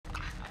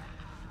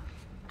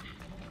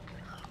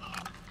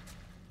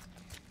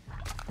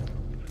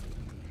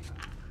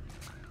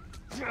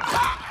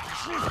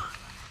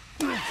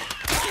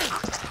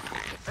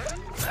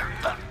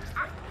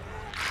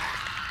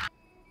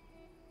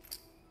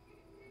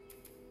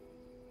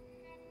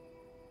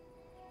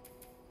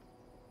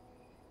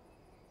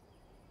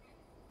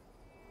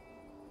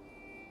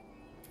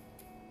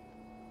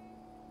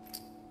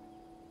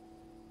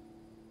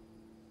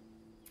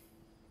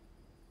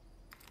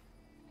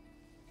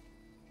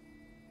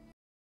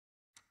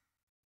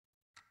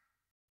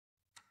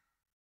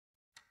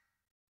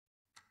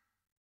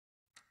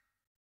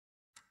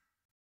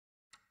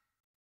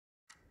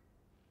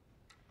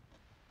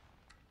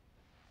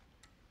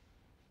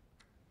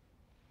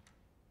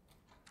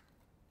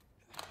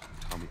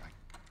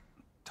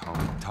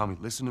Tommy,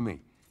 listen to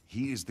me.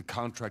 He is the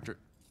contractor.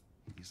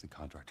 He's the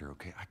contractor,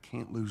 okay? I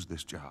can't lose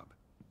this job.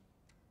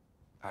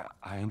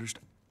 I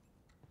understand.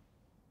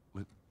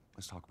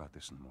 Let's talk about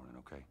this in the morning,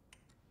 okay?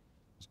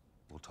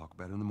 We'll talk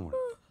about it in the morning.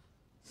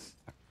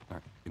 All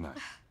right, good night.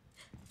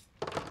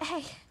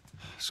 Hey.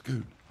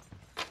 Scoot.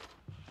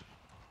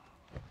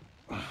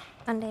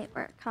 Monday at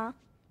work, huh?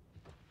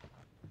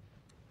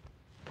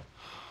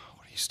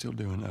 What are you still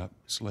doing up?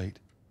 It's late.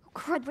 Oh,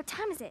 crud, what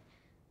time is it?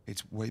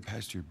 It's way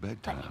past your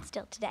bedtime. But it's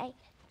still today.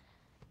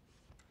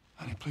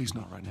 Honey, please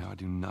not right now. I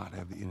do not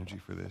have the energy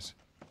for this.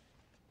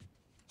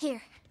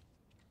 Here.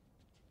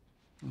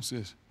 What's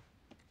this?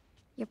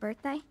 Your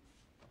birthday?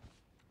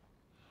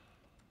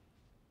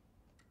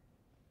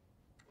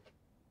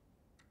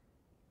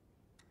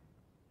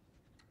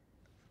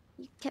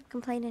 You kept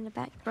complaining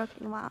about your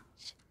broken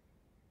watch.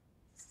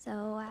 So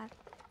I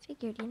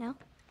figured, you know.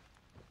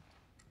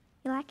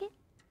 You like it?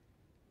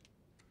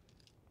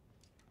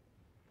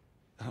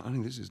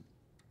 Honey, this is...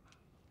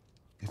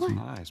 It's what?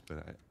 Nice,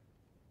 but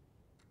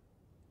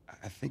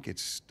I think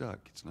it's stuck.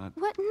 It's not...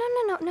 What?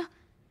 No.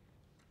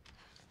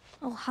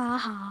 Oh, ha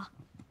ha.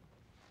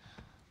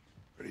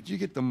 Where did you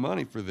get the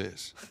money for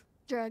this?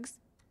 Drugs.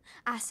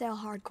 I sell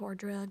hardcore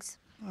drugs.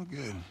 Oh,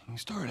 good. You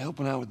started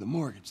helping out with the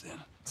mortgage then.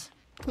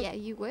 Yeah,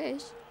 you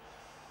wish.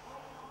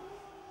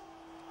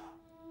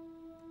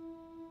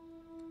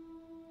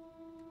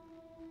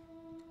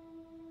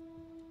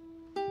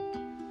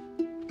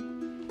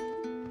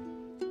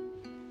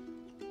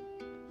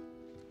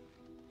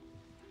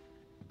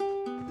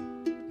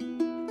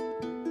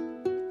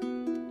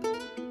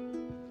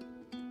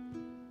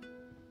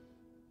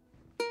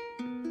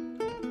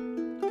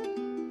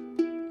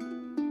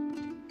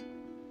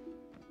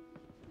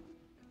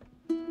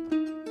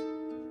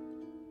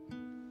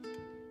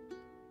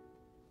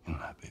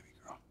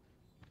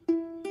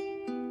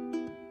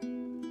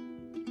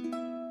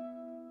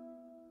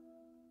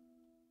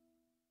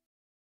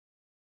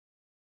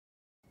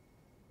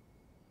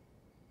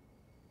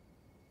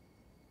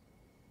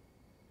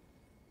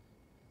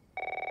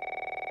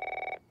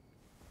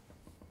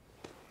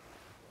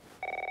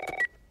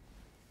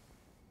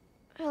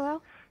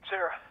 Hello?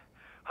 Sarah,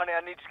 honey,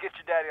 I need to get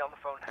your daddy on the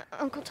phone.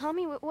 Uncle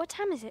Tommy, what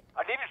time is it?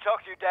 I need to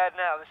talk to your dad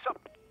now. There's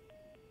something...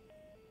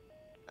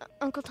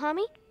 Uncle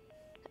Tommy?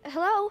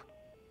 Hello?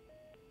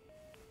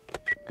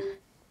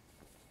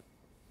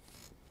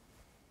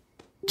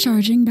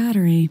 Charging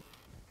battery.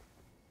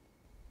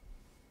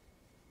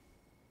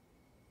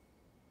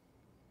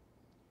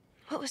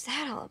 What was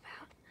that all about?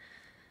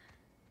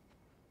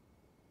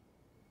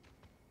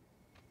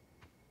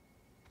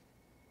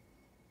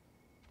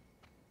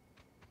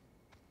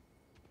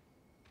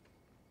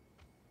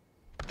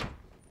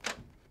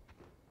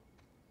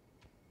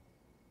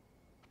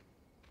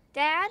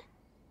 Dad?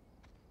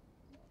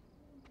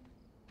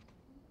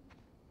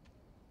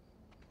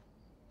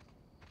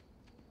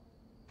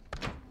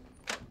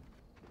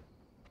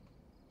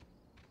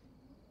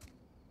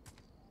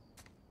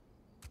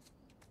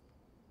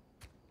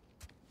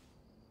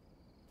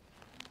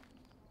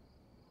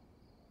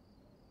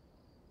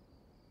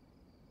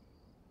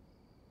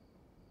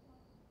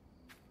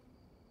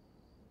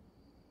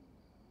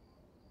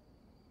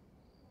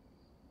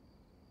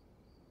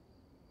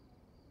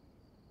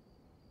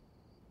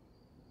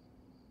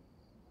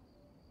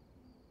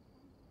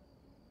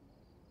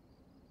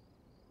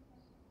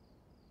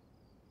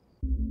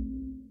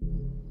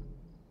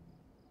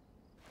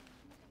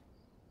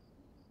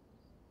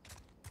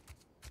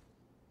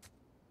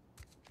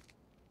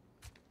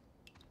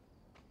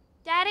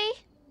 Daddy?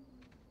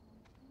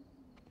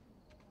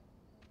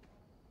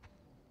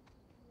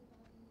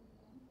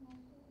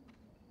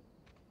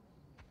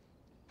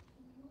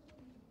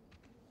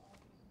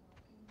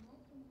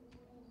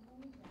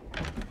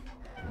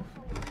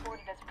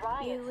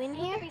 You in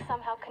here? Be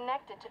somehow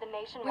connected to the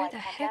nationwide Where the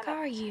heck pandemic.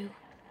 are you?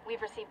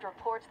 We've received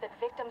reports that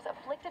victims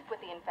afflicted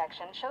with the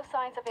infection show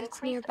signs of That's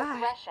increased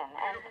nearby. aggression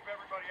and... Move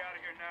everybody out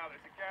of here now.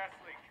 There's a gas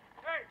leak.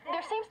 Hey, move!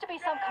 There seems to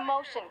be some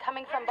commotion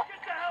coming from... Get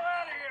the hell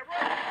out of here,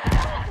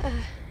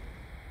 bro!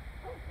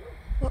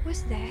 What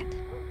was that?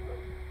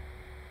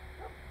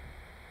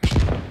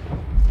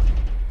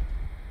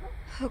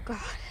 Oh, God.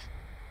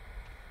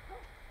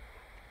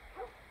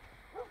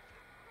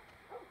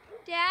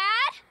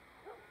 Dad?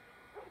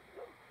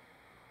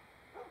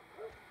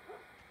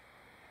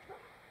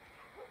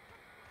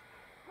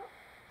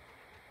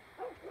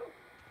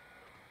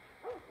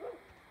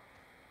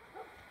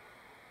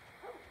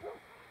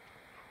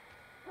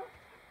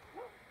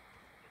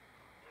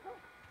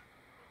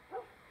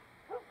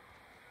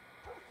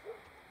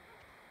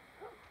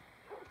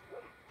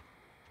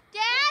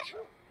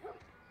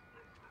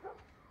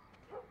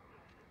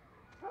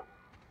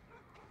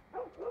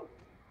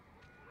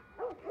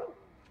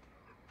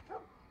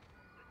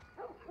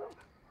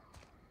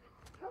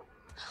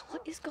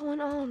 is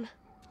going on?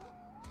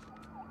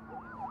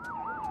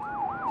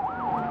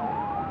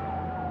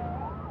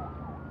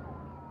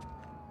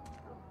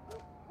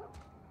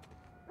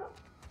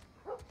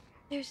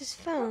 There's his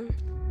phone.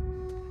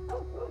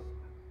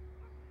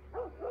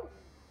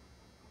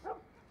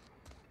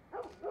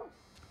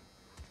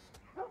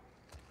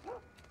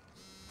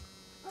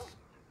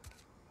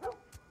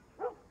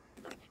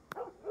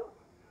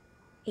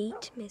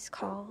 Eight missed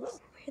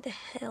calls. Where the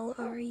hell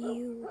are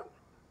you?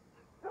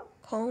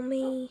 Call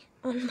me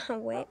on my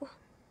way.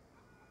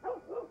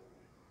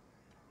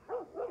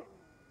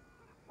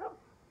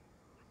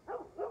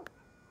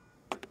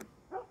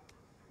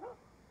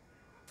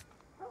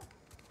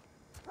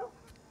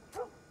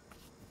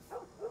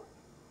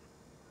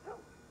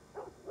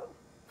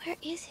 Where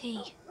is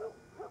he?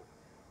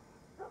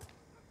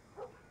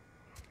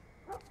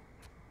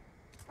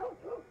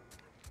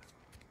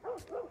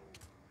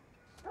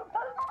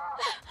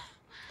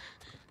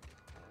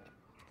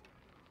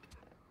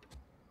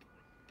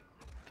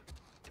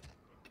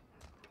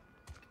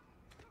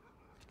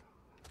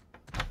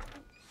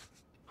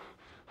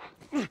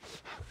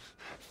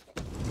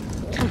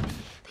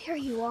 There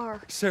you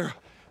are. Sarah,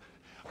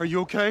 are you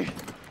okay?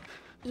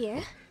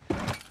 Yeah?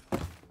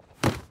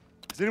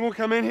 Does anyone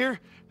come in here?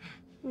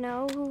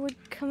 No, who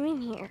would come in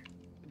here?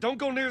 Don't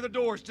go near the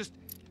doors. Just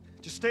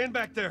stand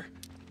back there.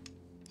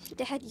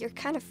 Dad, you're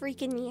kind of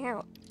freaking me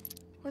out.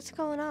 What's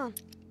going on?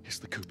 It's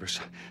the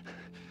Coopers.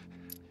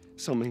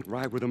 Something ain't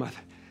right with them. I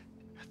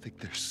think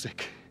they're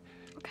sick.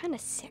 What kind of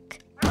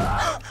sick?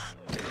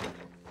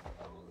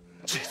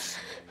 Jeez.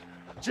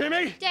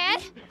 Jimmy!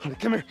 Dad? Honey,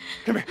 come here.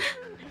 Come here.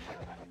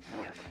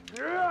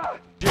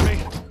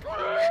 Jimmy!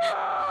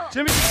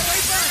 Jimmy, get away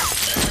from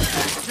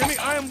me! Jimmy,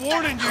 I am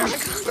warning you!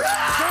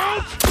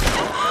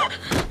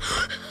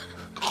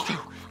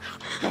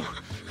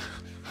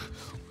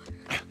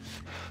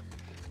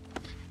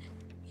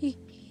 Don't!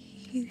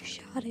 You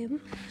shot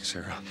him.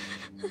 Sarah.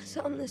 I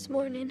saw him this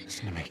morning.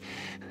 Listen to me.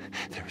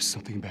 There is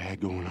something bad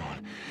going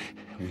on.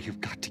 And we have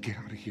got to get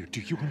out of here.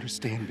 Do you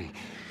understand me?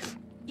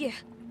 Yeah.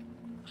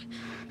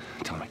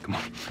 Tommy, come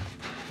on.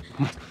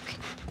 Come on.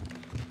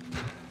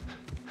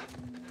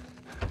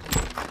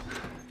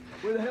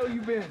 Where the hell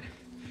you been?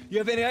 You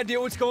have any idea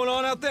what's going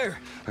on out there?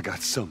 I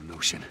got some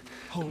notion.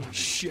 Holy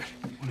shit.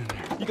 What in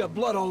there? You got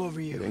blood all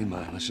over you. It ain't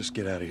mine. Let's just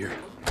get out of here.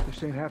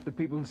 This ain't half the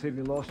people in the city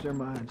lost their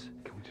minds.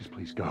 Can we just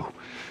please go?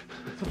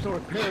 Some sort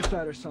of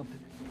parasite or something.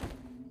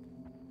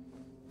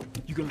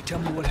 You gonna tell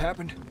me what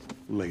happened?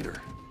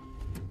 Later.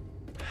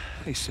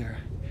 Hey,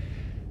 Sarah.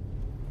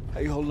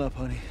 How you holding up,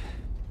 honey?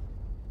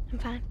 I'm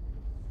fine.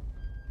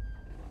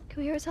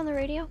 Can we hear us on the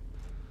radio?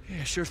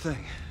 Yeah, sure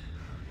thing.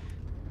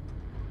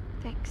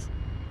 Thanks.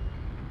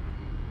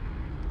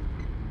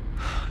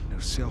 No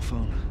cell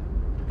phone,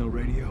 no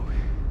radio.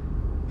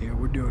 Yeah,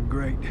 we're doing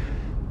great.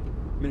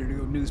 A minute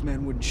ago,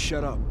 newsman wouldn't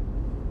shut up.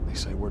 They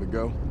say where to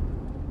go?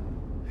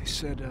 They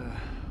said,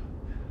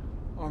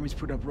 Army's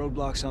put up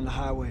roadblocks on the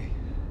highway.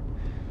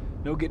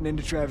 No getting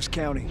into Travis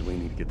County. We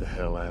need to get the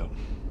hell out.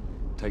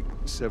 Take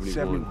 71.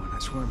 71,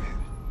 that's where I'm headed.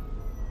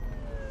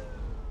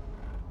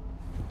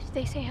 Did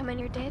they say how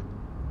many are dead?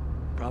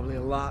 Probably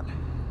a lot.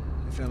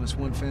 They found this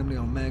one family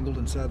all mangled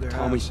inside their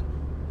Tommy. house.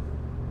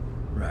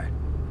 Right.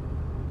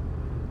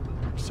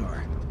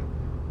 Sorry.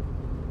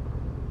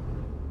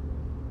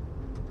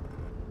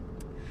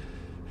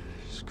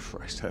 Jesus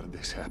Christ, how did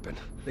this happen?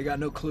 They got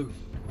no clue.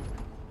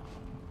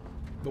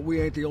 But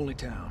we ain't the only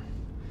town.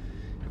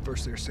 At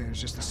first they were saying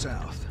it's just the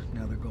South.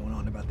 Now they're going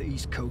on about the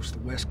East Coast, the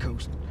West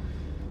Coast.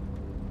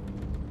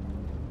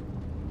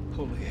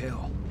 Holy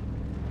hell.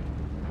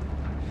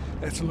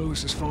 That's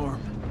Lewis's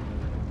farm.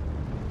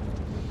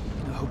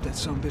 I hope that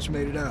sumbitch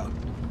made it out.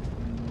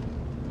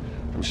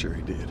 I'm sure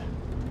he did.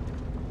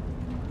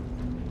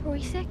 Were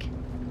we sick?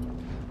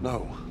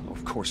 No,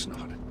 of course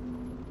not.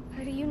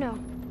 How do you know?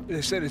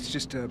 They said it's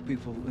just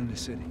people in the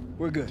city.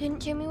 We're good. Didn't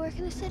Jimmy work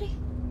in the city?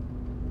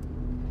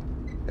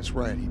 That's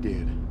right, he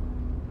did.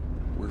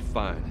 We're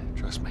fine,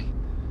 trust me.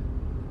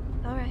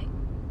 All right.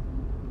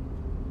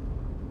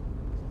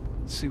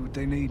 Let's see what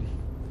they need.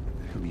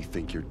 Who do you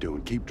think you're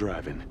doing? Keep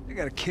driving. They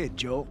got a kid,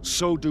 Joel.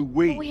 So do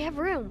we. But we have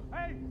room.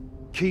 Hey!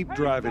 Keep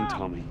driving, stop!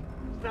 Tommy.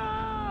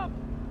 Stop!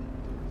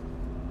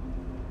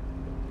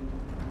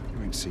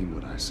 You ain't seen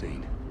what I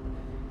seen.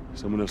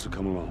 Someone else will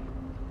come along.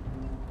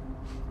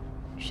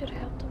 You should have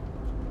helped him.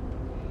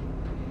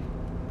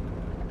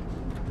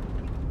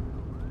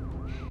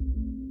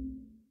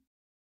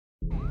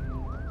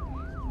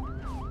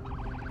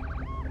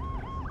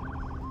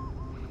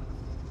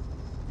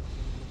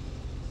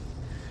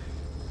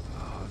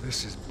 Oh,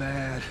 this is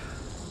bad.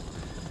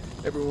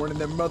 Everyone and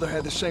their mother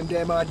had the same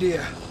damn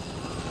idea.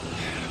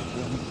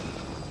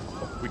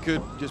 We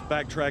could just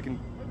backtrack and...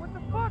 What the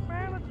fuck,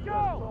 man? Let's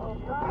go!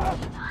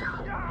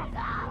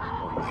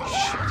 Holy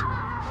shit.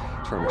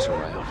 Turn us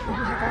around.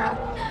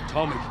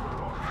 Tommy!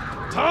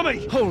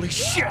 Tommy! Holy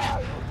shit!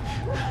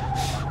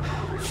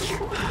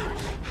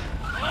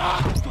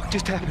 What the fuck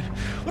just happened?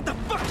 What the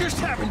fuck just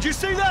happened? Did you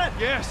see that?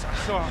 Yes, I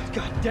saw it.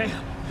 God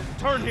damn.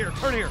 Turn here,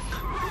 turn here.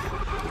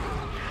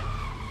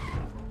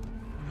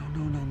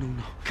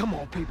 Come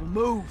on, people,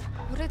 move.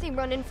 What are they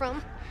running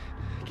from?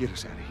 Get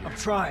us out of here. I'm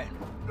trying.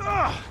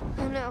 Ugh!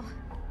 Oh no.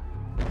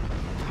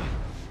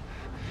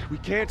 We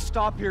can't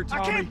stop here,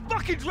 Tommy. I can't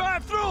fucking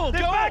drive through them!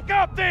 Then back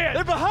up then!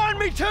 They're behind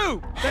me,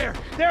 too! There!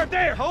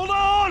 Hold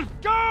on!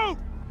 Go!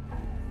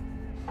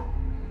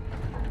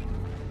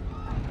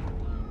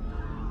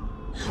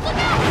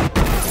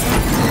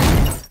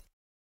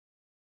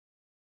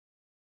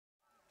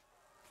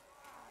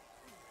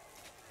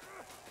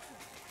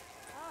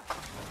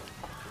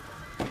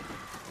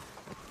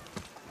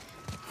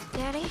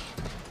 Daddy?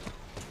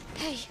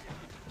 Hey.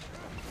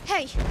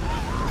 Hey!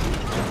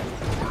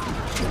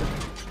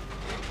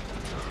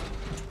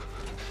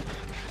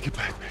 Get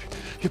back, man.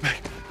 Get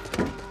back.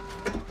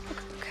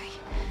 Okay.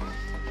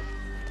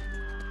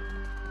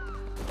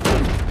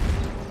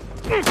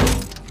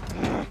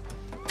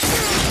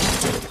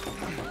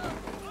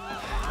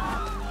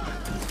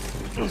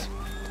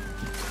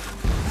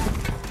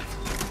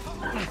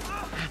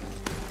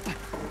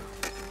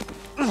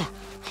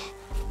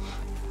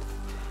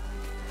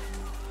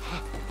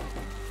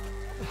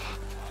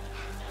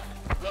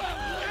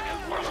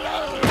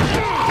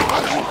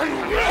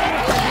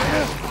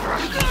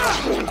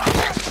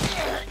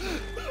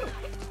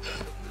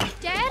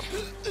 Dad?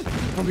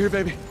 I'm here,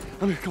 baby.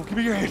 I'm here. Come on, give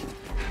me your hand.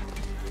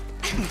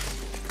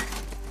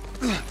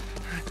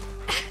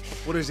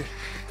 What is it?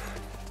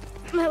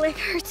 My leg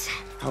hurts.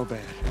 How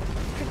bad?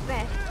 Pretty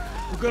bad.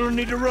 We're gonna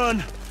need to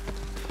run.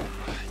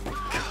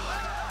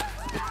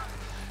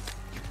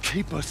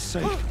 Keep us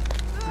safe.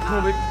 Come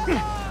on, baby.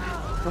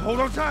 Now hold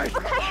on tight.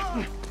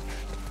 Okay.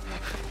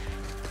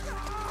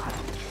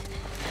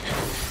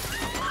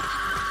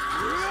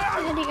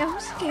 Daddy, I'm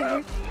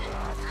scared.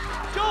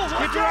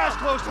 Get your eyes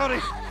closed,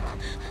 honey!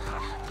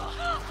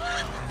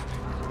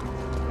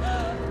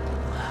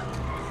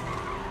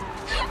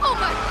 Oh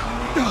my!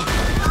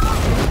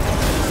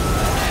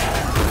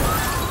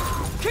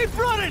 Keep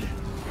running!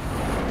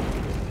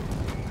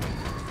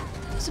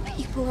 Those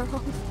people are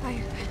on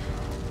fire.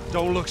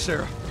 Don't look,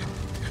 Sarah.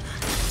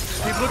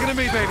 Keep looking at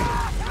me, baby.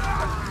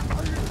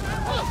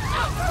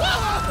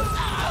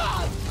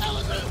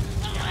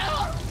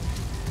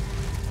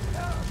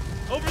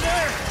 Over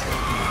there!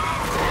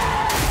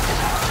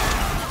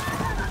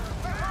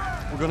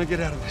 We're gonna get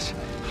out of this.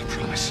 I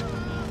promise.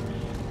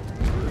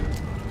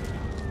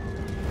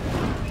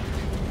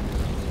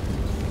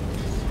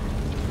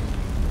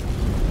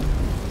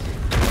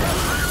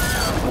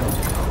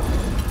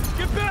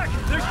 Get back!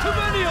 There's too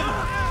many of them!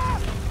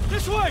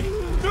 This way!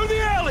 Through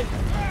the alley!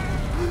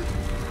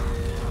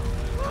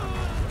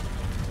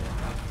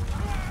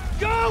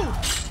 Go!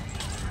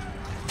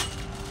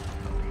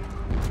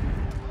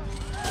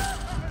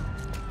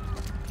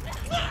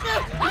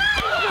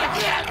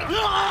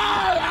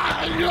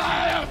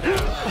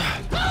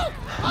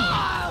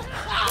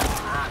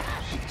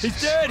 He's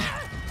dead!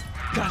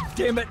 God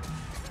damn it!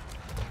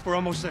 We're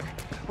almost there.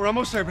 We're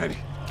almost there, baby.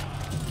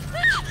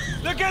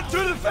 They're getting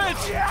through the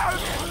fence!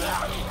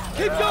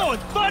 Keep going!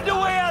 Find a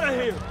way out of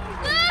here!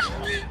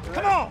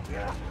 Come on!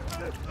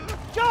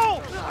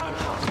 Go!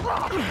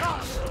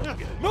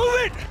 Move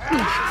it!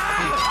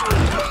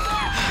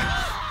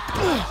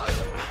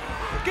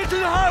 Get to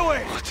the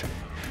highway! What?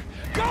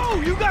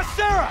 Go! You got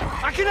Sarah!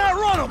 I can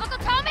outrun them! Uncle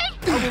Tommy?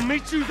 I will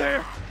meet you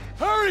there!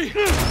 Hurry!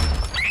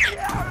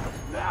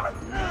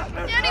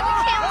 Daddy, we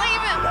can't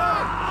leave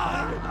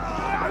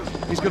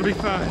him! He's gonna be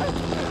fine.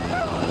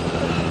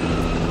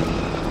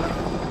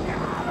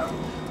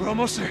 We're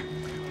almost there.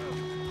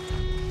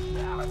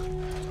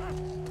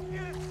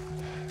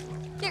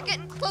 They're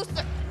getting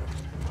closer.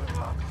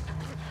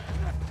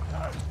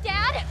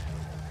 Dad?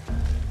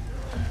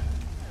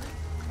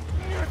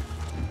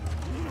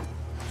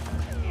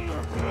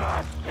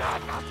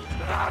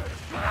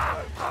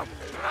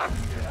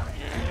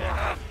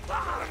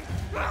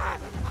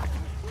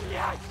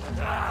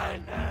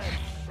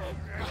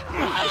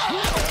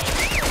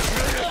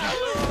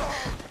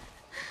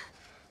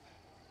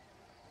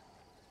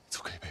 It's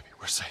okay, baby.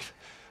 We're safe.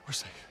 We're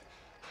safe.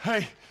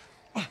 Hey,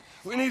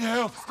 we need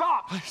help.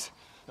 Stop! Please.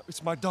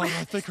 It's my daughter.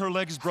 I think her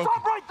leg is broken.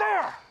 Stop right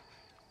there!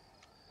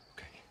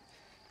 Okay.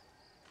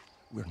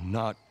 We're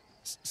not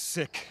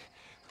sick.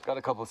 Got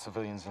a couple of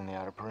civilians on the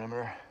outer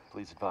perimeter.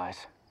 Please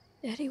advise.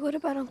 Daddy, what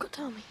about Uncle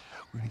Tommy?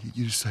 We're gonna get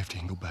you to safety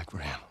and go back for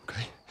him,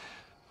 okay?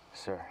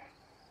 Sir,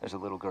 there's a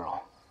little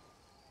girl.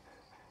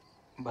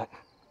 But...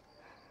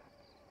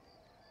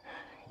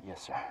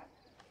 Yes, sir.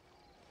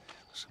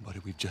 Somebody,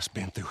 we've just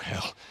been through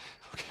hell.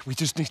 Okay, we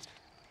just need...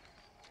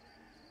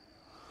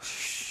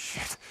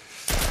 Shit.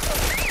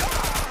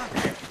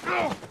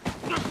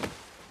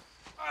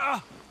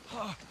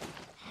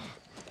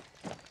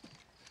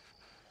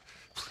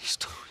 Please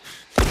don't.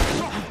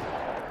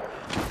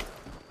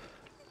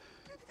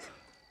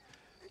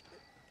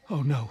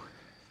 Oh no.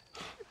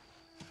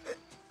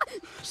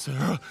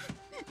 Sarah.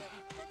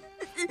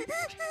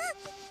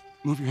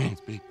 Move your hands,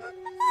 baby.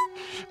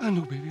 I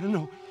know, baby, I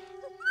know.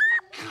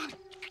 God.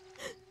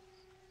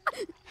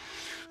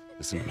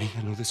 Listen to me.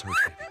 I know this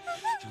hurts, baby.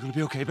 You're gonna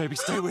be okay, baby.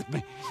 Stay with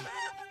me. All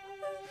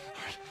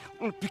right, I'm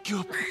gonna pick you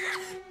up.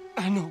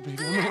 I know,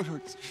 baby. I know it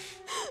hurts.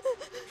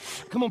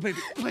 Come on, baby.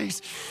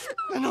 Please.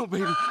 I know,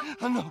 baby.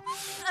 I know.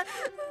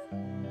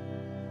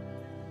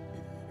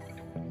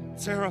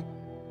 Sarah.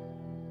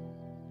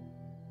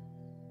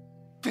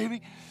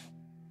 Baby.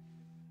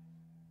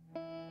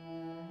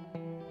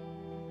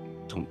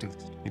 Don't do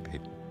this to me, baby.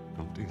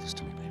 Don't do this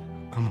to me, baby.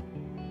 Come on.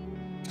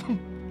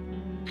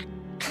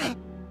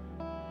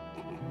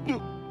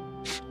 No.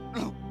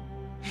 No.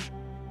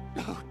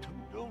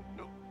 No,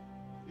 no.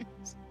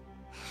 Please.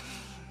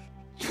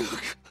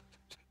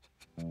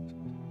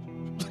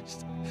 Please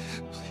don't.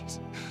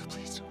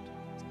 Please.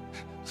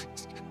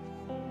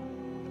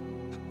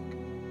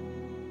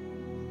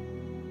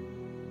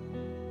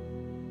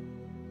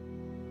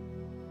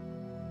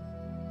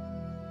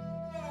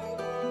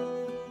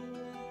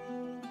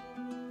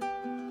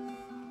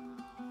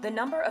 The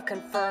number of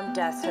confirmed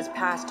deaths has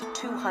passed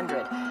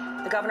 200.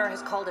 The governor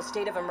has called a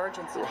state of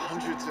emergency. There are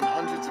hundreds and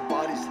hundreds of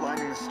bodies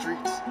lining the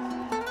streets.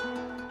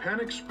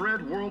 Panic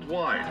spread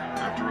worldwide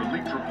after a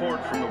leaked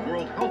report from the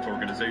World Health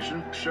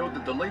Organization showed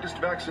that the latest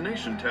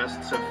vaccination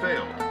tests have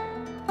failed.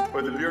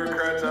 With the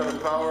bureaucrats out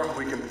of power,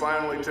 we can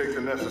finally take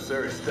the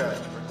necessary steps.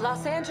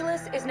 Los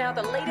Angeles is now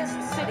the latest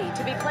city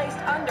to be placed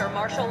under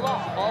martial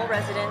law. All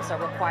residents are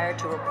required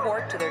to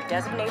report to their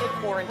designated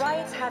quarantine.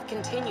 Riots have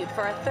continued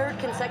for a third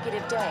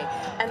consecutive day,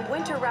 and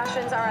winter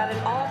rations are at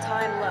an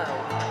all-time low.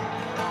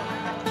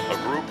 A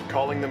group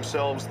calling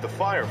themselves the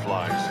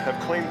Fireflies have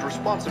claimed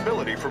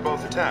responsibility for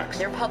both attacks.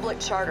 Their public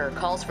charter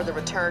calls for the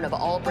return of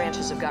all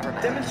branches of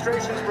government.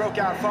 Demonstrations broke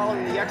out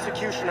following the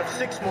execution of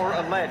 6 more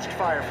alleged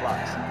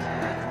Fireflies.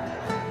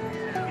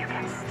 You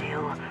can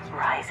still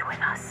rise with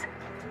us.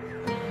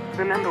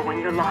 Remember, when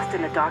you're lost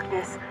in the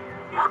darkness,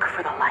 look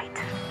for the light.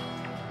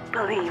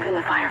 Believe in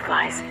the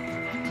Fireflies.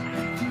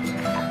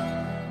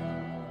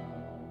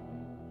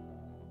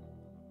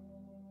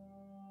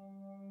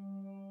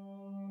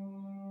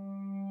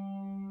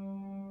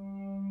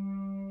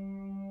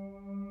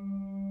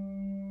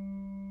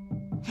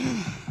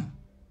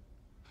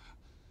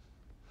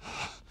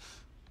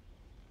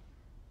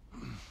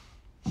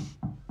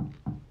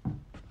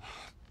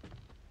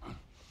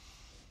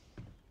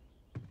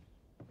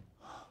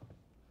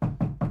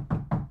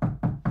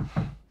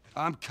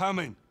 I'm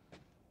coming.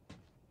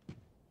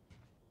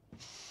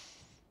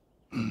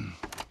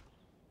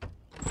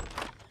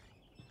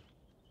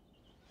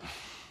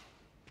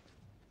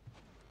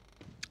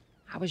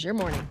 How was your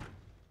morning?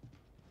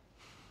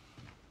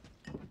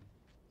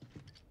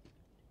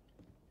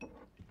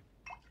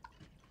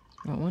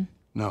 Want one?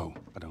 No,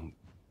 I don't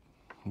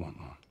want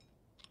one.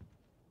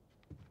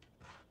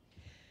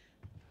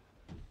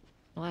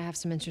 Well, I have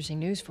some interesting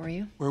news for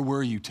you. Where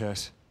were you,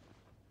 Tess?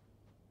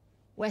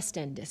 West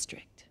End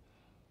District.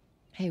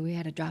 Hey, we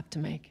had a drop to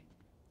make.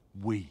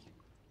 We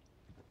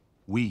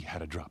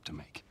had a drop to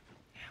make.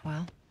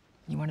 Well,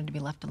 you wanted to be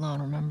left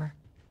alone, remember?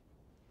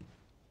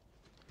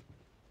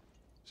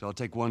 So I'll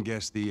take one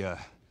guess. The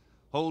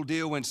whole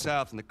deal went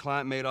south and the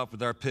client made off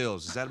with our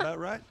pills. Is that about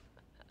right?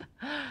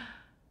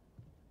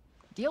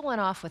 Deal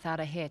went off without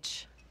a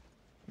hitch.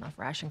 Enough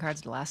ration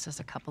cards to last us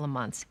a couple of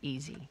months,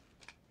 easy.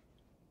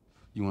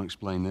 You want to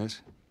explain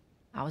this?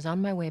 I was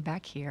on my way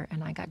back here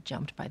and I got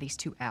jumped by these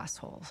 2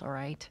 assholes, all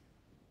right?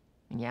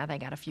 And yeah, they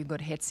got a few good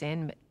hits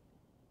in, but...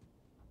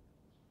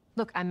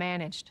 Look, I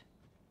managed.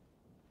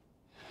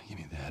 Give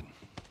me that.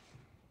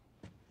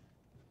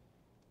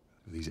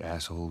 Are these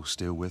assholes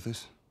still with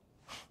us?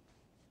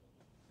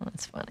 Well,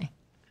 that's funny.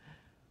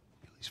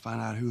 At least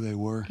find out who they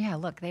were. Yeah,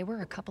 look, they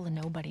were a couple of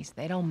nobodies.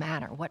 They don't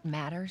matter. What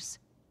matters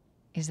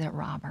is that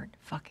Robert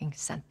fucking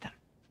sent them.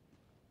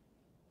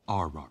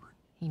 Our Robert.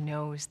 He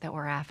knows that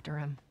we're after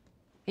him.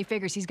 He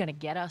figures he's gonna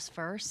get us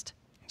first.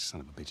 Son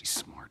of a bitch, he's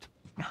smart.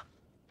 No.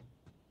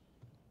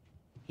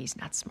 He's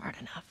not smart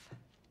enough.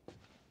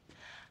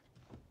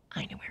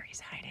 I know where he's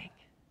hiding.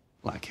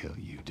 Like hell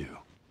you do.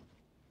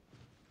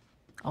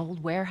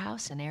 Old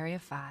warehouse in Area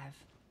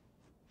 5.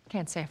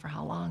 Can't say for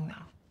how long,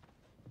 though.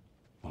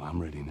 Well,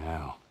 I'm ready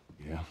now,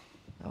 yeah?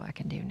 Oh, I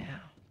can do now.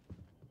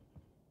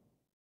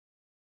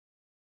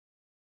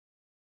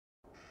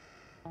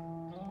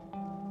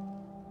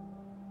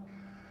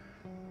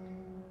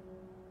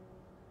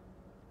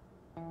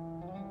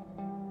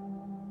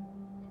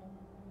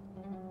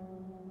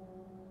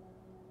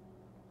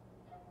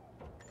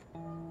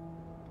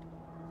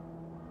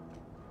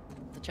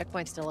 The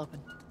checkpoint's still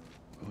open.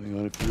 Only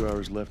got a few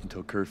hours left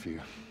until curfew.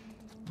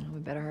 Well,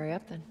 we better hurry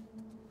up then.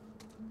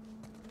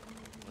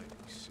 Wait,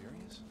 are you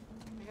serious?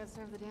 I got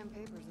served the damn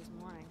papers this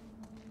morning.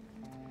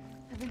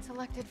 I've been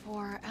selected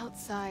for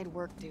outside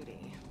work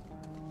duty.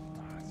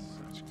 That's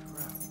such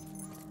crap.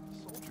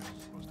 Soldiers are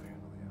supposed to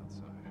handle the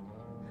outside.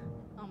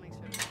 I'll make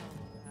sure to tell them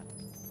that.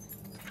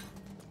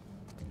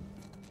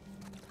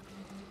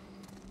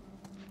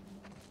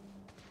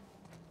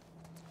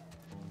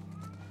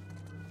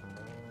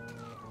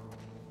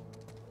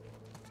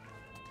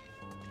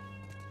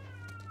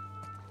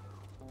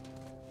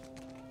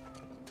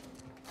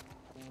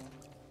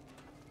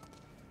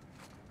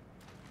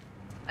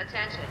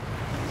 Attention.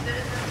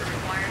 Citizens are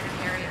required to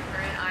carry a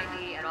current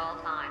ID at all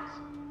times.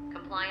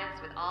 Compliance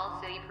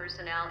all city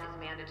personnel is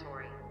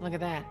mandatory. Look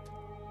at that.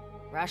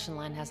 Ration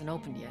line hasn't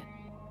opened yet.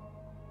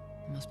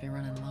 Must be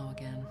running low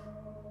again.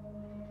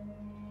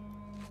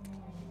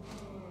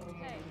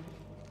 Hey,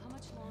 how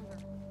much longer?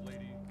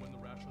 Lady, when the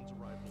rations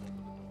arrive, we'll open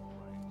the door,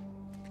 right?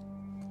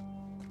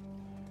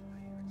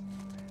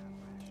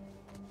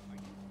 Are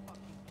you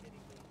fucking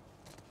kidding me?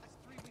 That's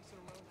 3 weeks in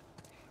a row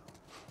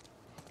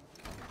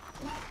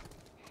now.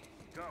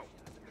 Go.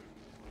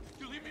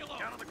 You leave me alone.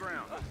 Down on the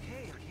ground.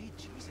 Okay,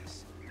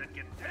 Jesus. Then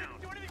get I down.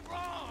 didn't do anything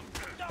wrong.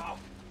 No.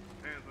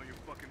 Hands on your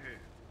fucking head.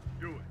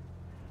 Do it.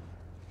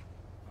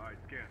 All right,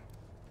 scan.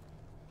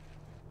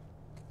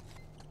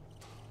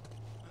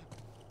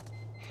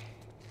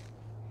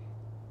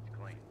 It's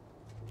clean.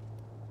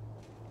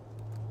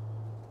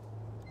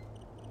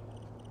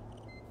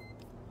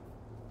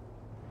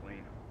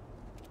 Clean.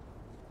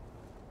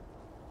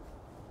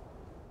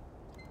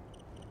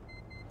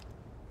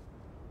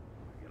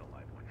 Get a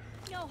live one.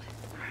 No.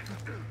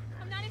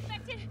 I'm not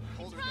infected.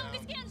 It's wrong.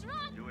 This scan's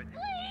wrong. Do it.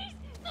 Please.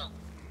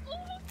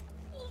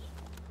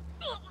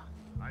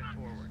 Eyes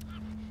forward.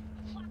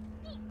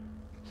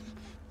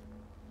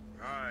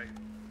 All right.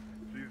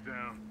 She's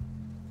down.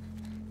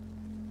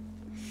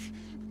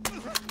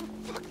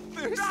 Fuck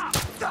this. Stop!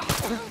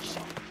 Oh,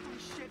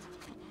 shit.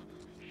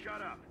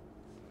 Shut up.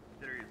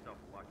 Consider yourself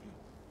lucky.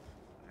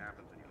 What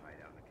happens when you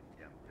hide out in a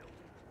condemned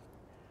building?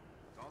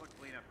 Call the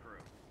cleanup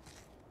crew.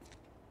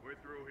 We're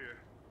through here.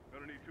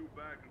 Gonna need 2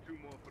 bags and 2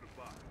 more for the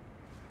box.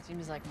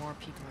 Seems like more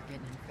people are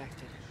getting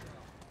infected.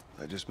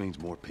 That just means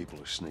more people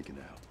are sneaking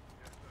out.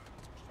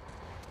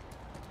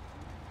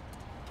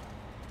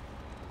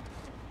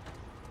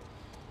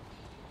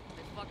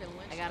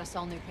 I got us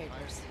all new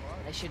papers.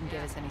 They shouldn't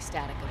give us any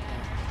static up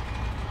there.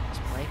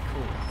 Just play it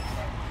cool.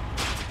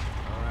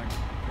 All right,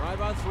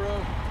 drive on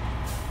through.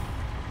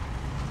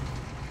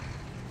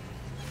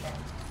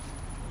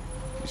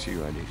 You see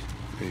your IDs?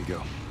 There you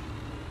go.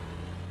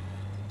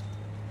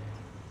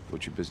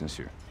 What's your business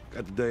here?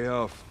 Got the day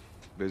off.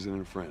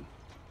 Visiting a friend.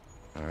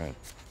 All right,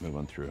 move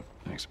on through.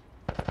 Thanks.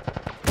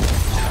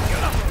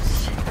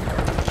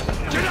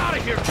 Get out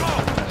of here, go!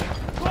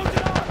 Close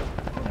it up!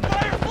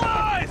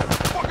 Fireflies!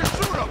 Fucking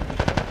shoot them!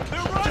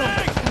 They're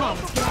running! Come on,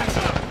 let's get out of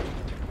here.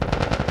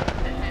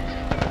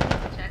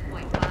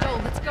 Go,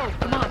 let's go,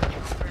 come on.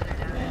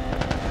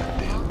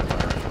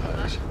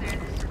 Must clear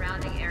the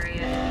surrounding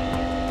area.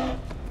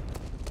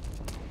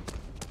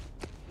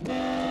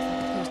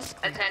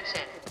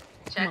 Attention.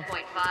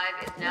 Checkpoint 5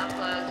 is now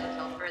closed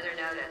until further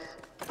notice.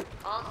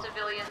 All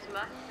civilians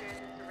must clear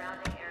the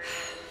surrounding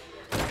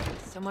area.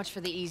 So much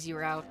for the easy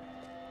route.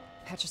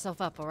 Patch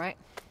yourself up, all right?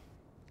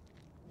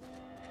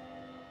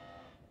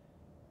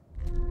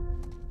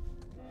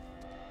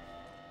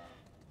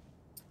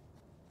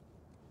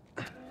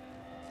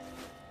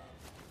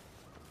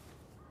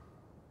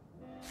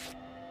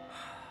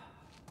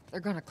 They're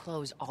gonna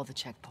close all the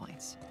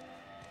checkpoints.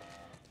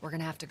 We're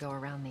gonna have to go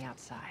around the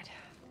outside.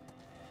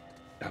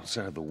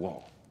 Outside the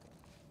wall.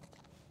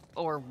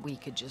 Or we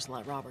could just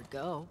let Robert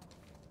go.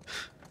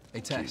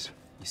 Hey, Tess,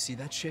 you see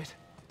that shit?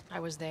 I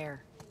was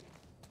there.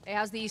 Hey,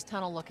 how's the east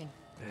tunnel looking?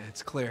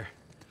 It's clear.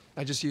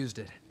 I just used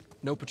it.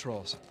 No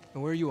patrols.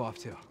 And where are you off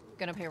to?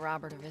 Gonna pay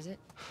Robert a visit?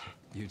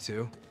 You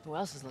too? Who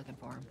else is looking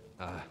for him?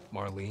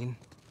 Marlene.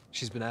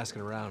 She's been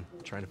asking around,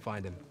 trying to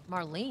find him.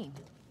 Marlene?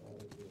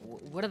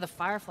 What do the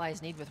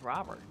Fireflies need with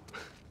Robert? You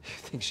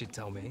think she'd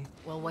tell me?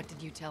 Well, what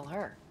did you tell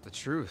her? The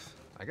truth.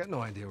 I got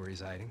no idea where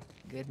he's hiding.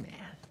 Good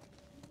man.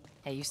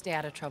 Hey, you stay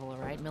out of trouble, all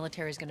right?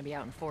 Military's gonna be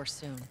out in force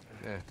soon.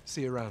 Yeah,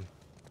 see you around.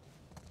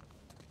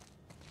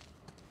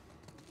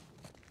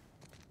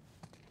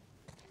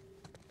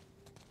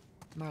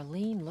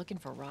 Marlene looking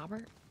for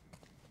Robert?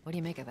 What do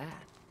you make of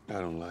that? I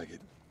don't like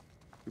it.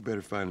 We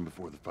better find him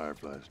before the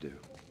Fireflies do.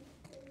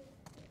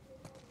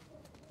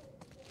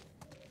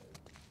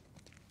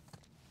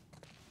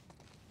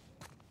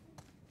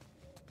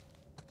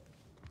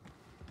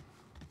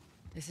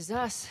 This is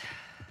us.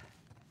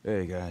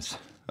 Hey, guys.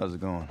 How's it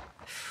going?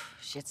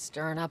 Shit's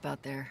stirring up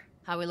out there.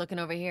 How we looking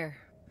over here?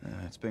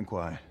 It's been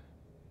quiet.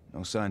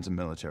 No signs of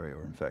military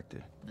or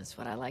infected. That's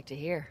what I like to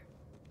hear.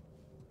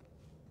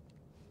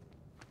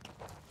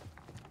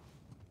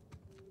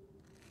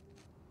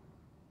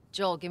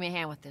 Joel, give me a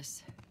hand with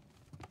this.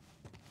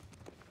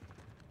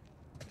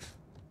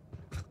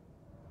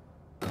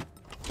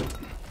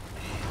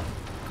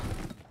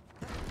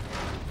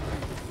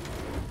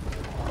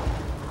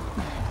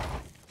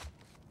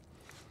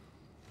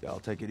 Y'all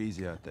take it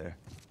easy out there.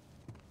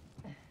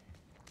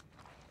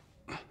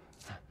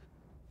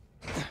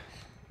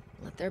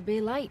 Let there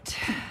be light.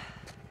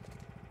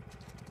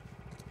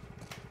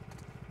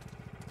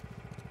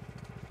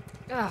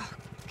 Oh,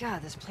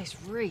 God, this place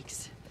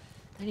reeks.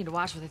 I need to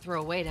watch what they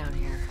throw away down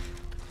here.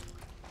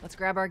 Let's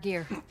grab our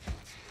gear.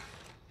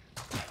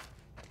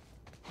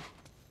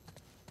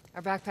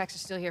 Our backpacks are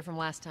still here from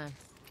last time.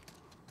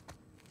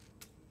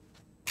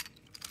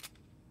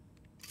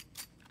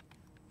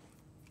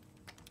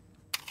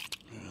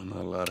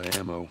 Not a lot of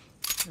ammo.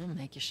 It'll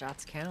make your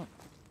shots count.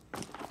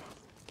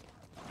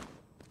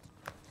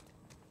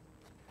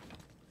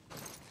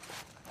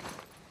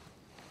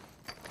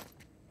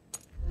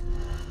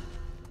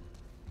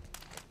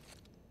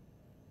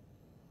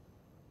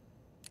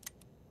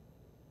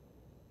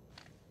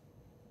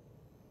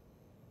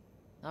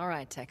 All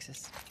right,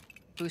 Texas.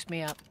 Boost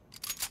me up.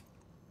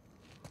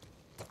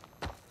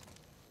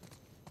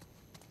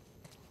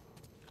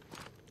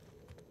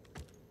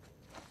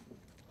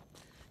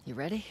 You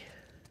ready?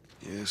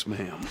 Yes,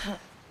 ma'am.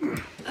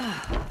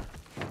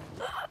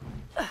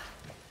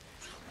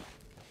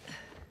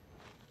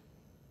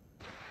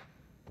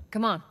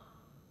 Come on.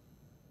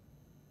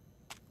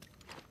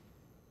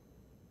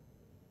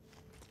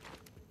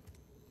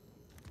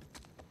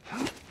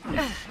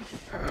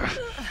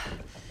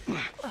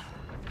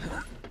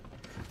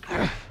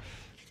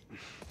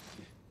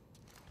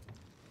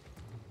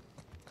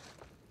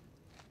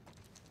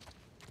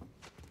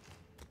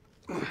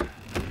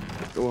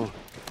 Go on.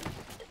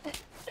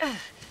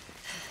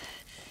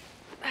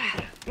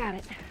 Got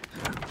it.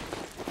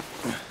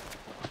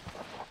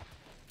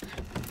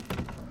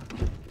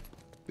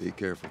 Be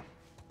careful.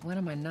 When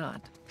am I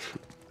not?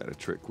 That a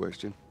trick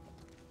question?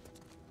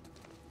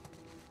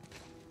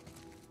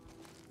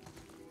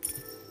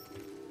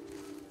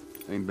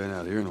 Ain't been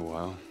out here in a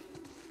while.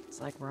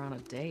 It's like we're on a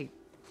date.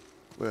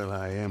 Well,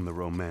 I am the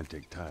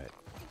romantic type.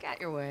 You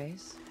got your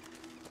ways.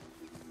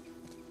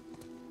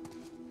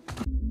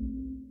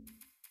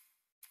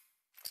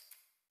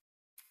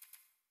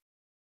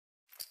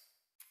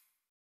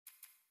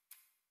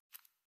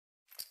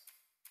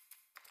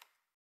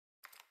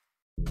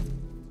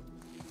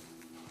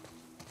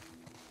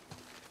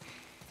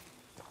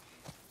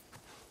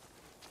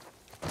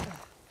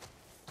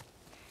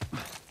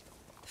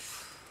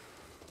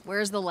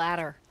 Where's the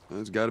ladder?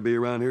 It's got to be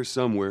around here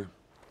somewhere.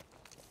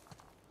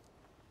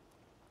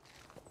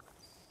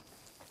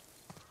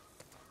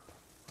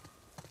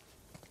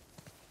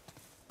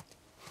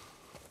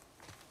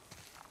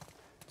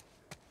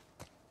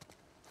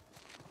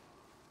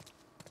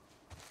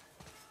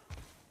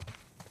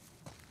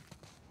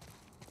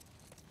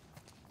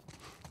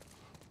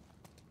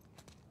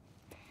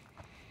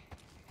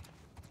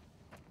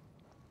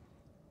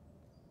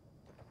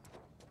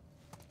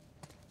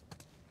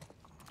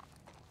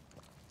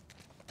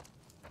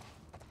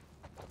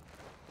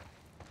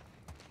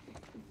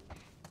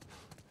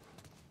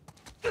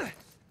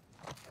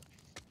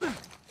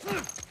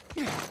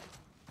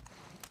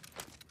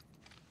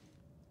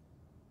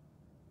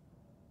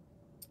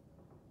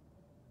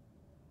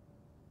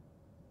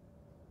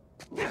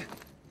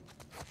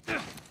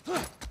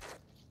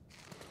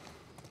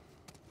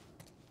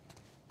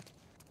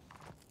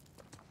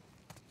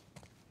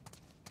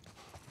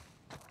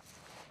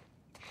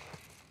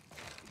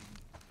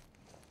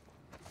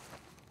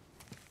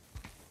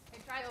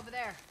 Try over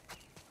there.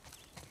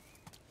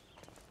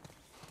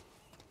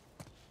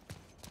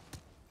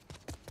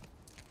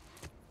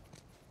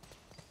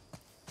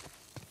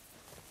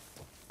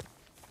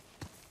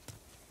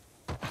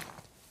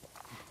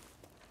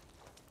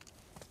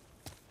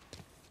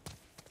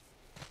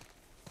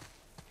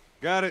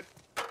 Got it.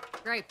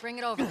 Great, bring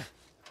it over.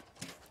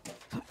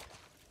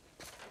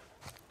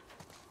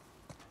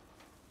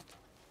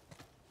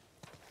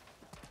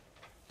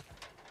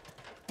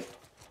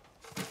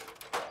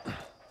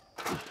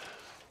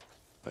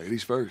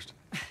 Ladies first.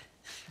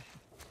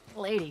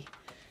 Lady,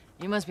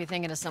 you must be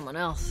thinking of someone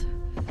else.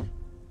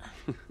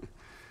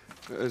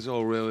 It's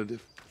all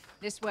relative.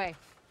 This way.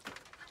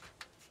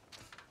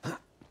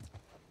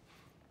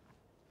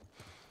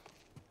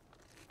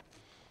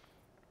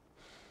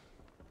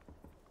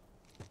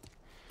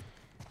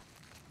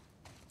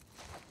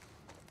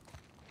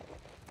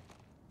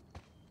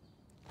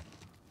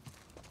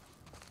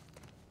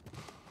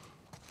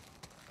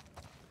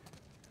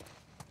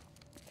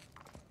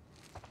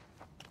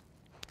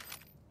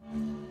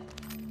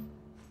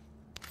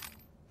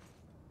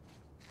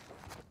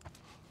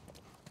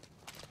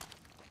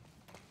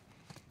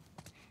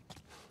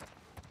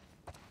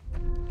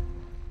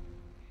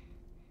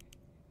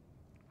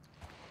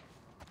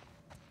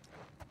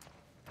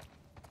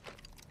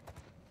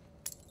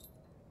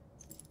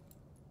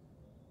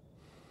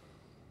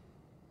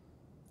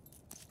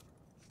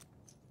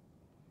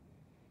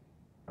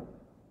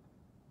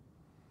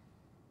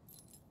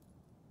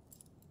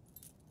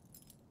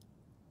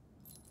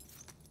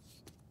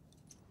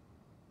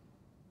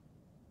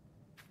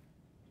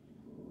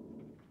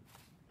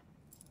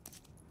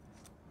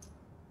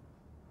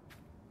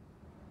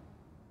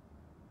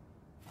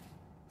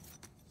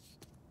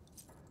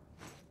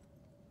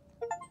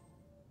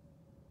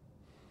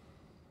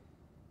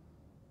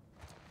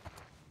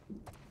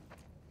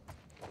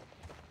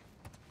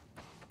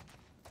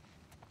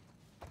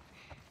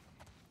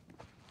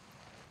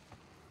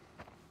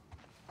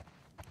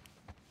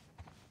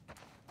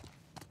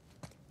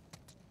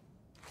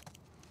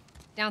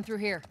 Down through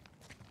here.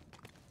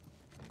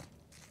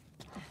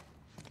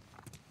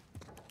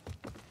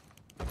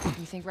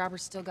 You think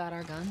Robert's still got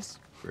our guns?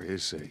 For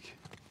his sake,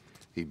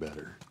 he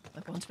better.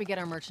 Look, once we get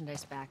our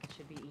merchandise back, it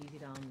should be easy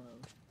to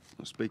unload.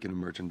 Well, speaking of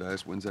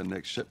merchandise, when's that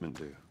next shipment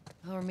due?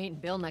 Oh, we're meeting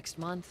Bill next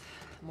month.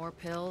 More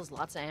pills,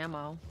 lots of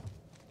ammo.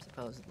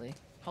 Supposedly.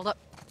 Hold up.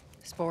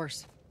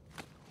 Spores.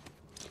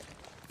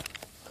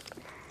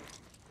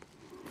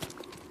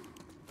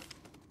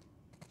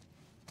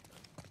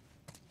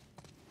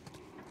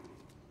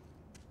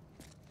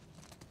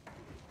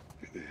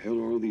 hell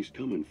are all these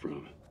coming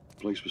from? The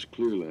place was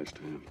clear last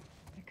time.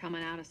 They're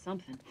coming out of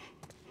something.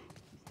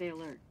 Stay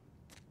alert.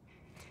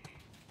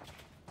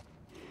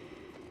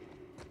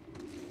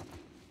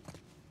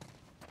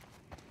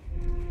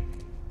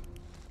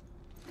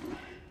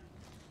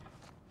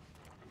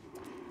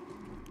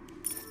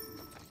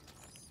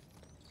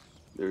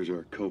 There's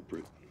our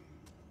culprit.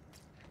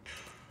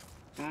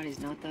 Body's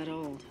not that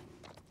old.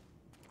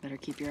 Better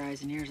keep your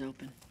eyes and ears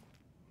open.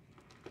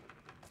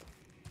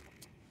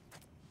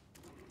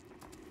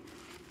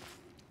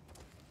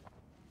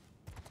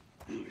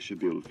 I should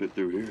be able to fit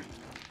through here.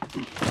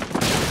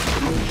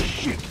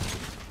 Shit!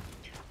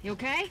 You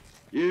okay?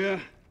 Yeah.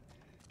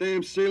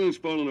 Damn ceiling's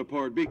falling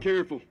apart. Be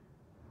careful.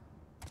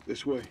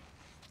 This way.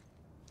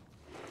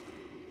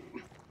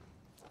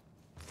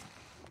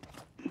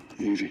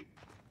 Easy.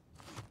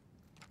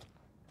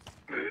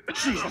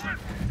 Jesus!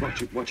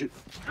 Watch it, watch it.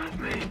 Help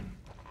me.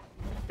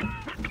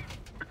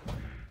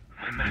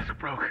 My mask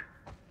broke.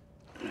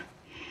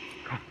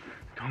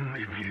 Don't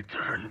leave me to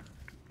turn.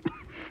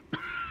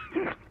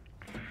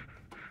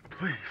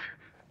 Please.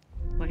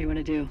 What do you want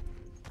to do?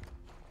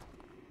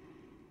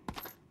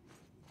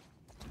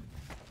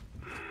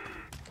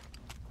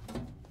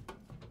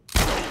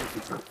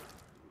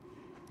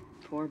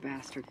 Poor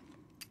bastard.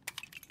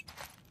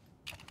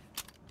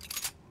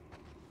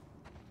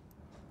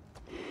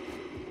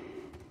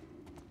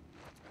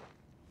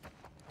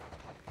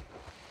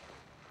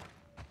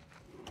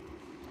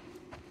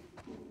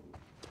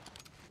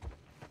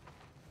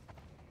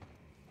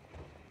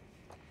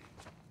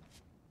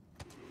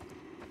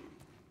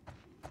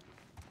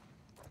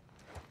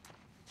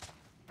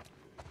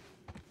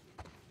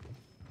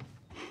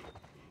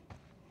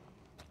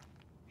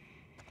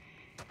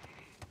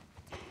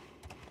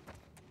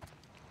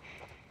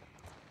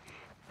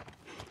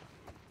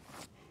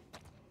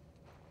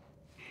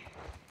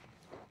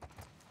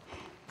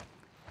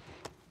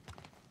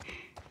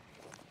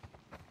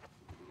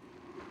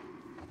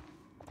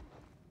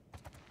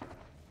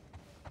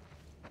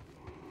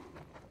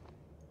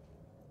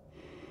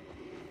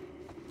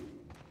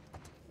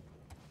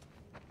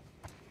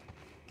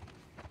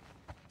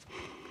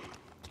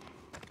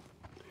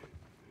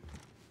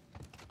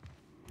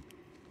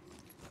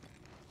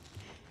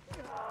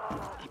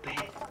 Up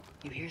ahead.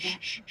 You hear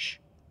that? Shh, shh.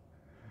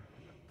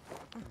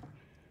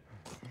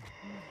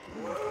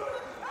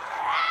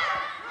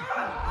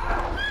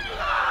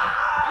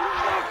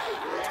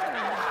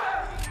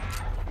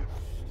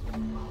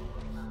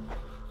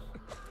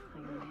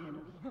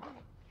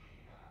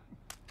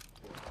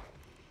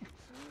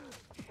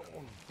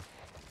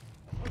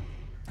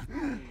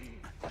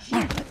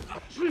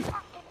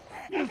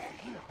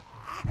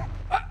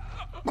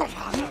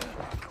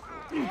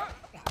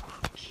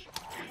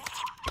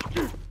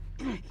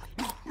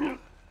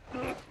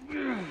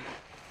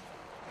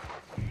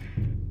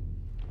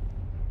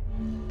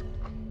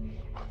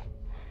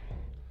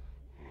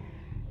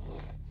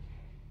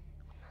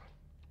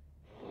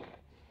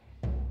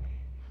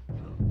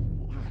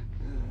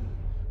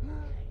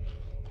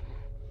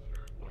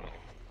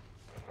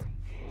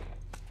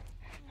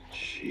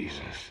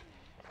 Jesus.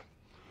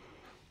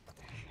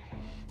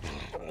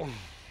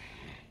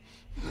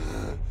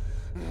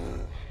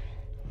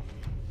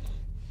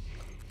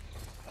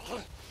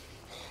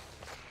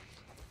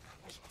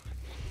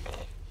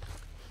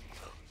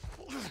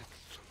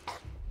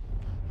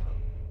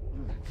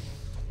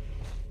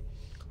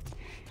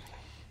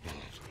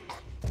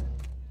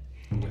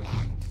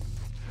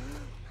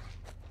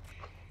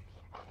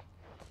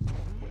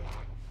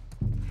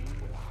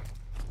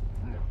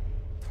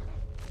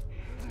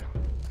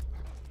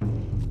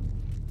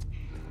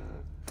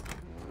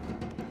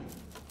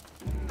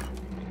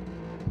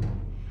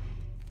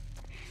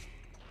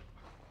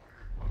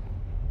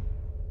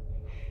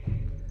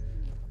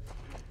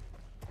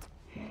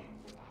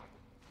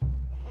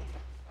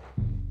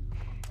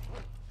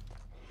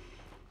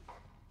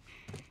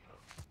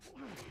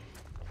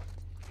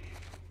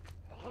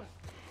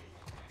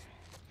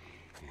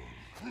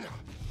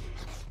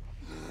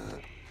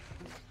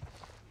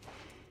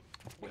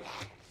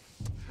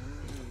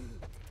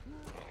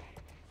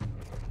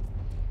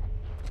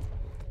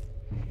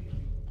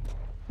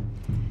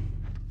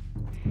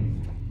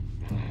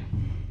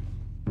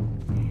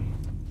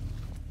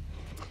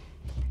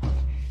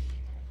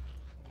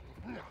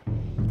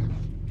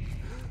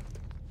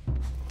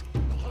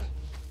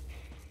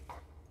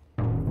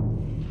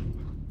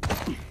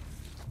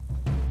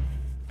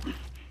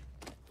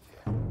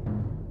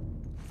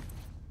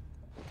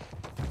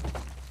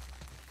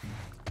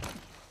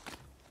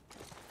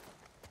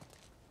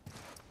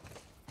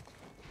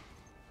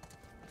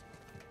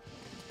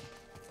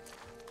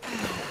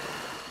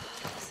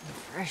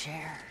 Fresh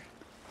air.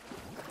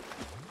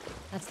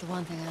 That's the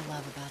one thing I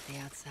love about the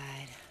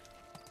outside.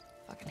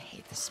 Fucking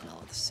hate the smell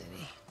of the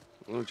city.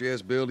 Why don't you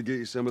ask Bill to get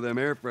you some of them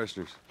air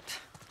fresheners?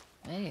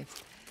 Hey,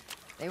 if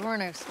they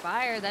weren't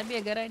expired, that'd be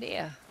a good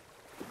idea.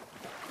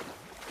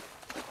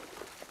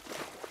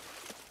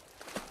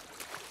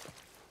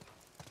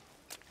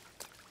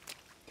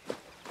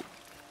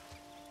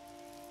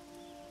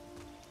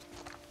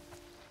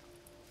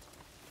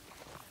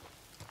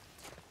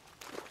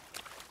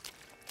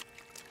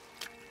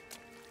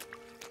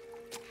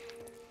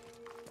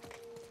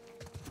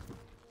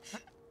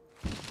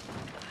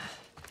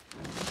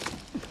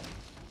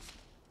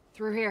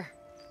 Through here.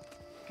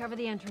 Cover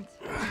the entrance.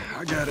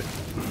 I got it.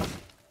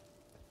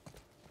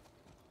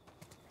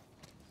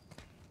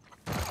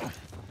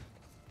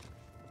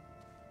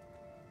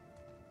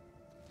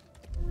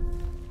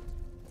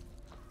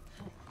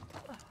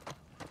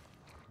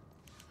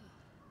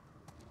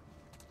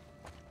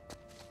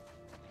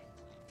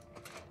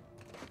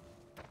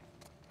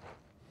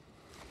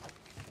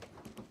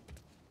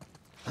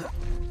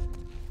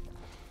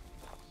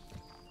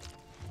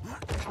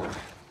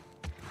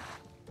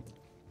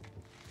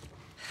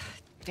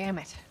 Damn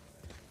it.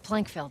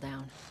 Plank fell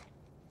down.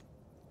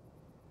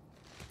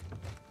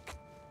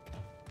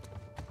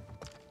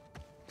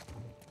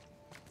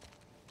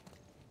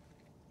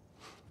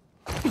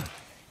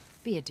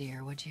 Be a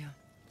dear, would you?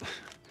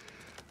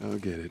 I'll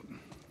get it.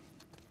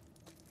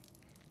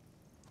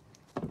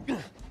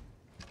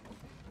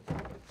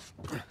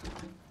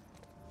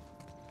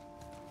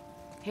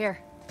 Here,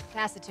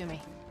 pass it to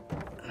me.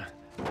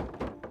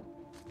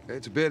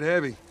 It's a bit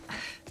heavy.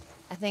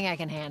 I think I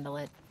can handle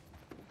it.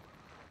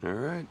 All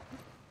right.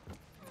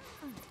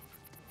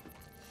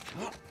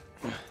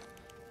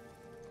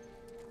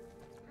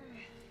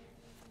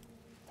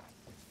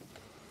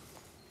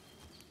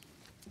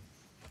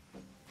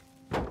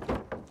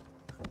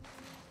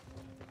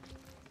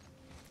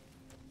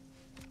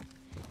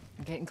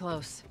 I'm getting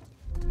close.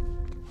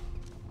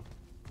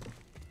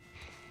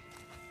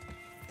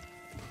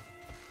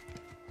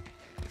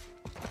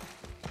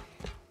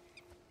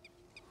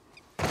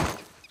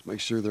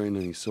 Make sure there ain't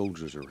any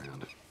soldiers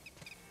around.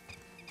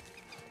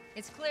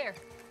 It's clear.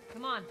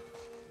 Come on.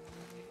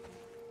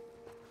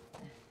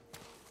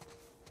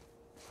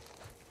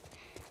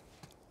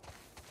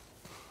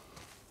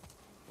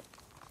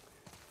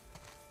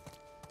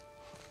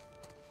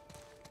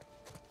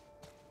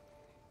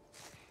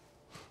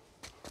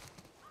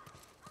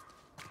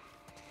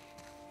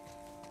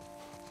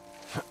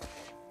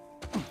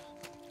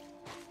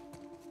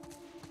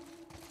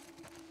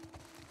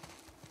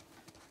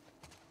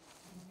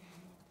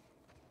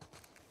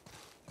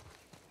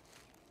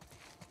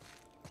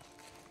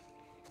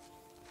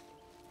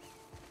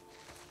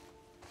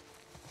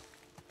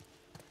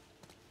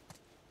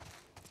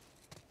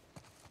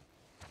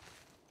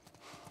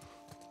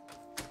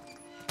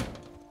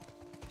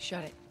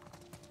 Shut it.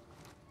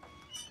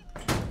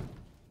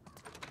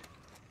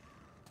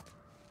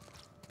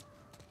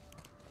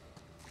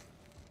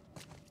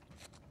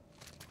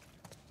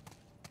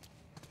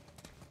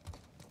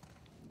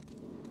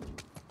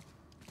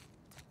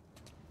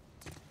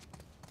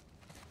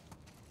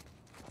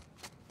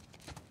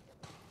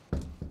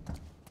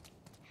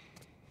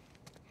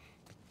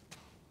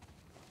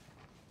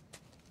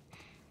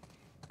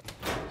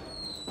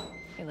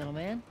 Hey, little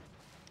man.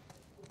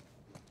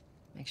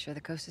 Make sure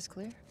the coast is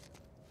clear.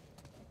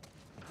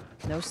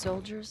 No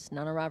soldiers,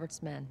 none of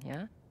Robert's men,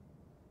 yeah?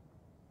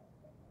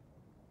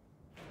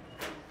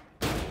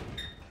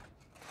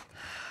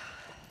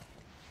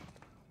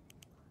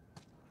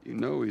 You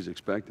know he's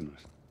expecting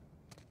us.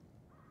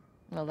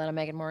 Well, that'll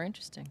make it more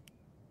interesting.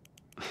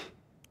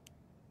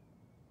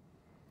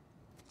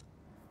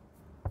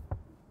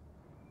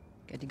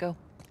 Good to go.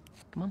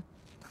 Come on.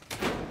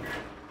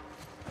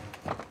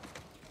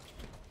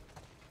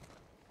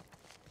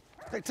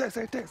 Hey, Tex.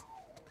 Hey,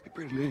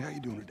 pretty lady, how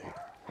you doing today?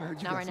 I heard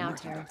you Not got right some now,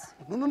 merchandise.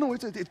 Terrence. No,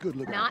 it's good.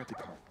 Look, I Not got the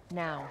car.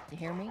 now. You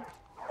hear me?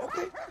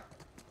 Okay, you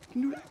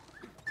can do that.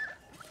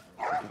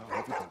 I'll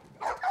have you talk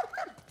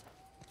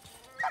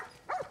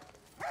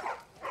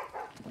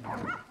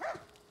about it.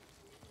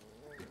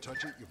 You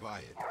touch it, you buy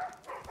it.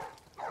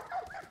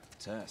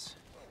 Tess,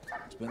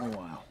 it's been a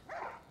while.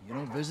 You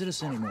don't visit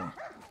us anymore.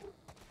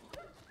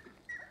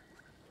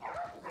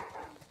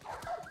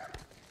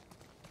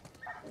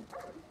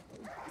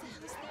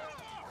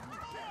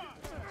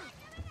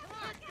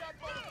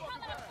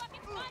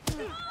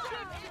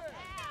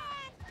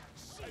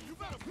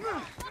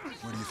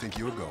 Where do you think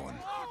you're going?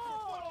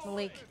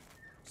 Malik,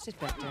 sit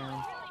back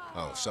down.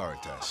 Oh, sorry,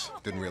 Tess.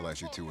 Didn't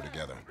realize you two were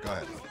together. Go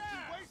ahead.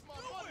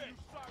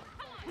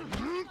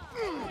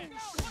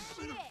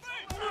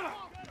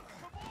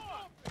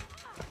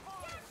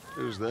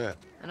 Who's that?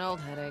 An old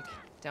headache.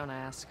 Don't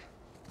ask.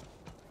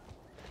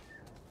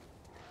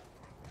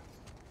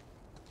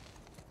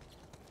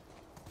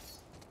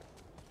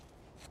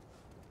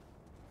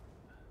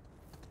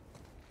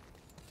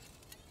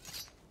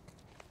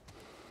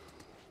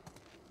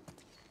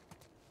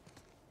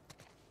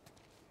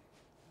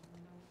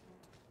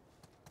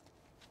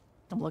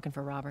 I'm looking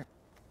for Robert.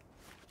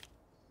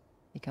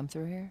 He come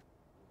through here?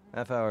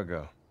 Half hour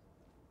ago.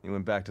 He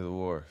went back to the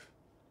wharf.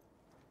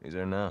 He's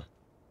there now.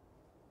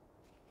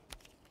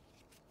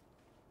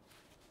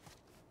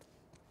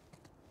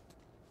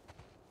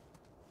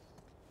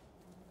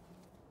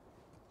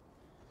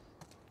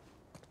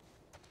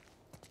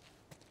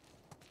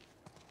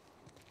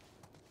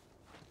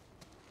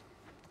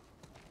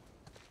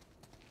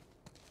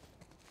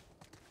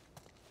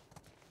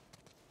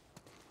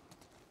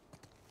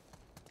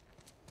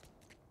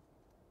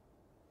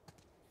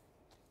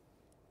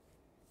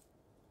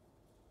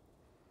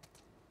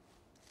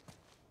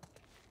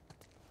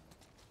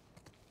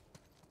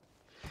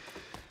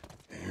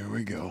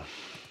 we go.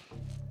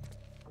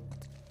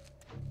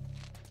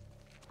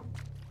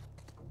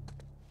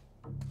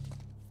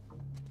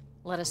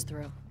 Let us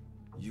through.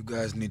 You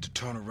guys need to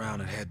turn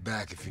around and head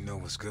back if you know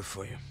what's good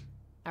for you.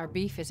 Our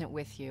beef isn't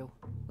with you.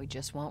 We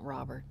just want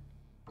Robert.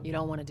 You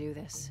don't want to do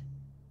this.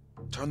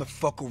 Turn the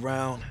fuck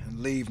around and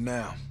leave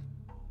now.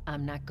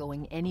 I'm not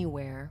going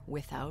anywhere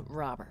without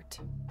Robert.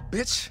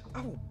 Bitch,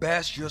 I will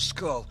bash your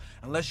skull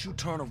unless you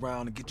turn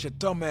around and get your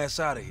dumb ass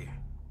out of here.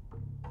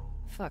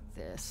 Fuck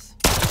this.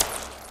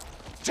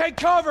 Take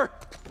cover!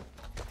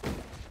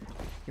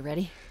 You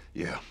ready?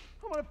 Yeah.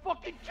 I'm gonna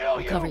fucking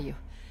kill you! I'll cover you.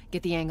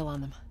 Get the angle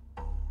on them.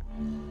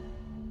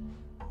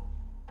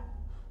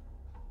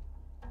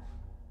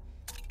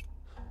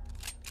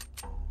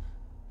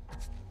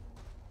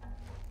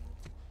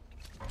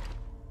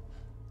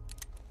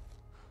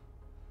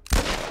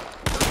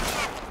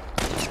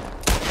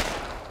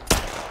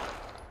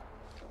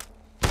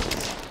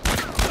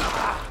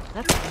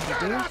 That's what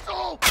to do.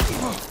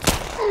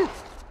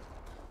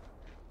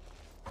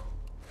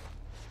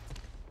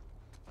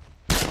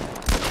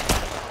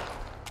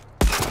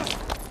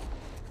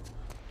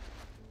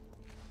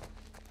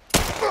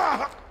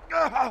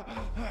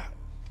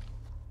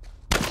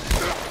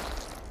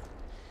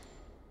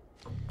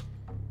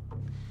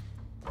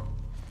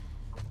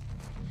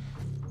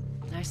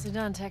 Nicely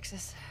done,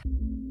 Texas.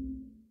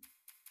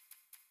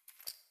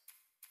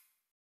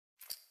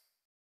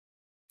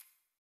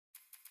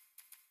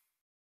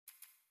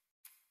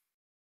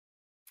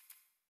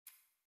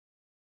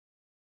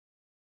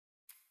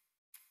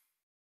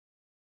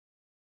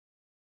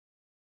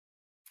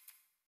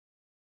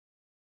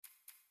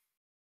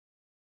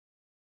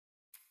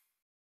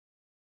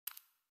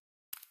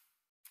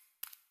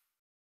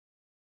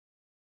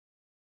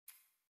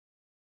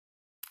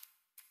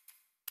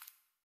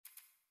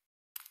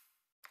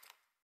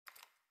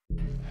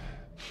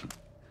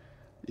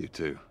 You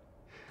too.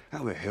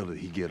 How the hell did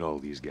he get all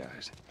these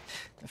guys?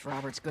 If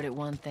Robert's good at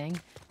one thing,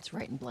 it's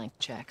writing blank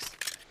checks.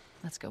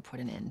 Let's go put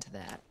an end to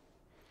that.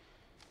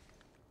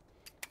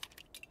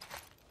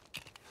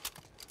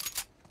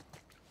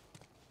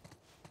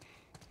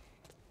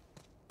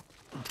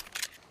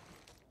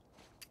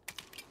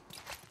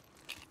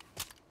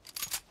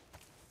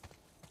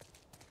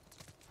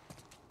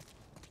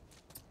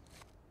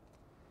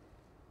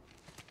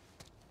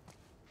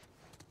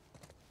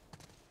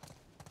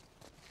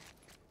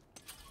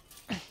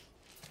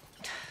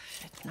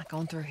 Not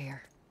going through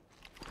here.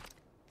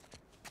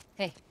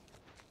 Hey,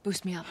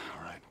 boost me up.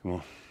 All right, come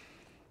on.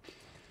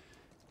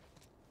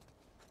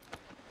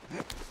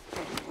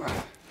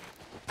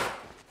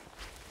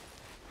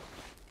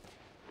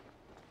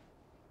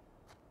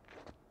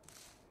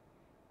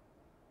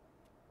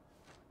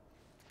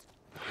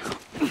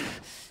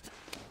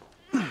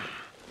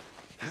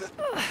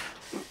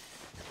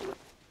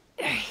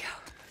 There you go.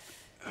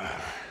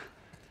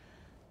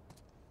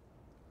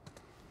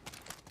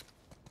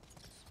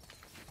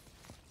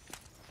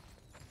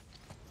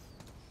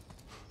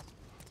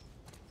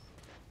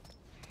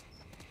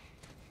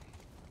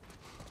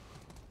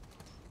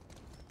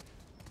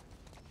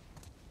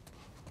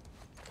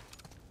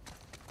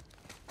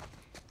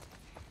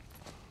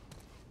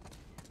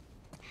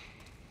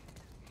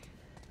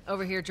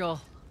 Over here, Joel.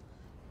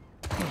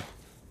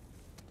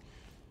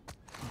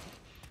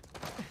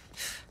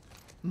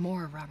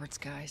 More of Robert's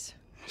guys.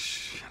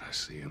 Shit, I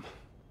see him.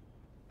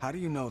 How do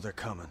you know they're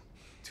coming?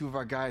 2 of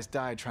our guys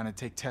died trying to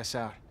take Tess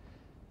out.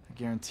 I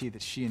guarantee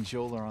that she and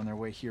Joel are on their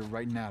way here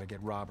right now to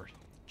get Robert.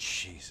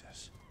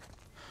 Jesus.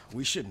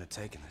 We shouldn't have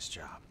taken this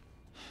job.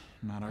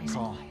 Not our Nice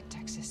call. quiet,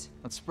 Texas.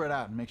 Let's spread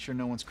out and make sure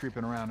no one's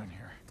creeping around in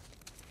here.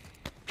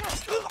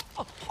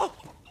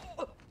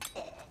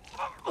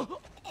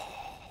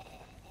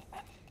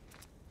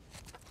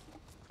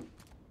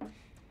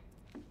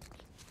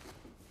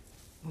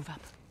 Move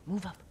up.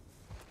 Move up.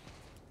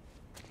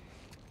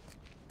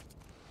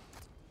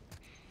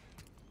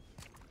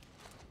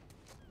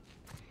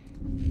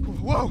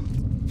 Whoa!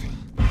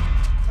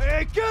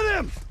 Hey, get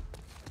him!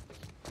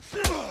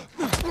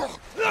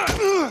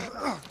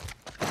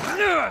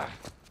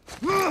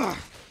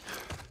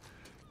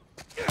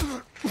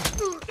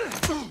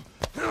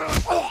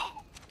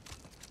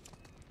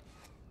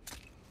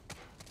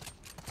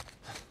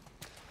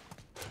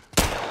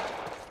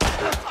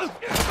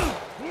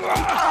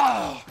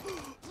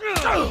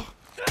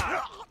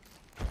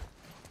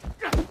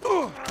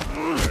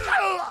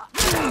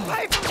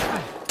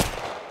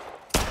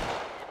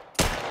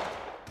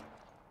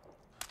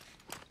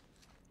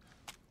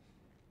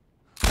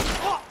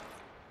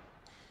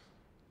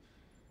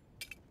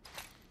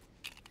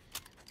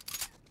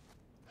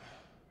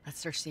 Let's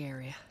search the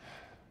area.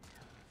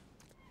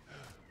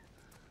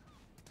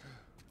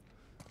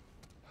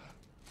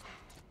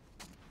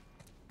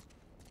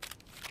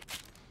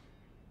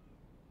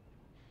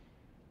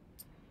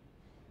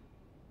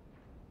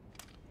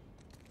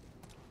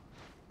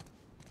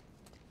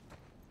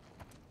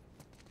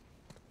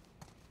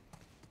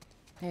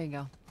 There you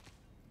go.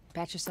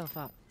 Patch yourself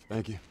up.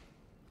 Thank you.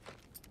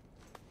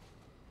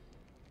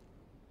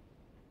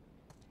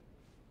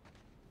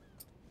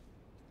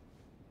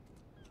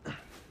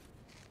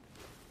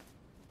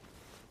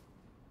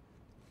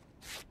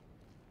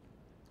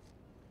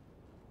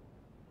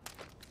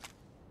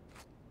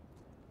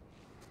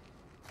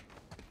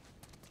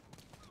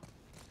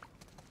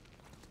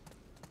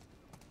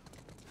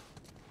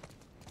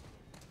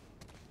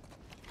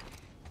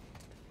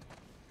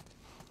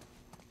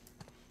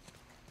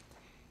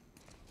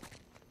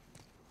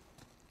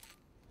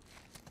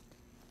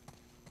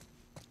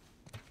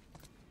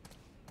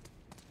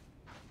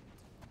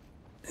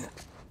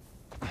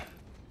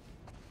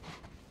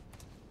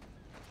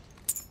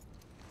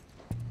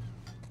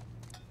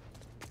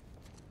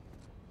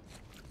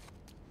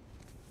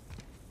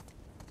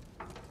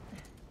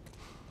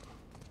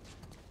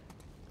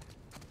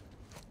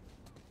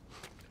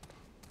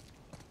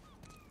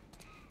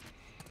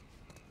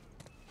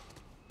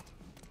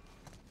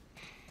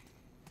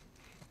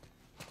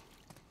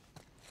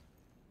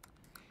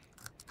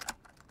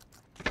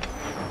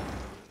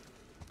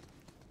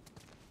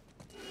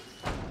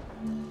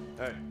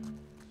 Hey,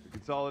 we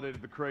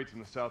consolidated the crates in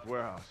the south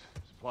warehouse.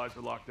 Supplies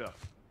are locked up.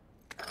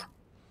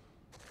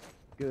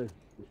 Good.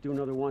 Let's do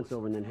another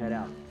once-over and then head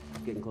out.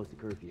 It's getting close to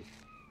curfew.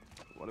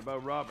 What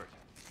about Robert?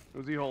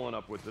 Who's he holing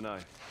up with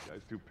tonight?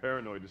 Guy's too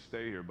paranoid to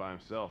stay here by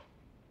himself.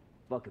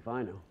 Fuck if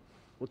I know.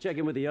 We'll check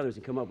in with the others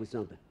and come up with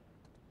something.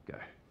 Okay.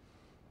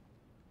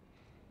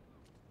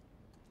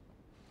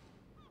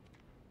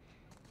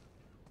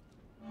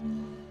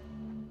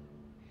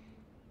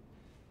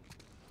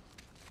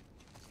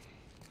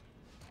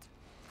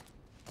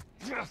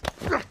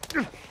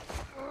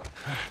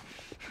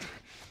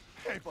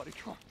 Hey, buddy,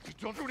 come on.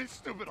 Don't do anything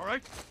stupid, all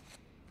right?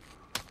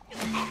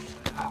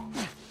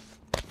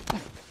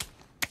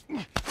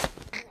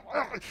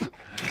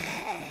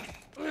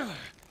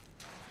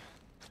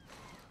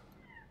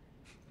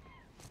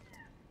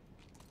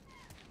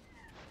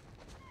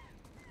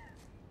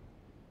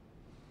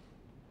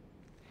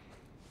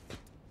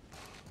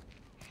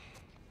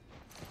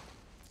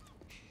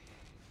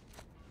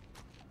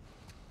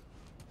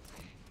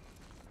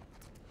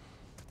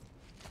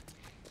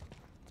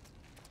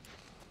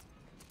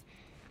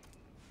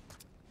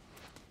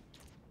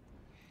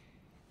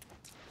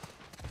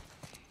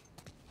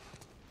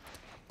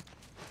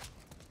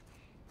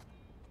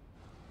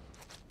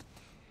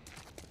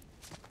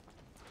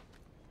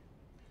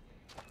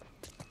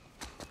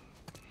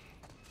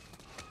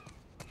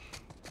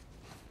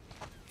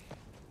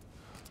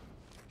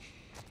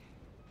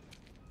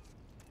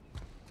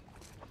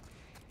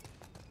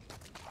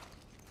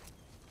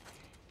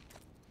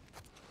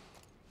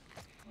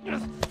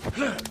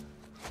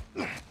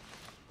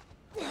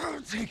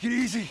 Take it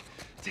easy.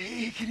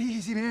 Take it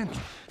easy, man.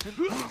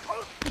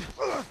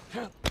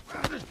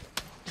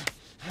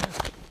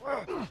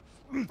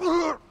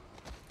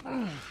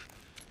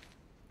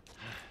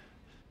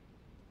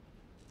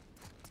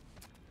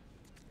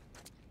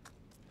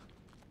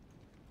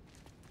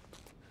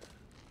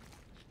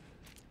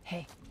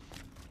 Hey.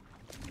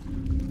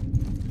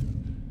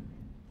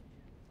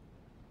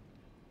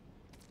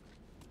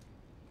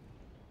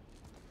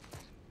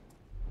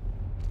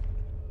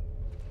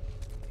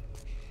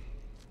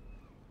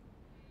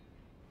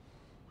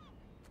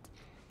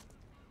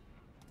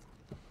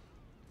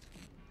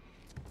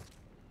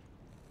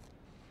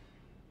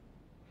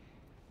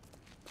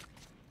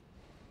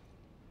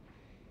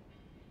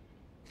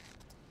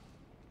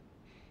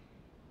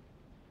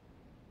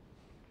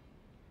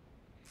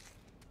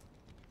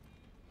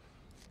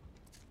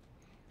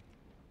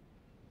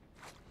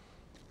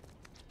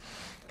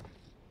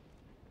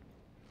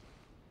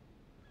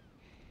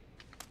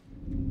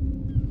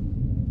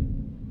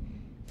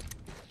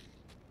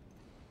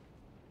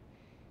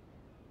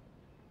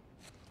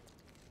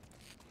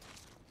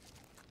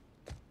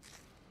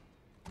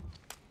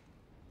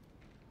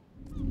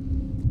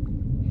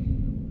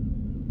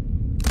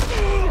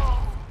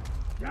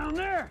 Down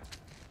there!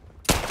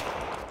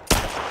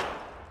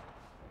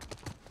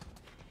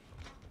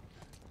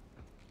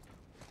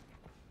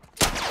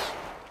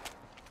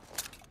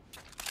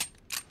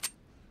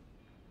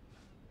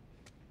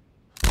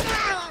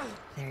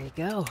 There you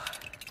go.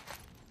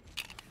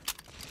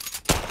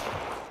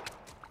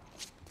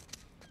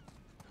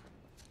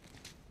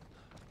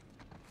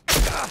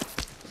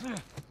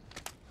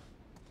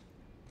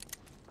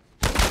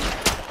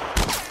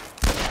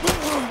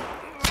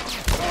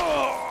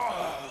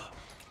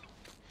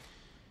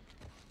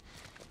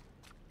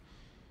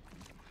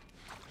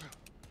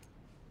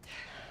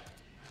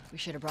 We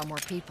should have brought more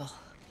people.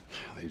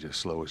 They just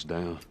slow us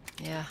down.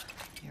 Yeah,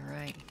 you're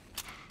right.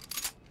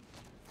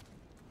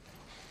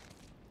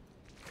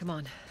 Come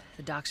on,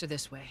 the docks are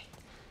this way.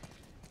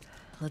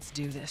 Let's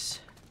do this.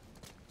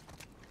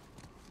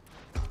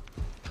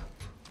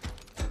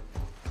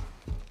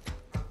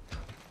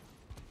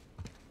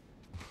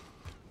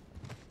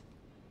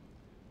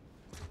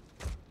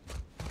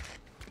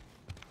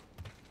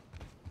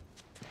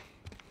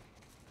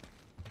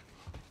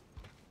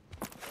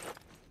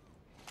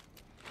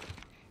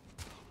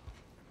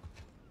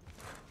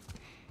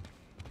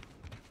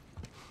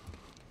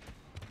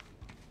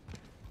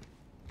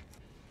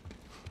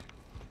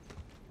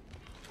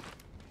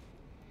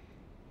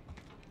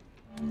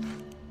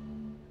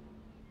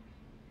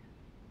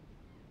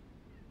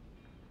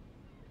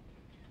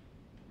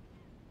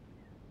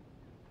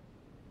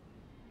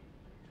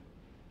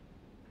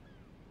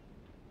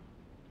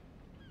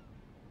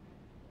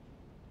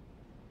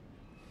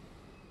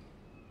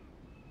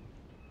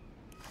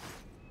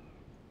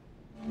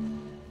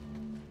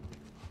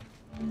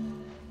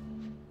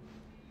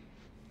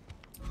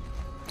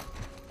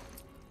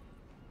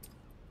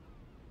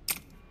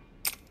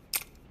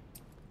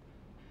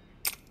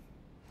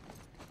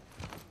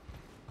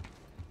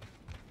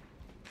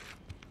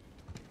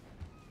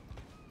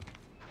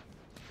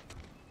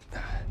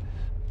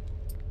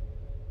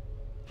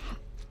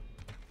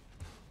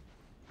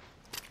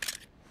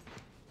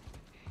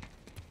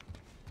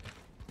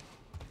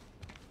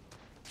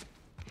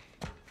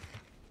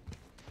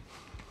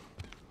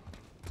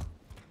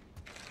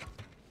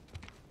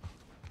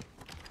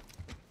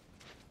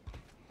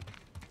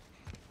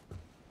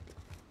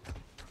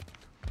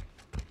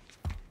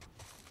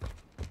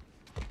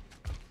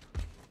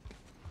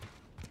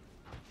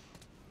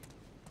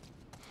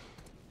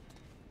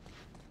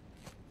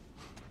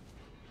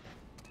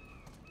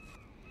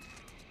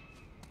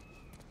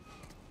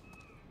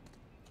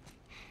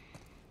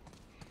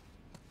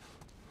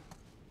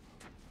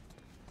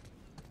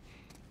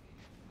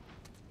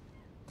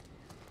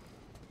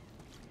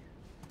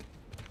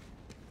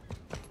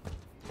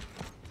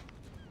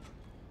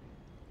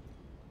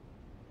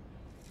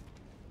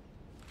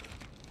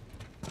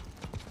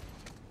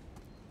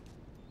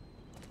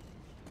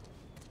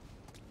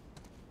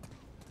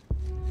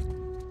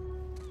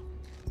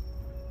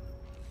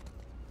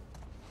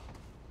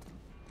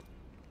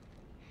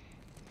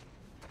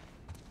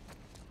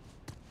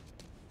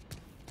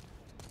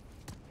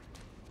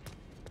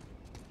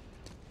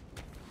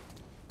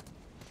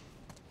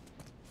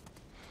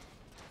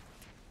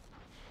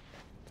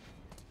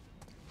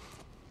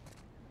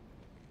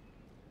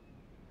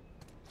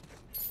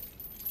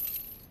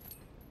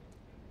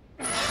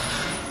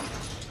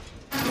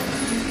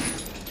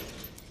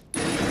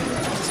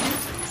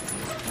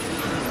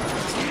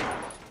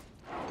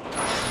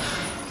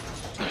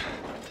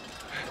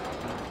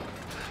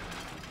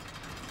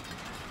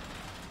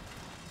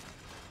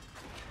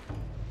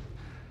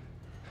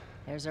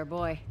 There's our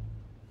boy.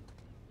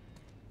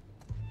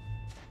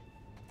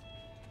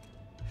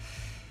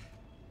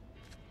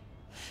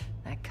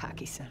 That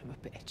cocky son of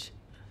a bitch.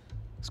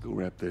 Let's go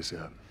wrap this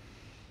up.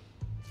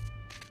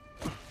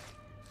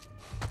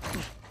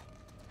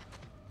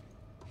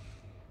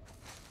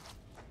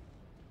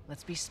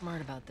 Let's be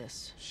smart about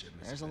this.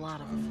 Shipment's There's a been lot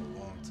of trying them. for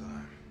a long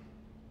time.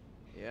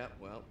 Yeah,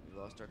 well, we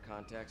lost our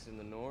contacts in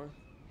the north,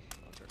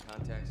 lost our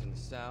contacts in the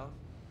south.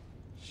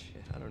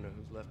 Shit, I don't know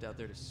who's left out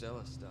there to sell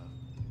us stuff.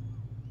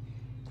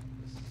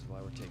 This is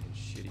why we're taking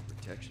shitty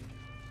protection.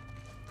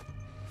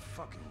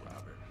 Fucking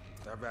Robert.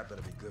 That rat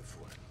better be good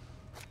for it.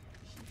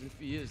 Even if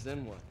he is,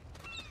 then what?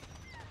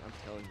 I'm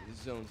telling you,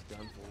 this zone's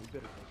done for. We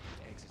better make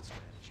an exit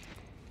strategy.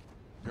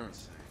 You're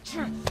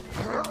insane.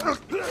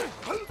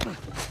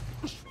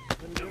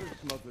 Let the other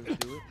smugglers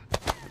do it.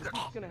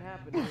 What's gonna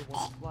happen here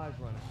once the flies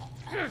run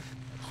out?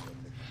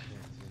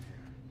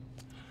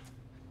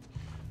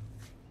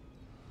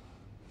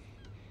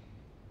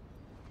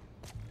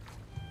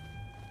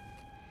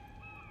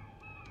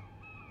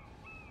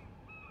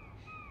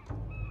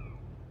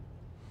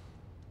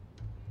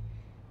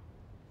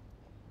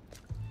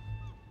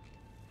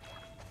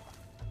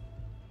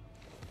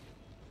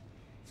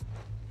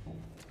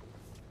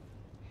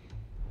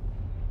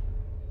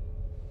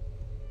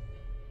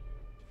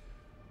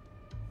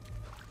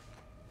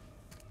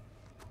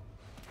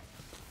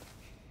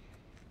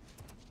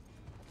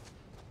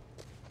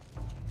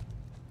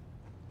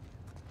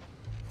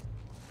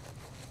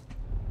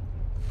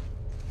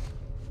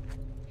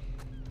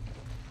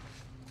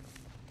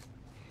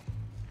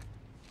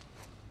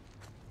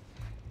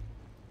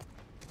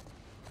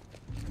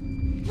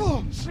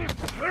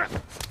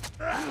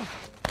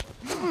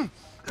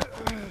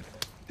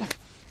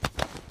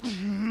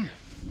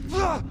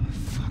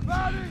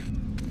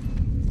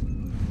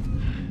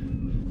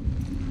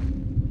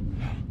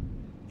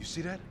 You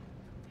see that?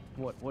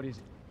 What is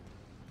it?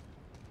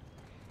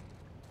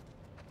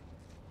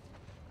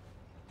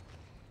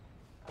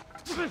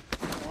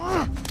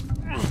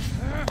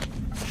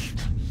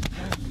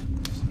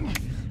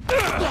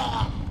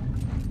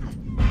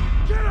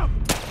 Get him!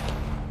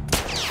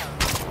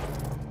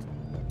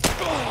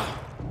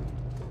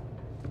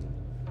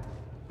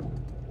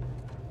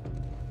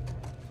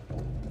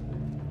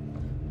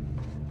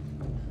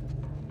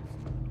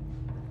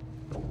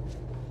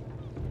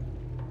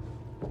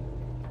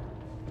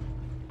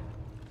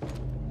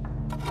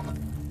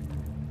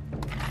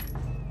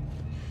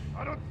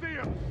 I don't see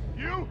him.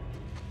 You?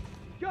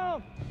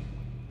 Go!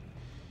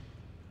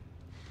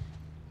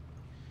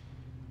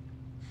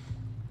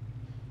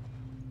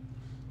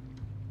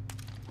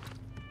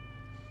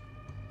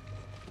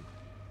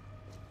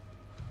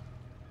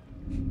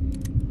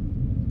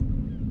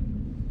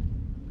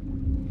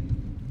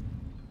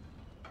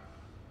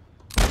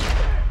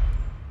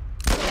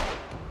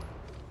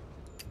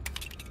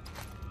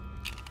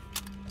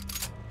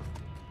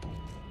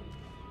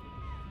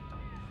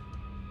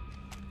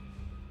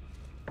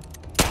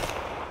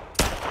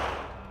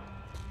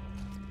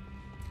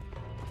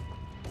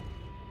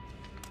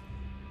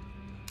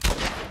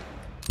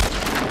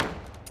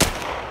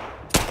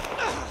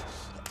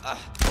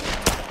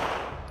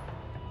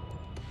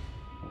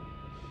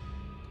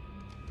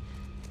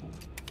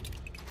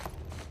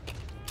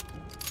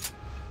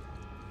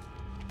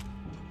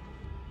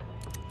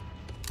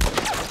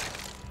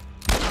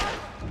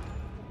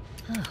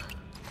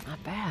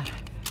 Not bad.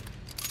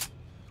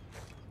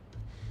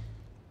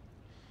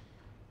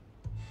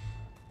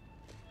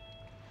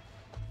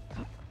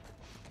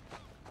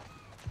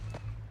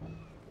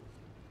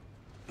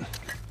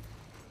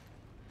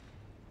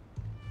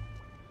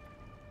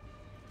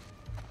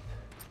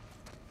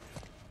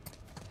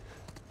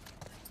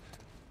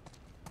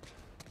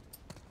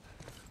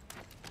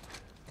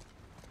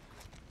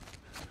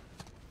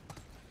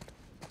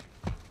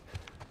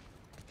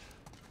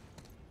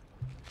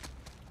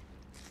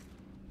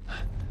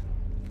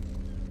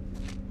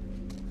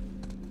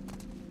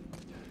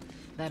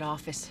 That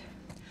office.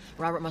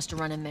 Robert must have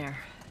run in there.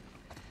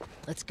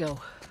 Let's go.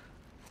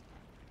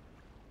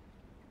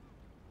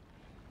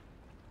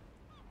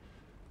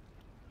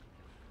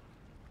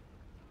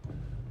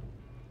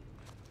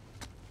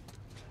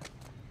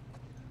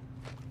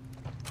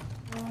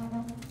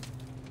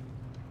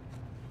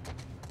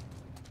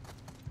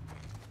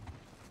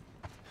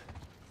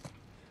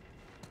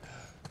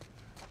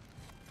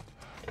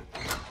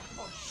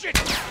 Oh, shit!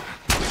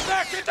 Get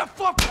back! Get the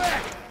fuck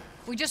back!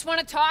 We just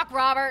want to talk,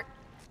 Robert.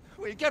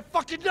 We got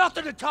fucking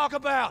nothing to talk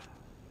about!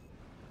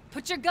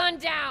 Put your gun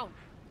down!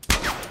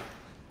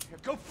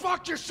 Go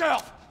fuck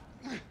yourself!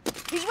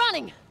 He's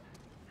running!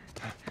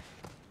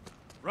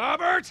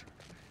 Robert!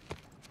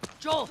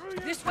 Joel,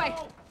 this way!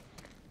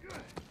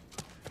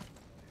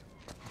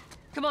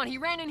 Come on, he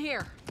ran in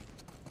here.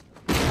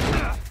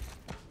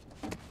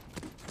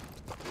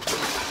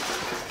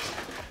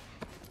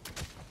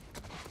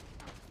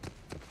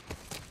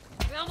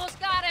 We almost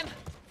got him!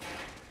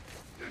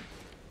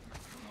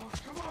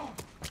 Come on!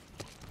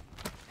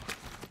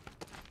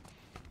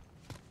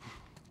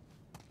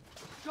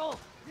 Joel,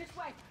 this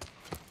way!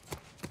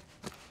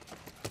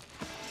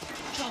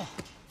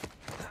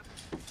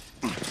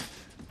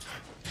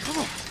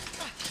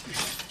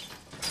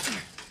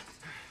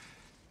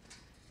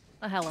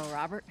 Well, hello,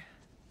 Robert.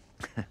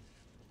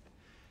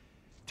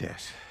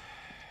 Tess.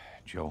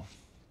 Joel.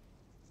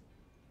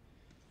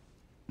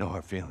 No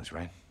hard feelings,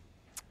 right?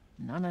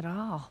 None at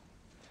all.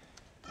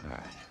 All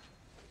right.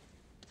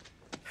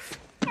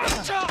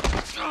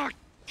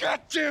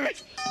 God damn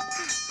it!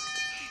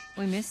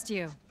 We missed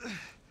you.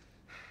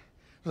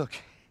 Look,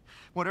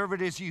 whatever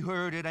it is you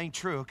heard, it ain't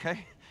true,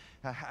 okay?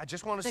 I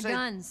just want to say... The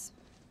guns.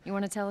 You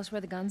want to tell us where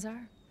the guns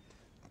are?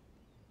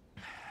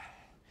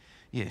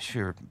 Yeah,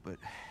 sure, but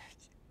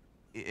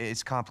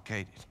it's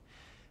complicated.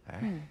 All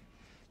right?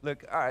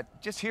 Look, all right,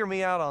 just hear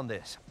me out on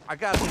this. I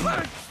got...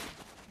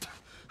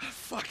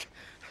 Fuck.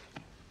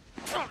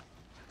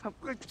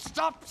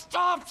 Stop!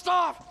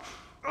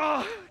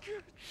 Oh.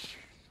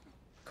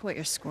 Quit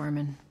your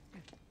squirming.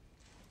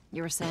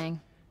 You were saying?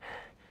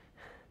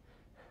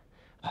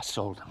 I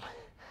sold them.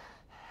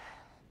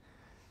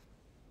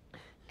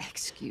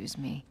 Excuse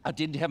me. I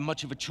didn't have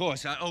much of a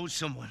choice. I owed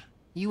someone.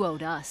 You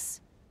owed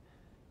us.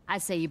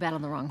 I'd say you bet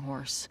on the wrong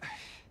horse.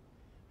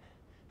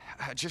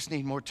 I just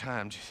need more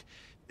time. Just,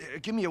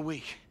 give me a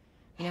week.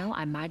 You know,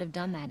 I might have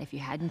done that if you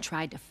hadn't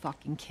tried to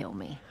fucking kill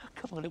me.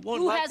 Come on, it won't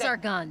Who like has that. our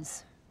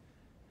guns?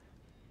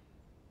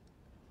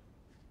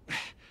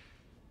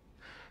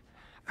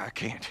 I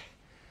can't.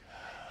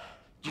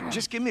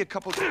 Just give me a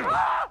couple...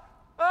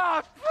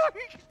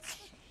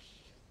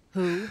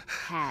 Who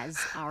has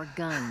our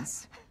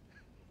guns?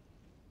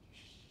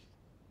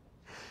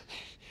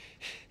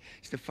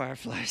 It's the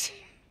Fireflies.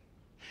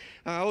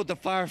 I owed the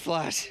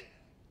Fireflies.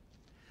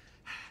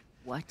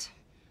 What?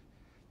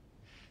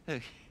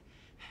 Look,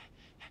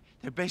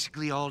 they're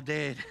basically all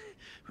dead.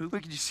 We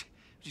could just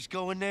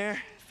go in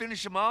there,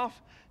 finish them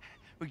off.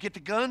 We get the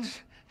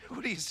guns.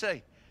 What do you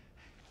say?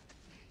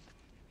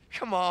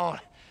 Come on.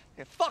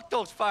 Yeah, fuck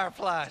those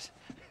Fireflies.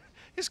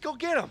 Let's go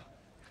get them.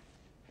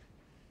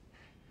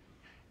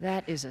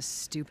 That is a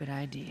stupid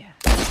idea.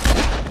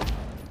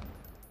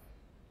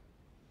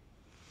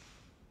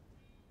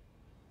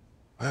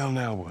 Well,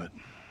 now what?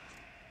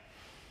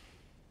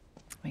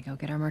 We go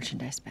get our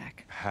merchandise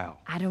back. How?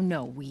 I don't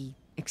know. We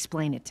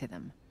explain it to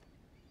them.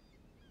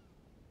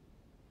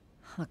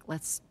 Look,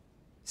 let's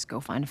go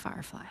find a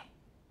Firefly.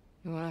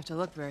 You won't have to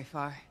look very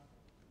far.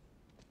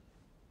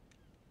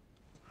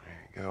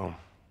 There you go.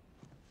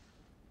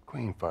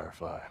 Queen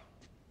Firefly.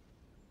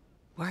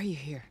 Why are you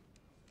here?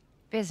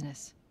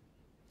 Business.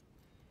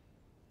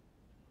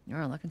 You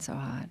aren't looking so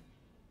hot.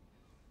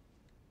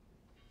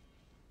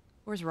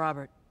 Where's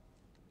Robert?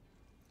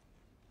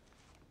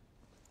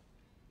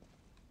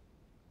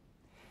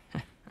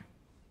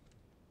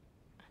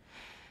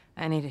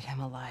 I needed him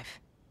alive.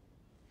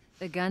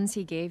 The guns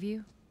he gave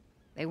you,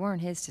 they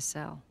weren't his to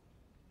sell.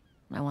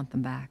 I want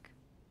them back.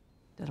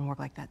 Doesn't work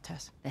like that,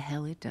 Tess. The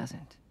hell it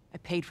doesn't. I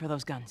paid for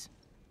those guns.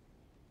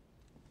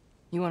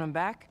 You want them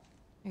back?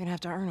 You're gonna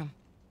have to earn them.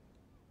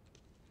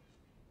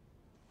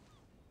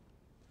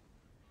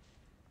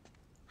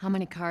 How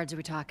many cards are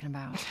we talking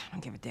about? I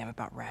don't give a damn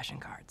about ration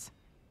cards.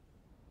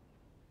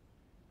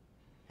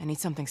 I need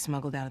something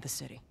smuggled out of the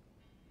city.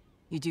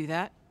 You do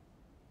that,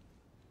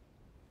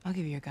 I'll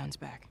give you your guns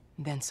back,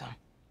 and then some.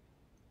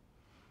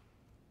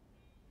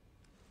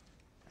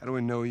 How do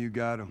we know you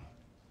got them?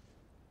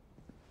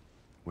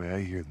 Well,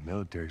 I hear the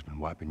military's been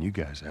wiping you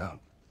guys out.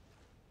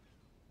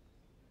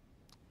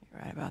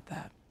 You're right about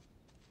that.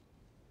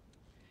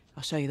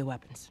 I'll show you the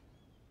weapons.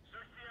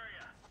 Search the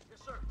area. Yes,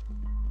 sir.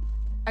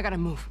 I gotta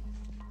move.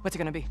 What's it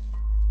gonna be?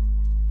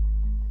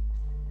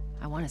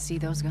 I want to see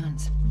those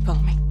guns. Follow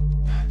me.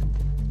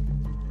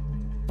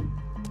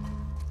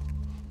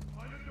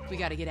 We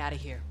gotta get out of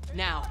here.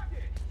 Now.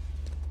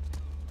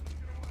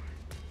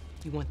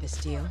 You want this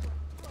deal?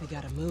 We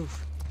gotta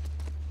move.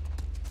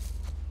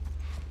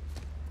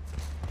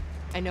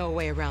 I know a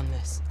way around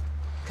this.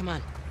 Come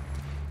on.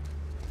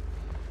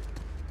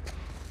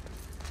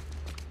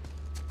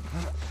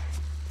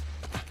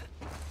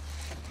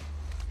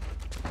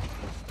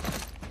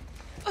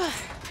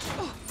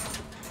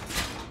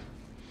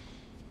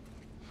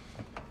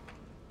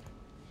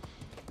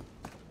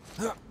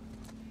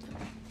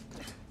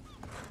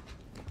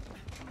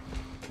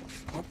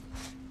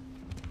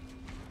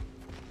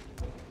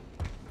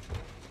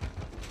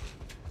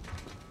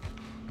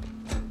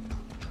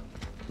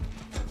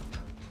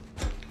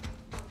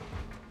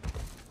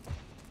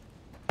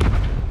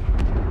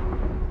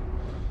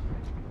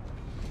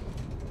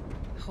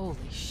 Holy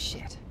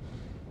shit.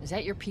 Is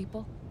that your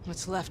people?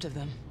 What's left of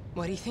them?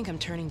 Why do you think I'm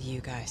turning to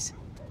you guys?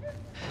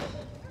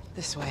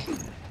 This way.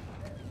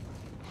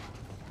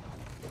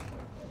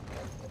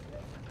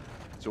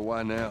 So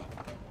why now?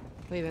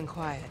 We've been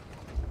quiet.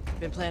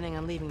 Been planning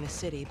on leaving the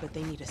city, but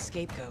they need a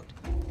scapegoat.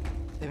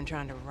 They've been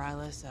trying to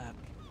rile us up.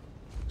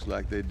 Looks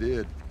like they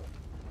did.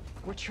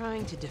 We're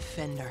trying to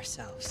defend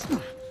ourselves.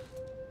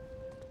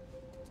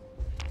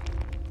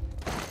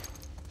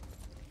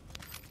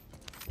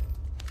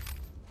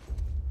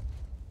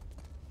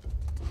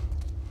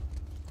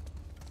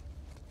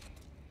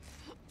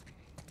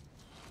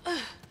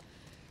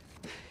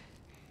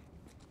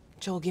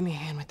 Joel, give me a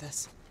hand with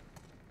this.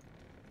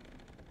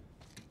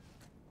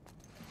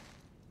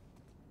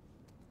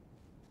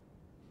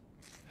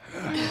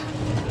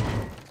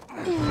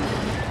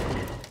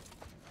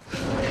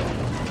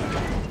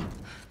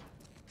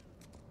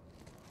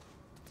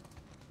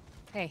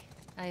 Hey,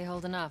 how you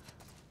holding up?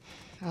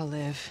 I'll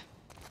live.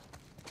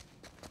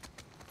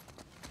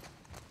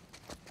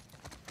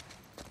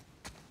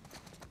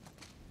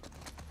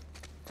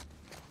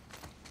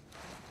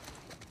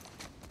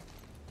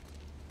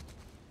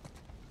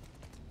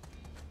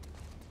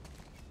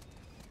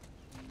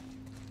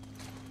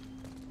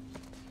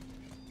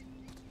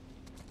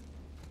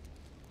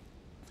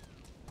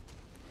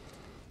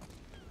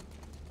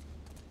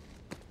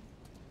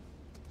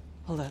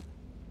 Hold up.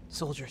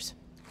 Soldiers.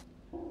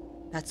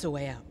 That's the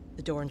way out.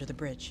 The door under the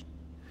bridge.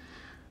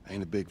 I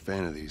ain't a big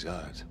fan of these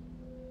odds.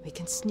 We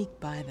can sneak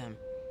by them,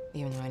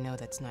 even though I know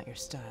that's not your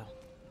style.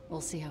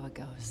 We'll see how it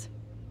goes.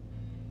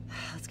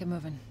 Let's get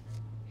moving.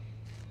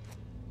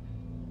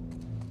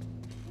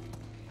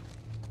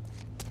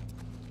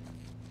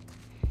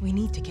 We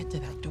need to get to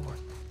that door.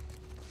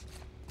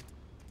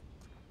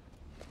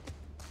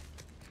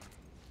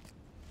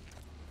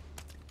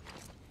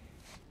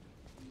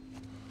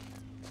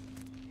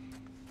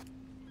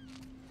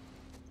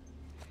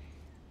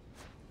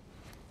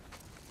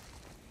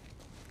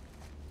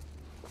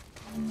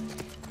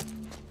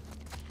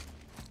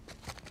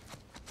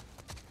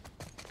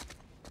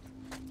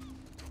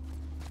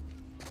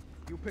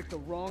 You picked the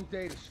wrong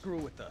day to screw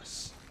with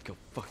us. Go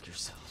fuck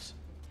yourselves.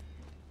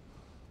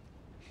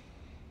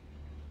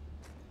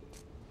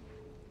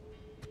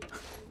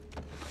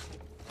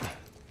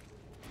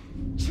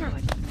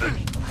 Charlie,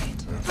 be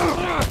quiet.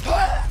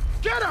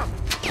 Get him!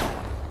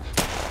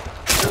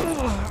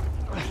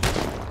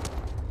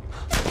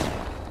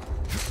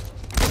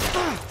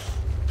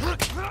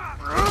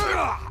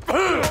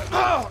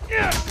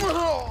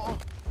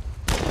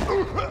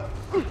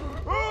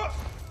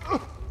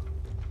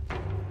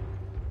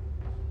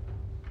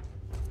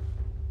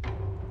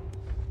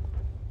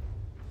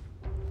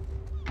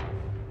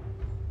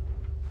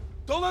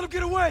 Don't let him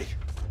get away!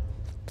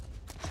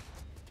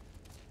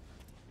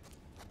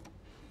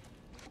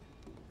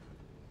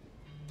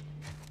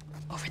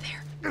 Over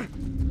there.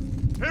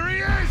 Here he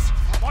is!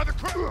 By the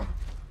crib!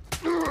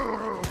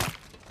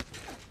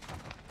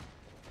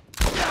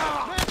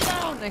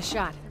 Nice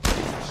shot.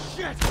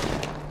 Shit!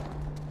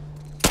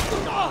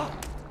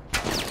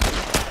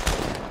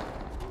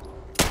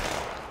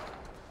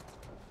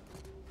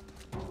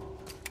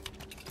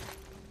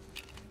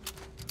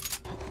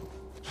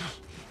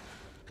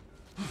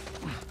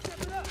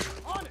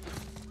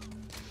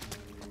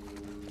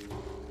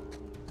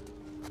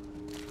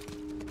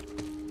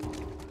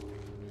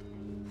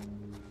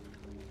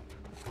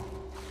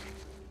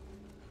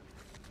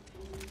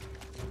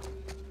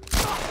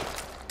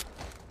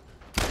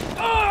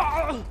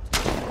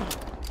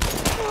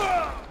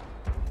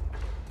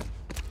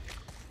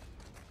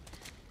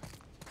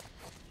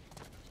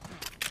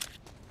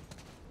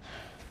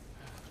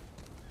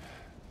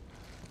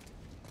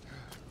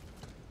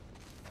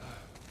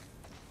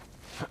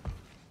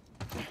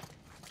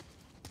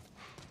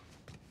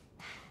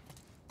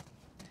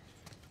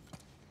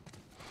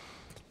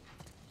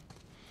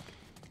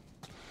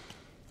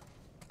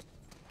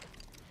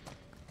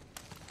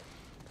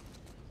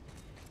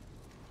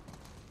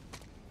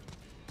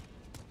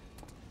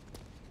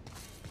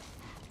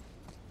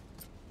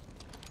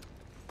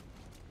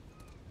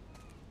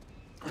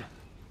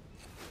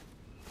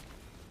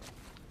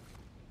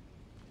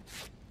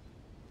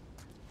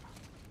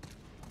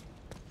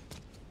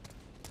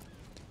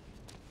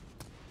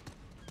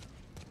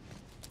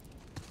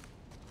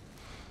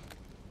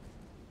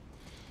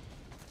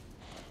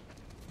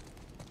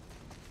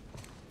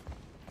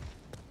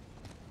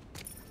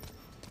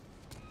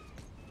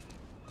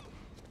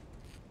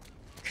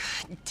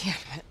 Damn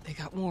it, they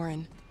got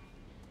Warren.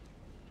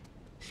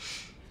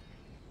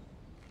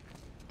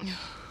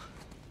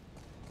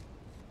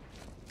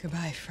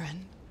 Goodbye,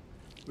 friend.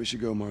 We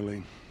should go,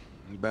 Marlene.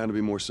 There's bound to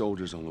be more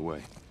soldiers on the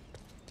way.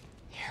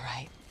 You're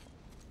right.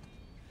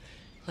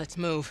 Let's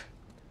move.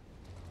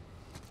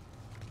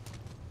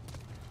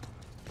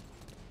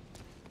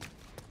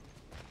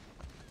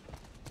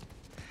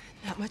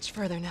 Not much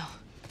further now.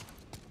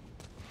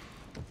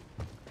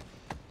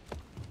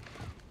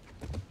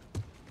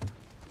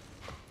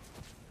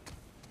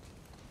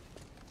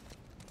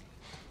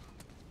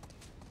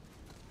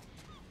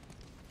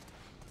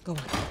 Go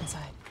on,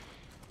 inside.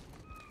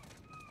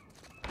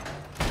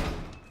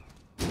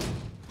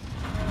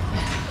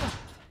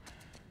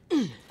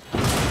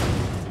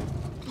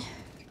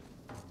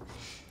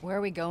 Where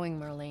are we going,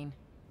 Marlene?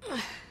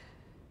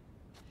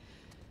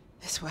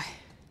 This way.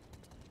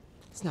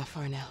 It's not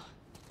far now.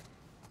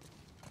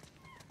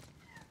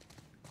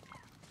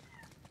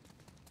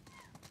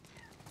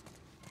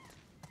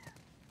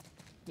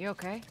 You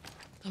okay?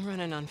 I'm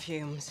running on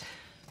fumes,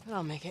 but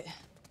I'll make it.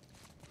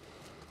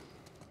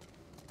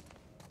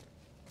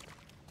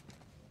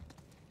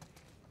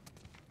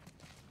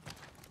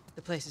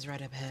 The place is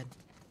right up ahead.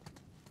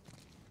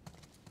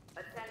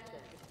 Attention.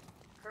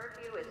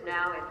 Curfew is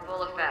now in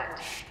full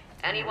effect.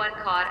 Anyone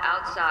caught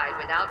outside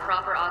without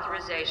proper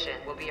authorization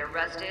will be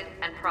arrested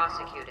and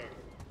prosecuted.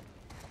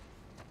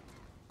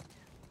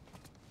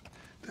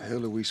 The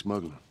hell are we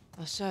smuggling?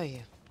 I'll show you.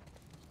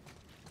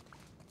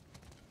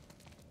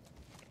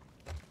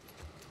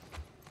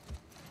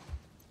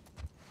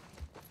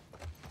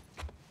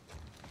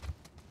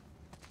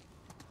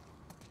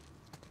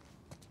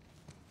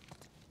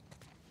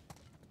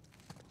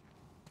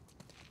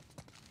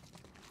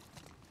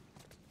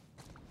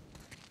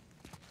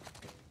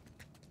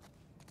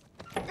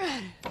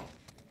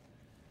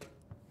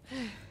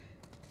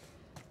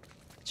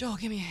 Joel,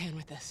 give me a hand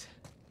with this.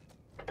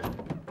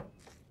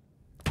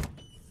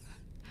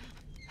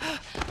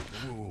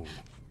 Whoa.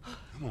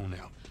 Come on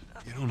now.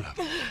 Get on up.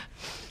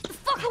 The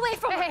fuck away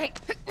from her! Hey!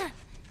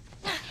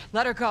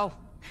 Let her go.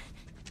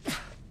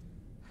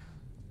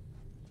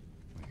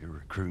 You're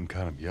recruiting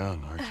kind of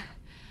young, aren't you?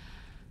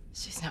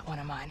 She's not one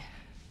of mine.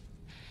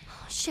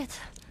 Oh, shit.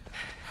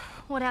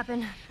 What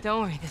happened?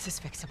 Don't worry, this is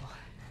fixable.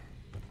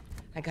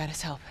 I got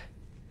his help.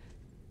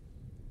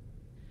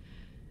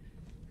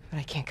 But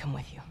I can't come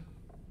with you.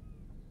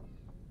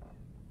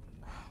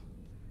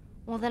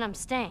 Well, then I'm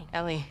staying.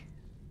 Ellie,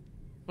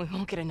 we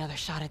won't get another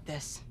shot at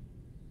this.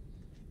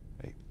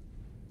 Hey,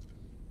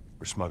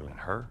 we're smuggling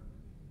her?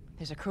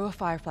 There's a crew of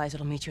Fireflies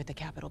that'll meet you at the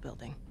Capitol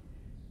building.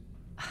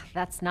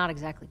 That's not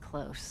exactly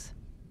close.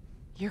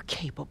 You're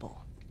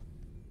capable.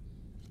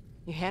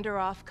 You hand her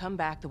off, come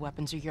back, the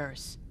weapons are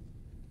yours.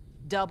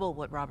 Double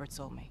what Robert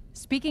sold me.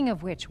 Speaking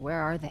of which,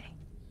 where are they?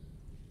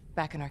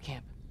 Back in our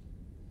camp.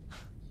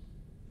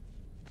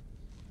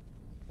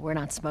 We're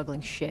not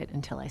smuggling shit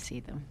until I see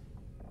them.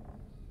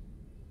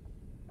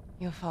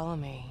 You'll follow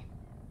me.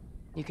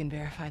 You can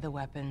verify the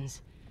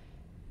weapons.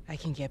 I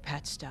can get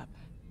patched up.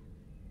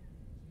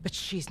 But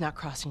she's not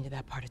crossing to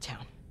that part of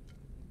town.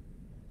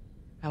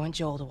 I want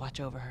Joel to watch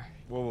over her.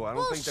 Whoa, I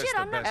don't think that's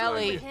the best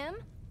Ellie. idea. Him?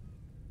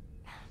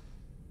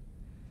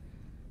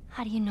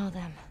 How do you know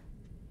them?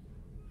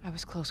 I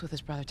was close with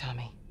his brother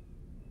Tommy.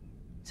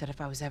 Said if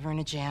I was ever in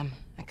a jam,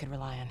 I could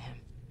rely on him.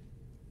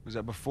 Was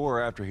that before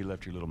or after he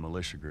left your little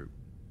militia group?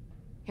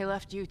 He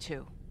left you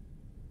too.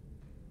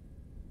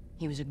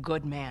 He was a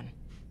good man.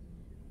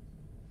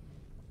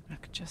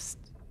 Look, just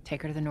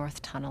take her to the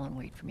North Tunnel and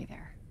wait for me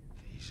there.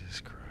 Jesus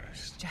Christ.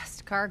 It's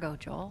just cargo,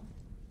 Joel.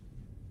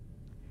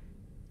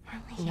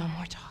 No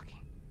more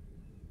talking.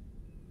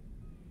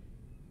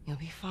 You'll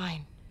be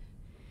fine.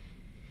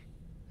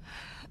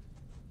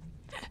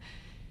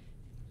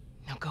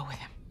 Now go with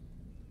him.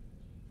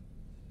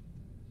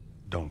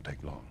 Don't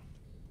take long.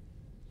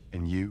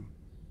 And you,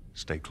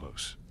 stay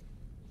close.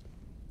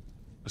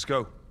 Let's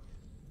go.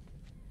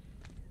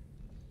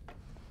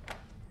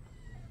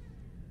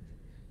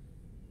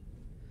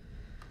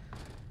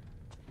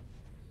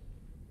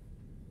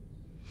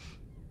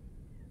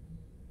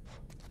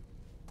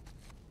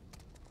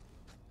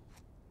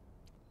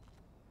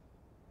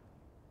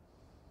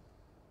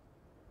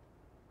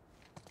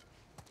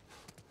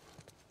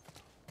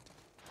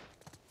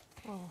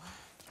 Well,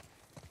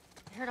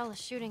 I heard all the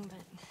shooting, but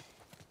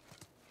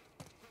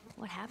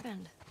what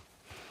happened?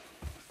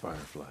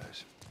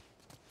 Fireflies.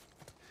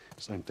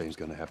 Same thing's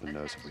gonna happen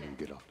to us if we can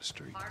get off the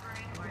street.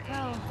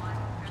 Go.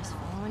 Just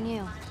following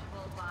you.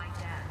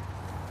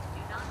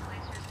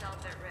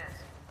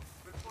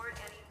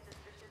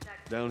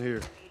 Down here.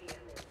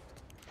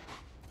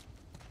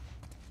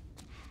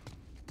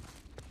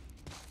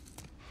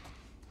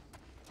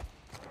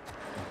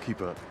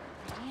 Keep up.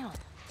 Damn.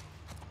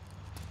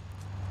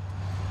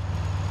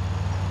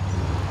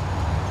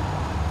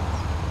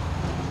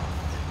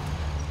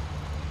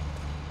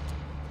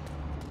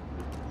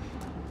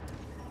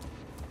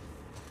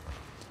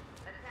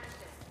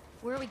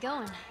 Where are we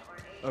going?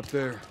 Up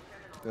there.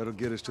 That'll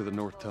get us to the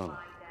North Tunnel.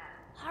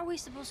 How are we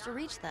supposed to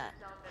reach that?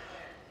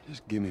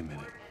 Just give me a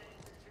minute.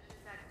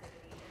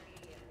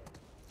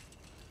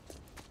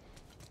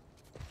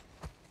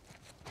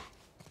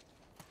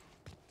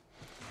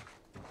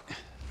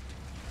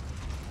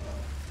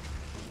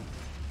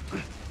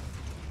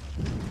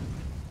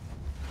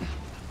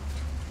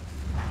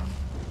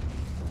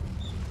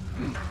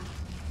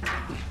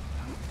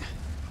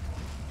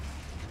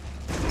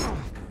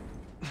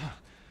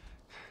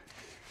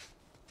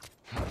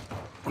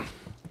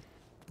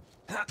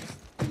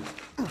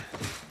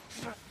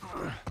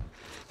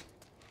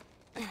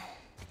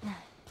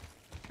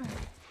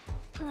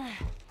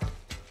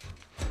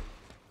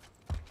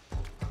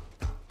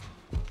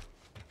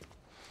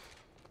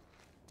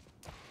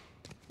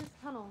 This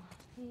tunnel,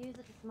 you use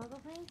it to smuggle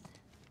things?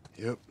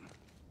 Yep.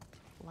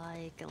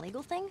 Like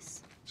illegal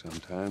things?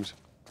 Sometimes.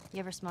 You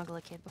ever smuggle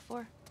a kid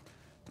before?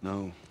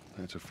 No,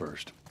 that's a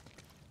first.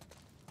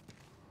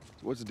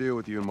 So what's the deal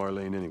with you and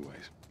Marlene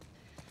anyways?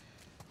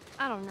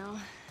 I don't know.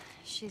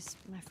 She's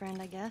my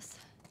friend, I guess.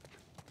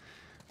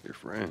 Your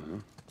friend, huh?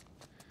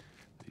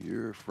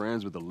 You're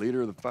friends with the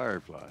leader of the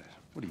Fireflies.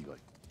 What are you,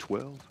 like,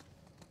 12?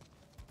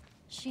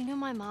 She knew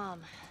my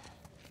mom,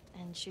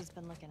 and she's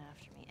been looking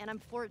after me. And I'm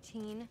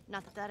 14.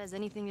 Not that that has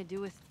anything to do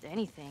with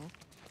anything.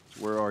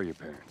 So where are your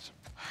parents?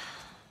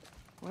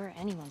 Where are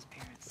anyone's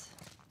parents?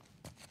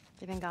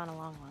 They've been gone a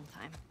long, long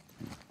time.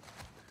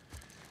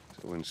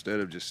 So instead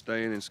of just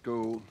staying in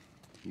school,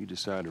 you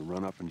decide to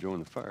run off and join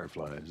the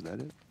Fireflies, is that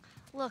it?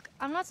 Look,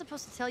 I'm not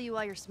supposed to tell you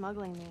why you're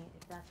smuggling me,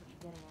 if that's what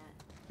you're getting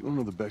at. You wanna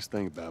know the best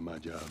thing about my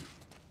job?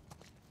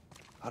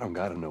 I don't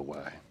gotta know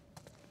why.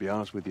 To be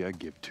honest with you, I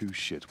give two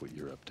shits what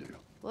you're up to.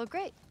 Well,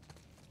 great.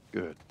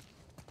 Good.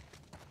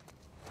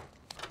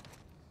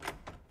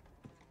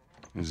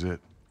 Is it?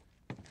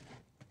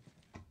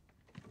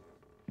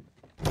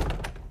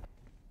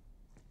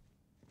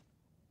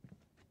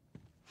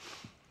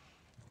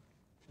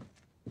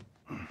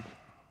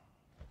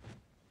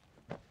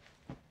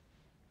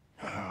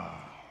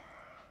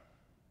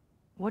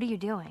 What are you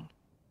doing?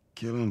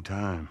 Killing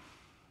time.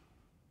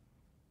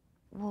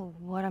 Well,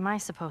 what am I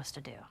supposed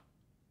to do?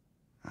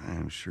 I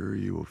am sure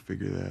you will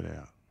figure that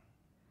out.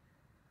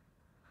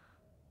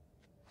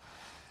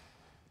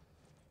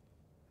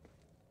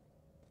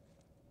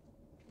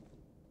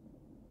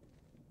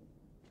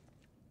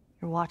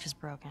 Your watch is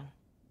broken.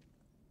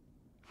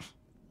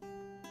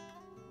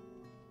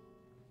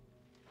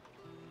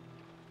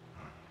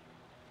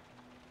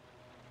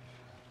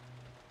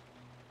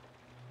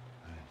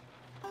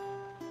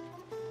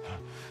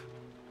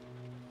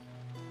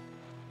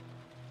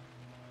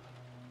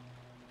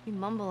 You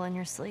mumble in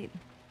your sleep.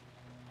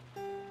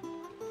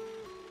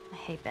 I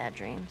hate bad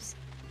dreams.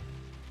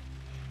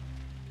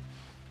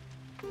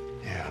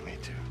 Yeah, me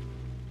too.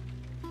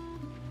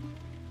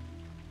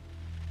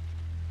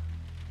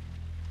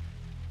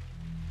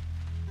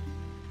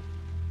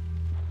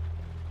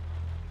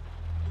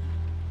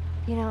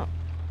 You know,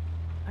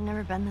 I've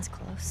never been this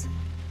close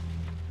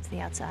to the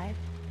outside.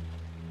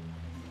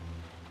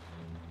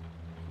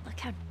 Look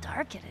how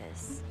dark it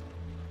is.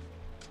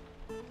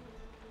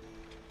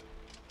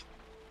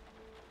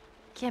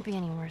 Can't be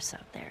any worse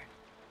out there.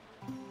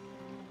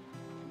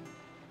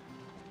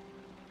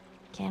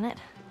 Can it?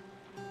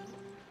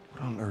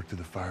 What on earth do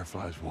the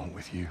Fireflies want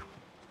with you?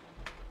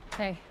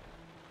 Hey.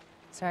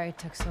 Sorry it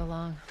took so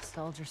long.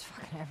 Soldiers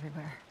fucking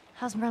everywhere.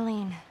 How's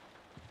Marlene?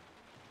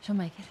 She'll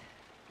make it.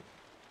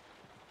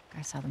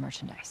 I saw the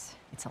merchandise.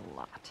 It's a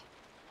lot.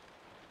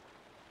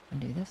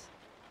 Wanna do this?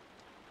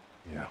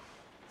 Yeah.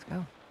 Let's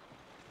go.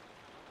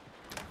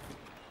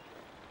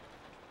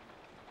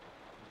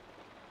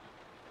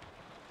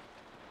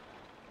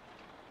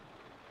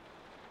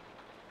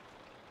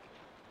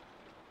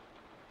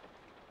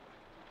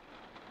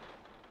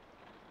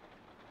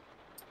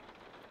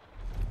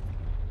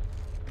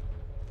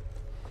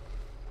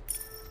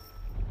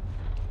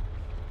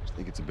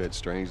 Think it's a bit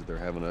strange that they're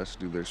having us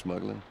do their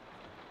smuggling?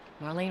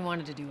 Marlene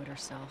wanted to do it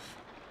herself.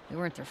 We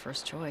weren't their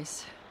first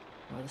choice.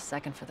 Or the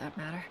second, for that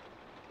matter.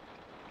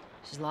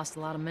 She's lost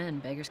a lot of men.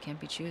 Beggars can't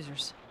be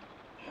choosers.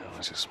 Yeah,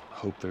 I just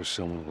hope there's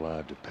someone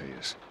alive to pay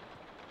us.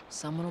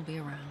 Someone will be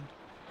around.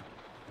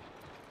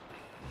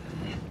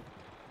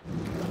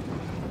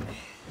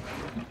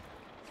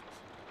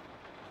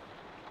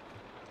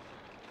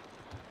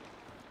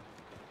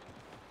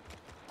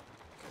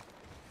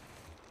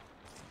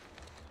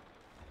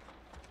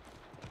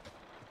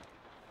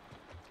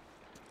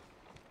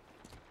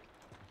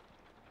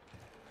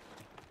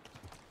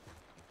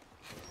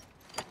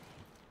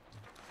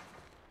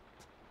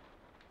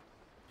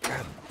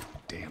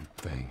 Damn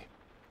thing.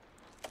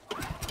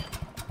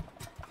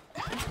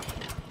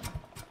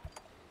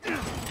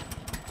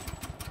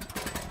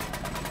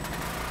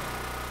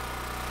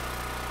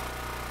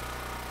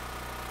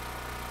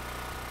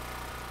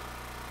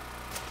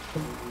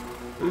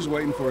 Who's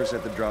waiting for us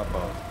at the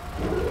drop-off?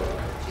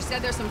 She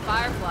said there's some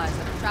Fireflies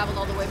that have traveled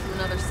all the way from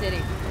another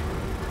city.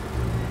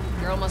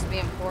 Girl must be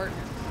important.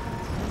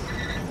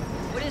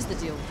 What is the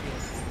deal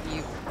with you?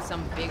 You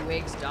some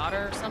bigwig's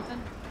daughter or something?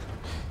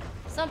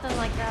 Something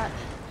like that.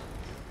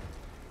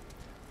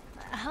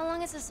 How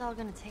long is this all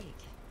gonna take?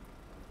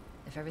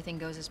 If everything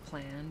goes as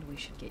planned, we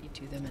should get you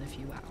to them in a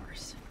few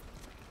hours.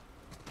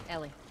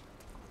 Ellie,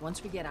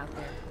 once we get out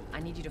there, I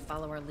need you to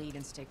follow our lead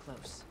and stay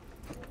close.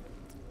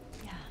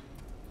 Yeah,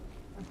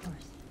 of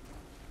course.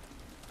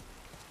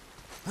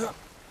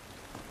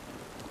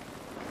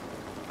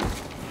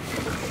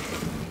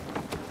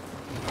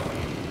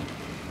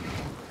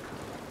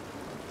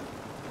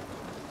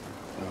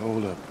 Now,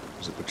 hold up.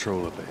 There's a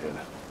patrol up ahead.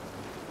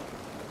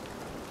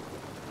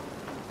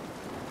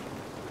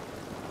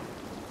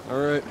 All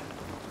right.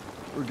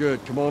 We're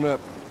good. Come on up.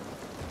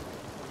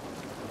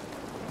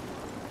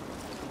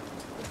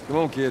 Come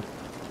on, kid.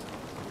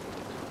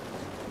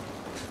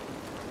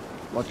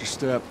 Watch your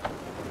step.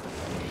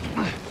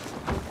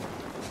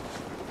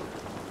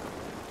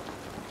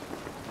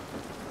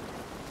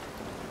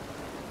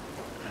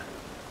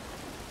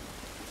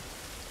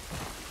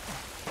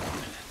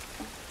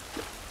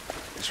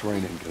 This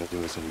rain ain't gonna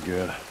do us any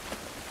good.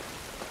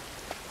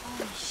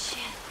 Holy shit.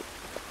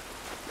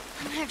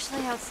 I'm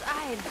actually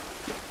outside.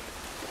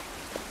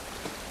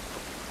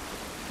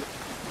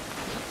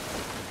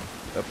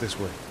 Up this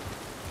way.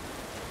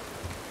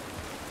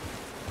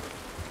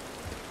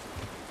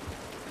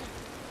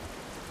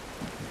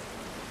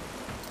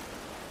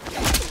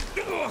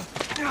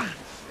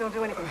 Don't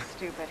do anything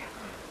stupid.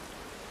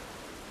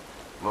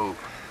 Move.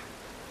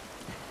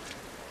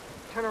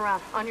 Turn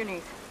around, on your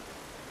knees.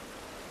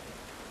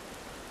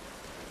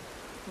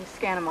 You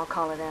scan him, I'll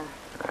call it in. All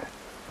right.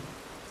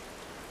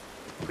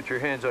 Put your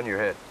hands on your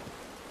head.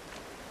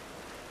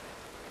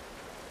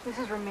 This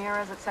is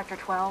Ramirez at Sector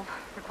 12,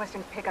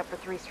 requesting pickup for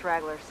 3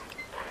 stragglers.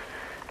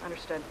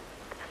 Understood.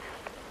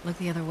 Look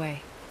the other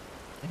way.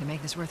 We can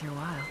make this worth your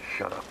while.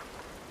 Shut up.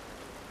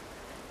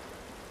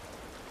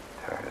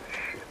 Tired of this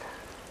shit.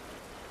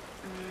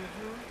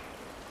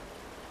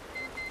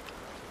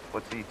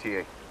 What's the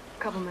ETA?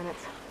 Couple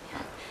minutes.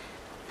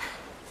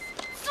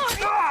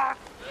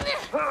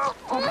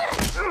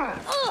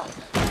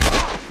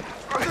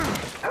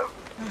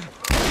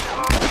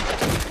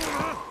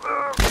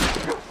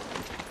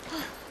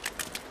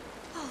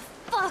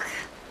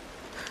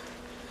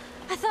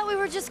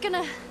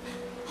 gonna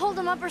hold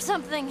him up or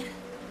something.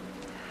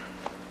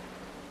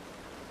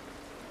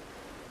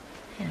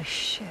 Oh,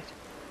 shit.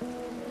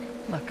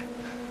 Look.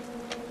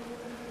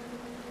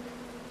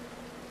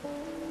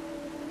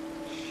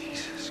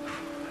 Jesus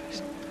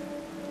Christ.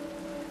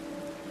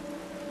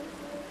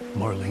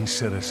 Marlene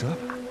set us up?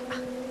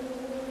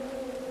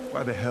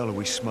 Why the hell are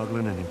we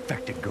smuggling an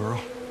infected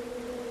girl?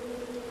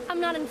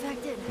 I'm not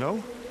infected.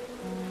 No?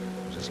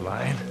 Just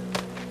lying?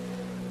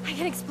 I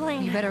can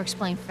explain. You better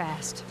explain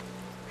fast.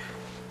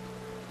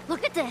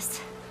 Look at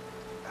this.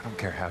 I don't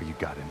care how you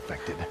got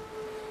infected.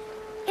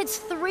 It's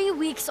 3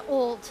 weeks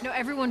old. No,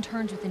 everyone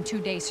turns within 2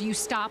 days, so you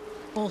stop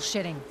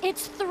bullshitting.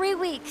 It's 3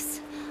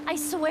 weeks. I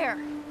swear.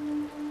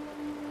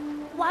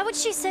 Why would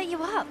she set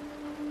you up?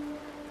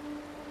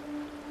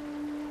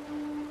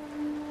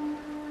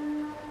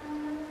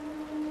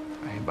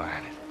 I ain't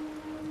buying it.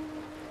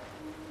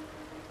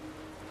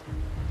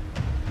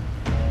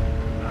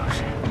 Oh,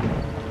 shit.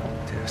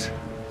 Tess,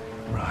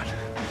 run.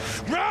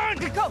 Run!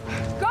 Go!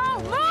 Go!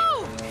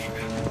 Move!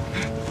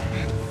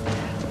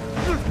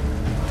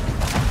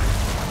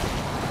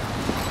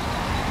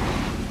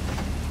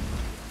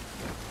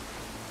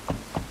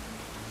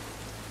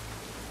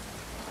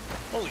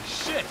 Holy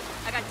shit!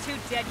 I got 2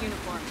 dead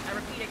uniforms. I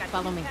repeat, I got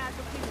Follow me.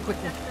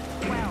 Quickly.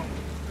 12.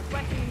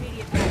 Requesting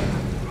immediate backup.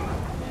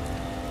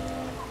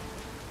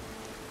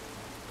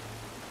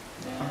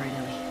 All right,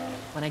 Ellie.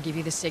 When I give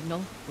you the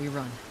signal, we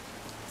run.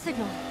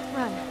 Signal.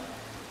 Run.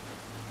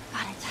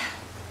 Got it.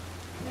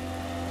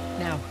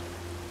 Now,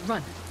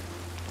 run.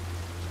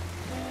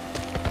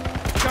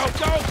 Go,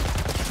 go!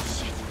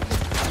 Shit.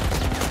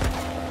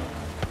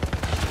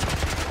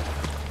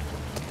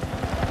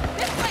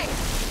 This way!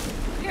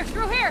 Here,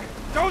 through here!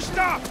 Don't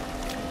stop!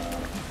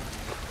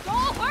 Go,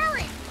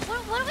 hurry!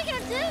 What are we gonna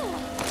do?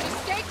 Just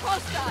stay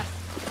close to us.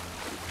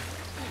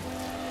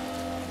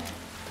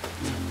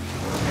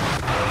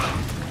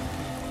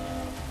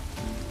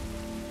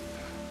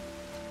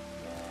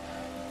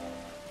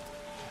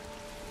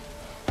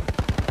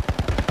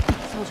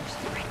 Soldiers,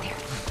 right there.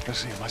 I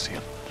see him, I see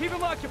him. Keep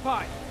him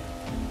occupied!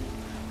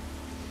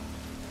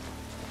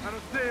 I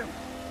don't see him.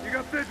 You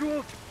got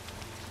visuals?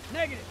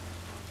 Negative.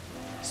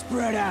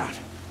 Spread out.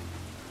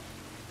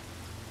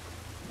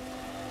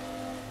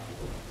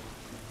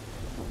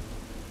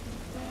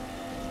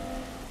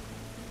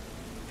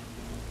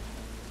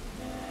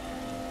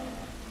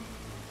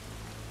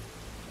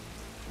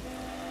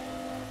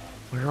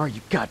 Where are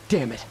you,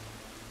 goddammit?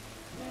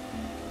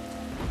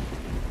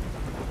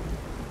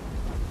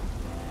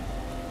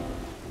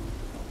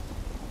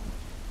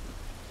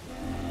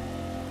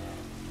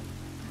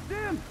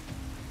 Damn!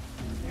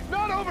 He's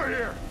not over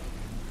here!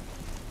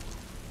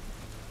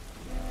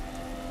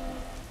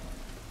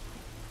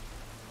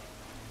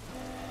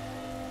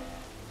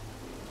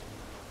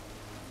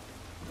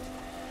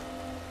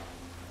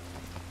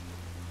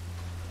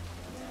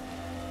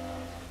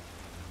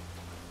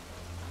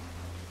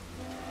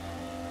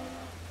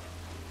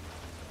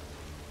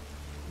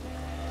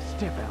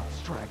 Step out,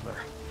 straggler.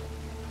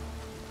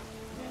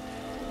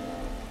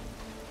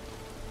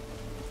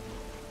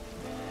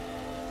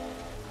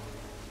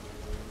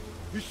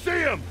 You see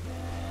him!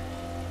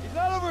 He's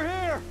not over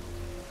here!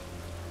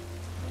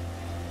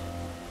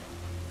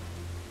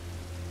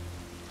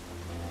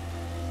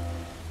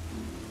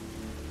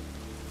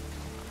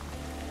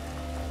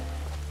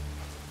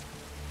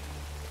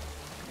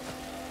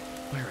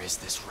 Where is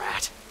this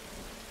rat?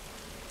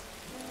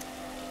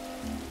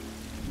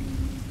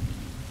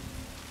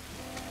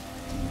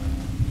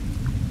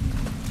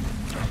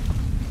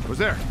 Who's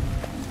there?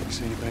 You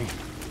see anything?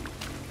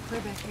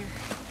 Clear back here.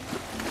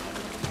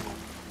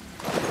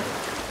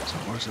 So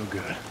far, so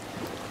good.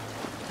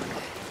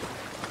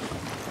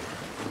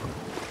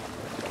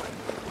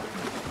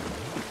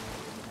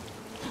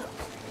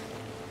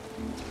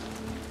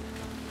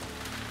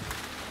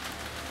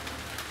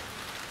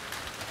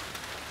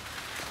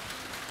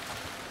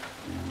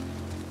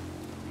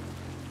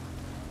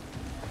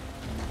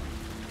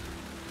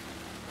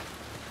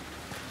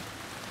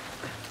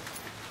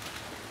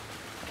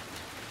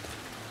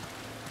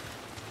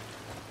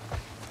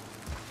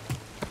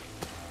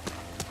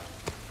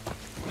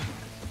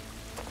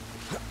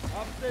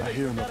 I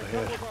hear him up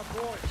ahead.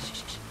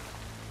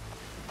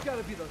 It's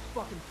gotta be those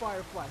fucking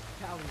Fireflies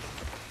battalions.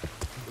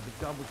 We'll be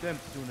done with them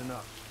soon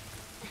enough.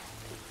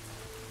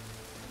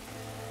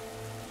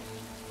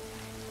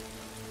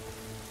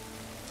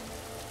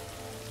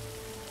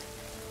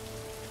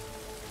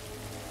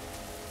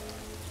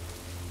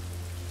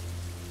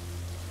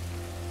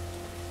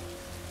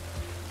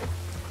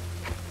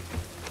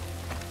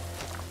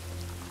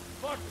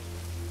 Fuck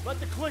it. Let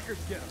the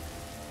clickers get him.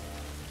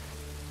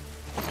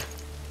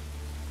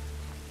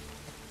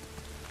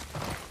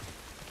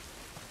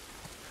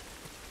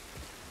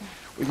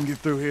 We can get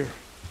through here.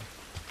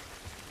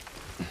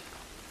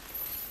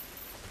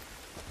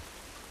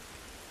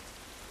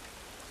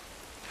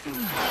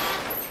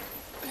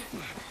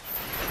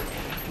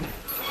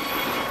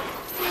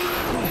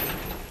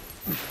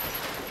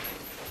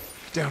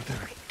 Down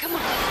there. Come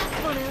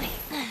on, Ellie.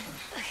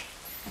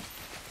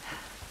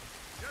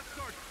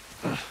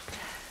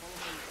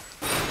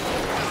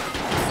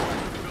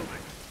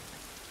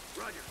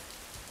 Roger.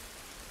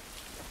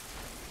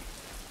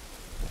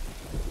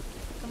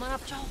 Come on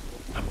up, Joel.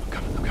 I'm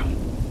coming.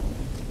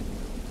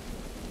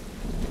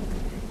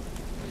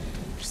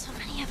 There's so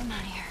many of them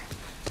out here.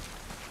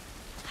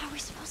 How are we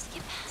supposed to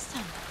get past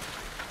them?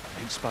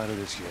 Ain't spotted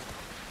us yet.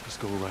 Let's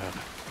go around.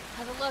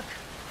 Have a look.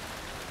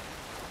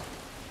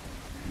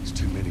 It's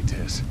too many,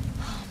 Tess.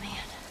 Oh, man.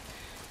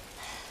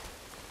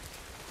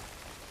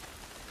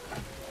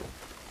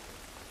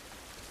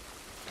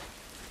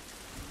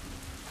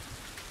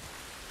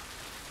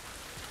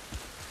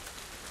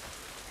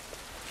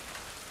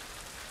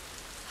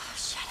 Oh,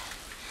 shit.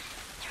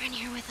 They're in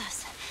here with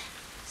us.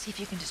 See if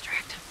you can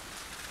distract them.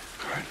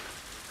 All right.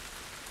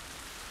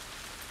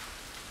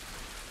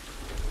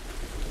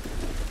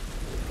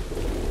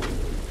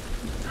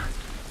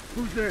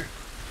 Who's there?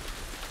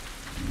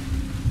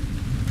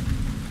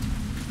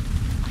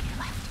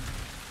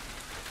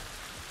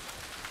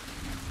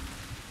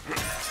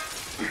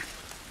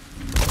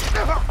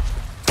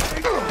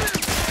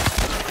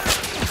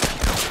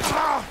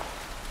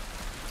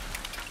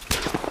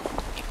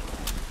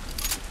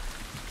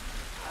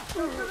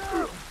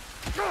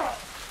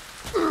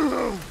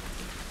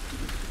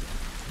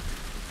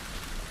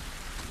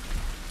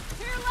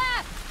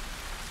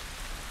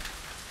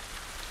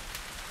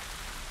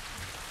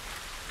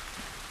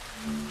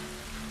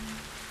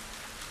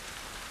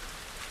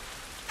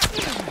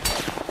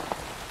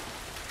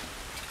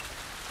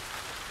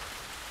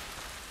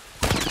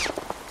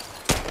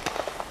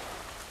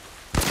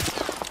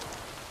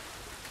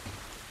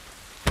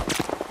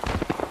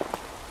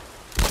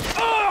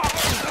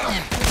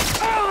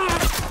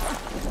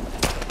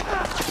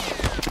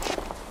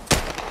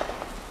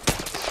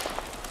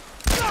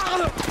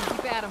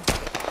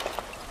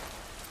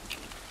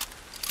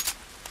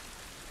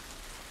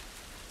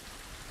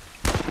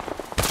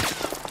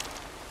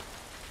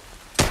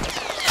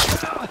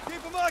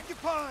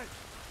 Occupied!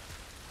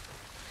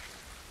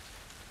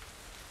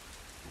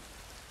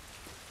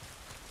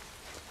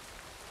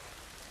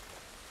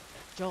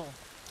 Joel,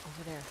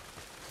 over there.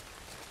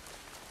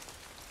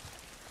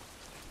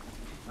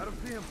 I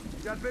don't see him.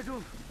 You got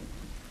visuals?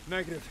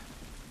 Negative.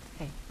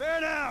 Hey.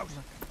 Fan out!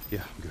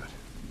 Yeah, I'm good.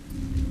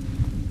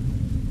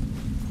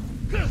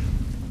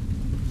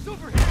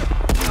 Super here!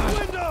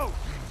 Window!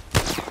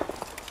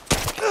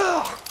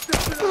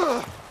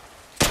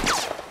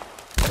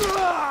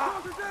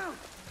 Soldier down!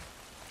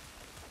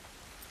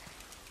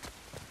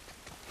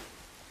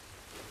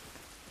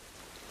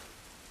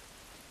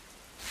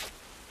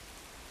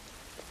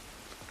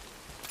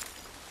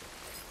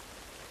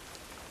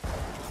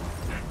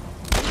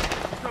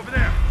 It's over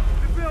there!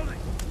 The building!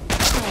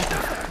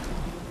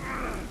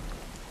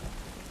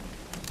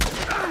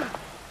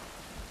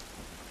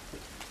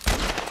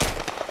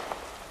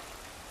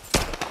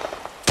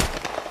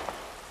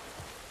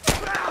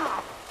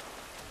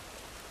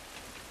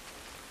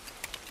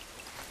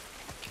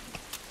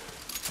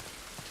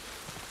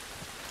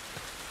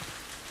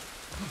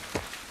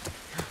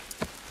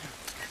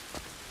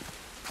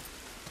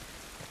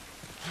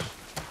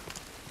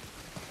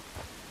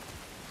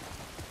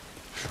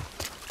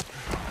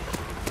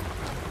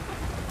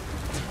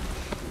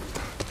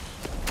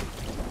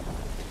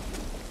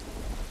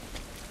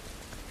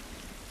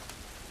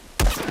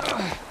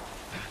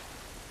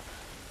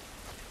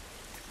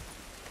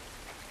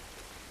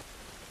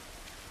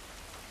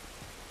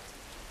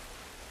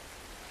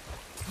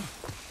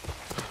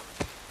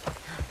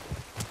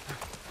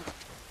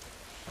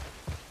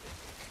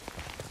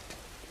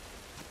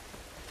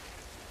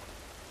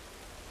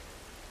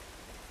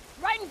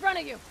 Right in front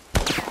of you.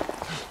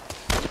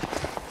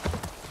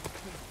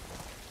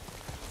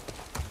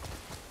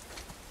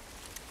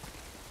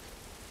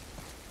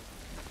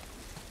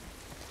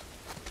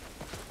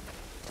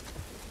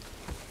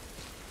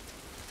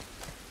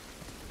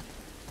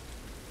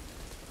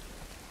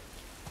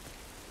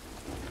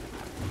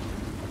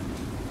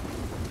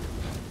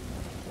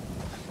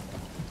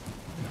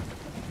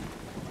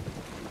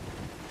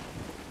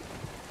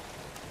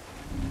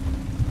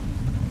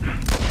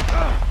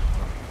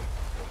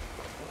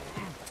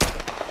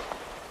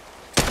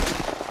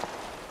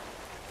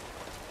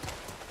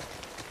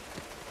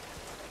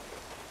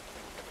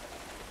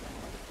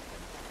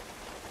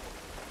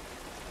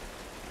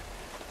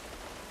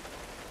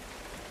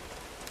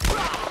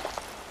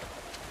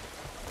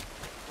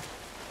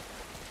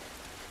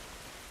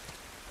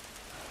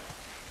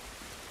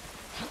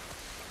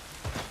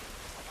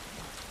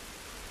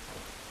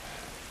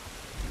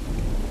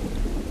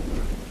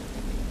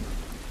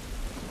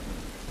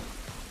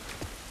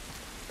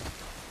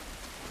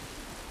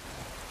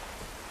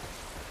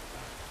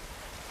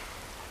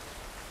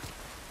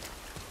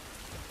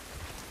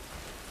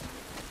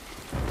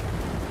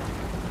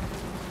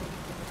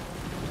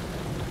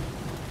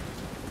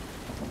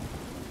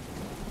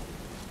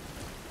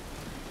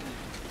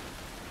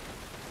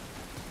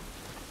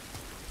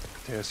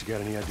 Tess, you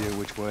got any idea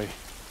which way?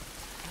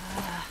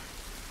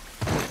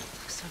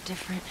 So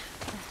different.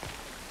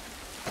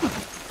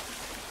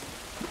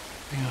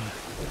 Hang on.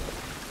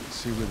 Let's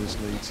see where this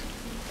leads.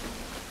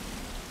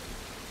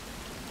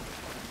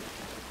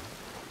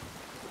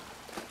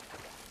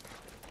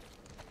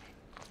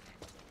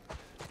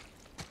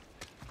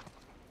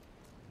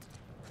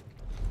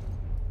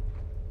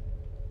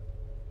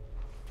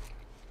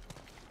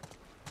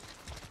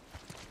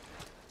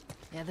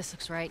 Yeah, this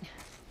looks right.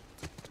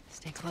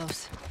 Stay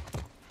close.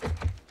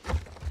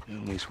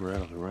 At least we're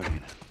out of the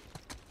rain.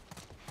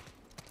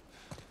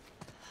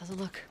 How's it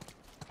look?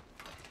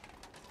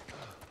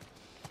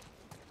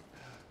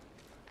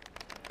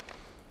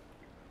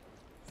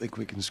 Think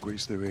we can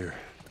squeeze through here.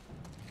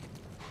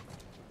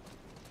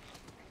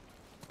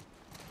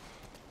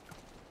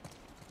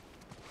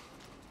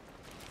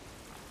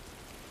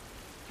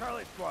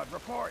 Charlie Squad,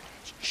 report.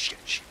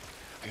 Shit.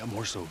 I got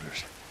more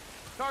soldiers.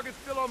 Target's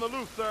still on the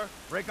loose, sir.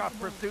 Break off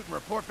pursuit and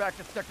report back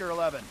to Sector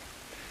 11.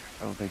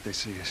 I don't think they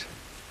see us.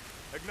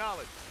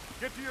 Acknowledge.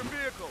 Get to your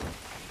vehicle.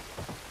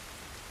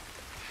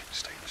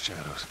 Stay in the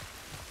shadows.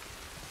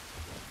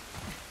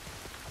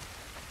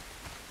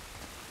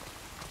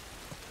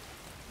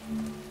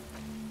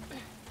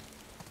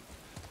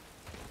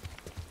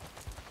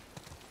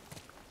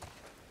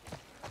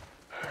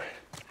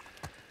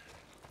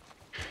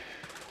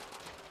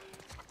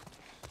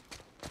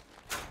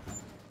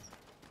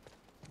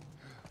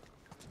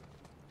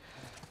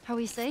 Are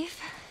we safe?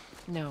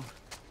 No.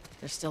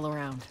 They're still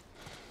around.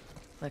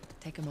 Look,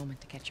 take a moment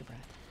to catch your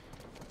breath.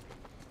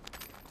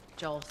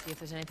 Joel, see if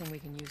there's anything we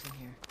can use in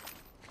here.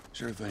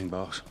 Sure thing,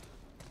 boss.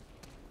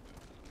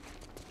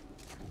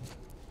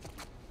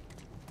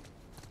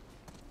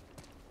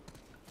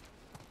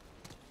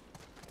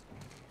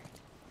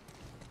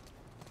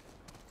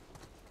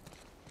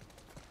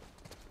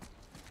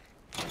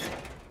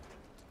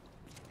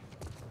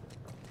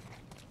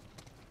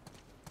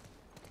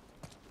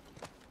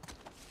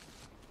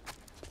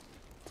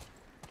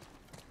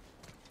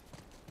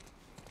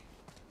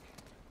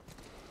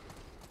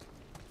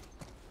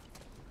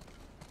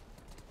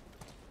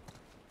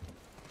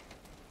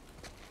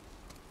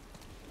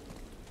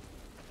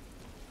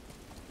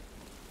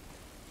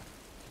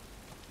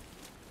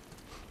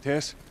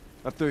 Tess,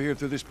 up through here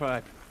through this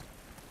pipe.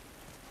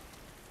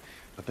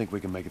 I think we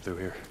can make it through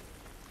here.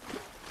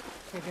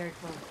 Stay very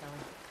close, Ellie.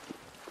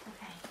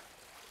 Okay.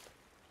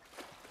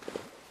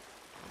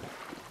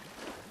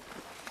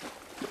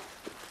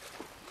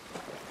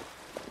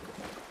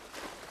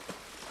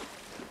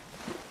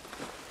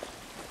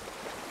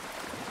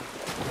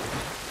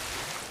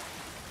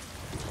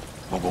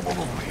 Whoa.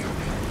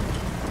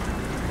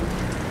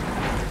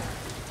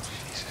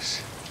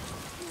 Jesus.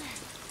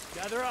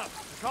 Gather up.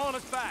 They're calling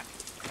us back.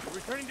 We're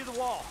returning to the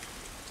wall.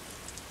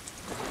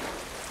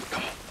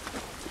 Come on.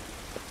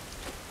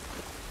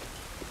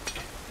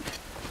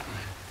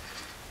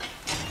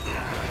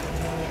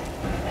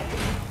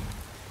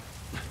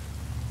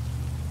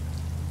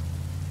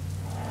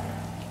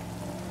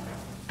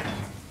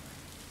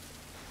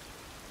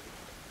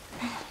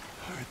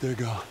 All right, there you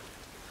go.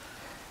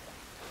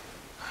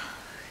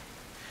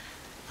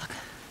 Look.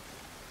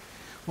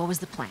 What was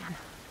the plan?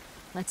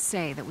 Let's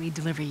say that we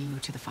deliver you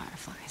to the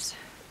Fireflies.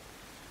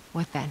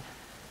 What then?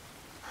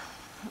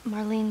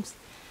 Marlene,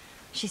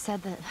 she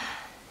said that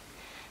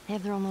they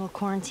have their own little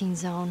quarantine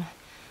zone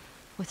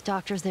with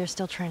doctors there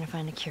still trying to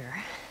find a cure.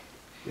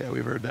 Yeah,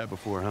 we've heard that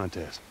before, huh,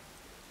 Tess?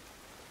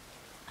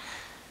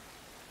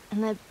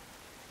 And that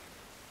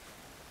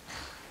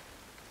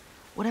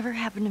whatever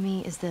happened to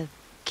me is the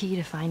key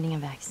to finding a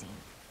vaccine.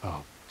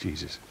 Oh,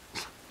 Jesus.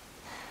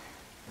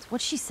 It's what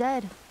she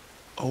said.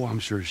 Oh, I'm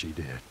sure she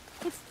did.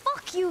 Hey,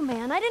 fuck you,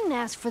 man. I didn't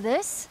ask for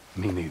this.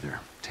 Me neither.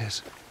 Tess,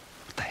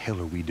 what the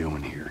hell are we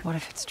doing here? What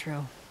if it's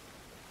true?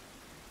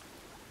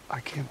 I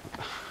can't...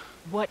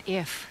 What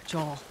if,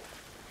 Joel?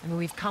 I mean,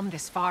 we've come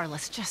this far.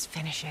 Let's just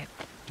finish it.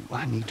 Do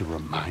I need to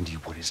remind you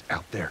what is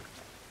out there?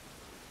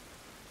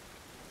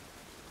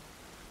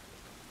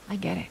 I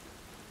get it.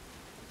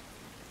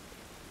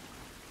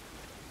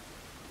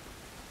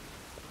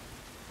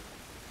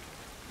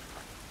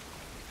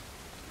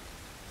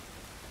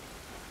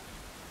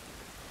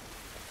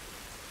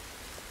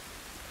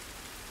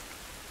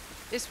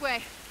 This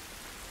way.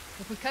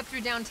 If we cut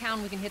through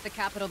downtown, we can hit the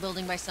Capitol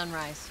building by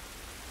sunrise.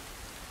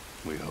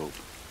 We hope.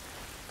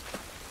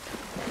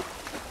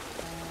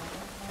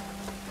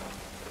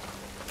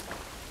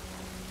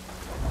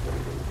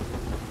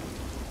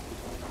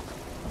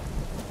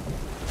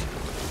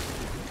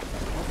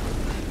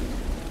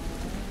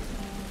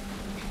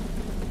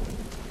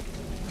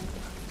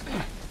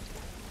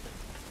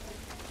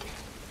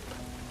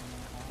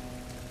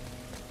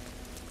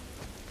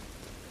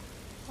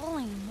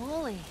 Holy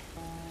moly.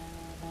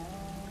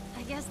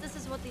 I guess this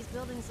is what these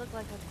buildings look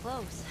like up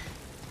close.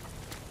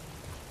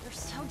 They're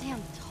so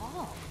damn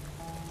tall.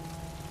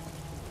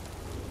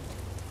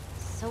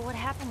 So what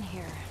happened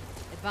here?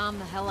 They bombed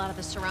the hell out of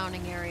the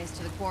surrounding areas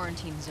to the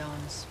quarantine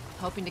zones,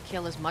 hoping to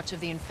kill as much of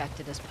the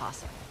infected as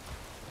possible.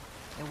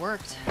 It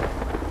worked. For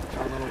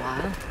a little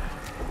while.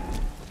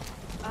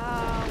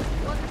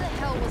 What the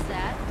hell was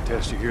that?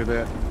 Tess, you hear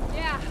that?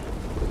 Yeah.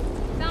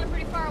 Sounded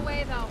pretty far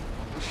away, though.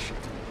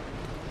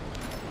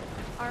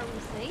 Are we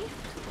safe?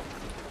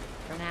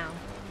 For now.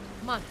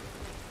 Come on.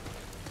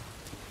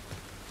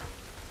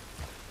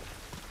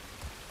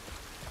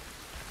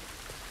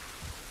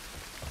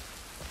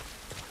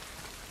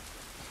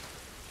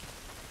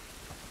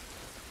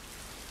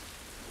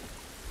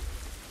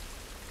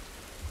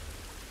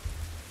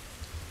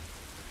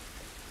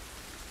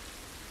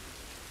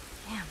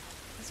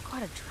 That's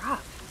quite a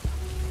drop.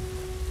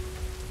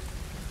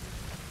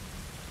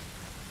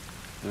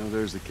 Now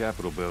there's the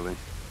Capitol building.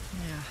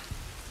 Yeah.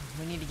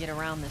 We need to get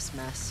around this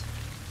mess.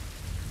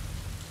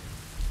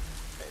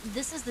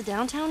 This is the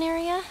downtown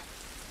area?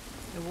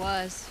 It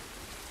was.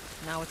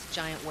 Now it's a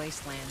giant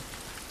wasteland.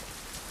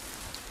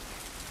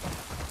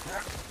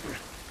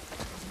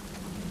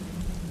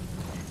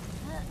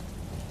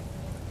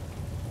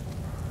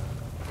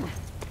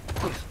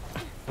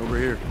 Over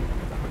here.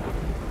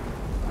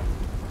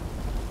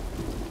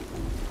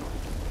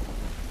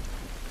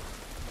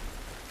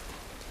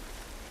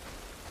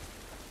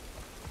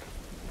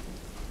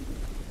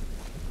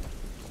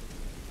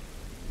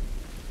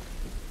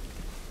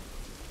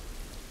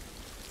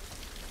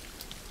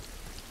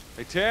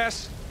 Hey,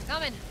 Tess?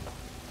 Coming.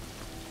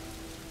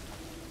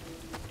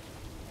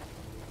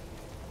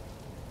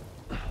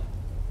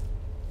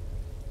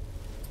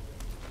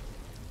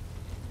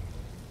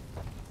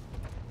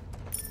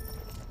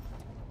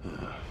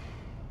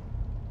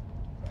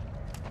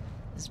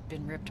 It's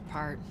been ripped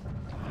apart.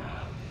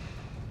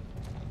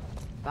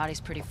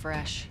 Body's pretty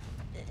fresh.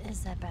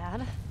 Is that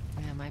bad?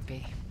 Yeah, it might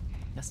be.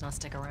 Let's not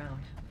stick around.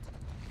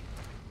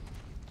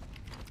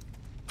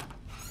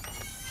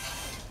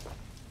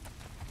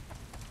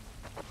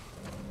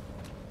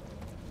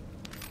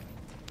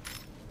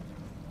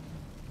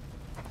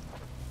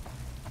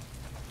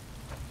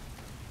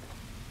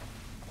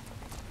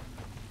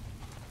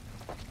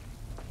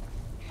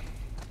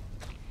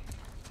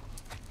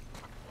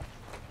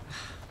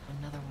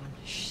 Another one.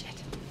 Shit.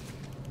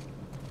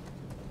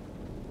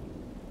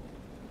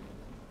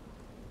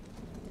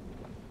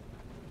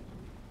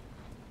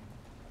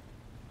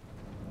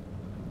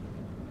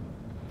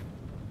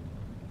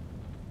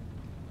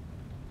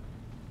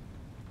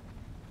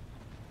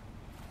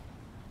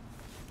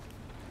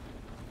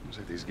 Looks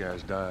like these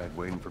guys died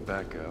waiting for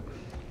backup.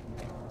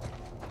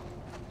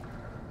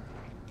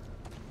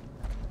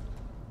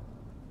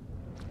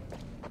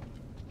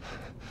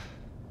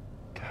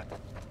 God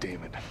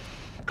damn it.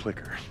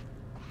 Clicker.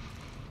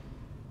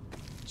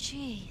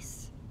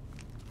 Jeez.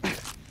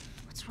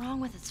 What's wrong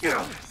with its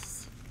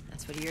face?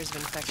 That's what years of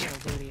infection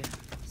will do to you.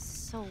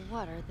 So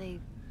what, are they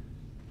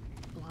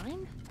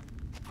blind?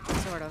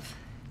 Sort of.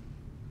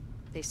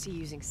 They see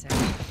using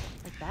sound.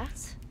 Like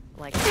bats?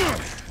 Like,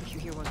 if you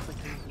hear one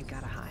clicking, you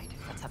gotta hide.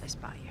 That's how they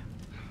spot you.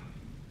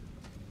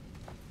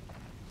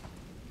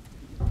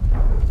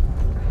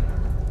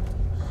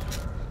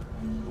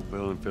 The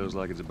building feels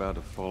like it's about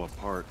to fall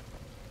apart.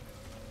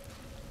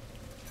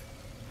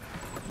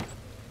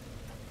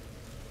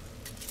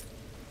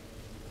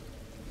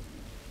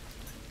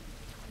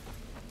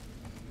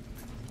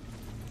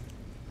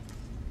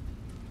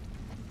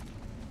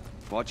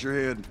 Watch your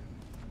head.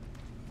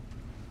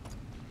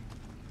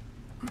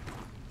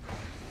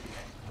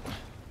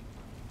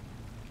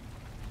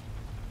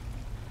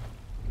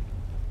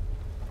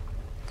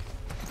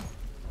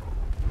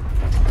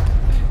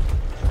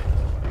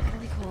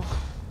 Totally cool.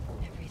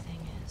 Everything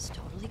is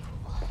totally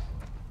cool.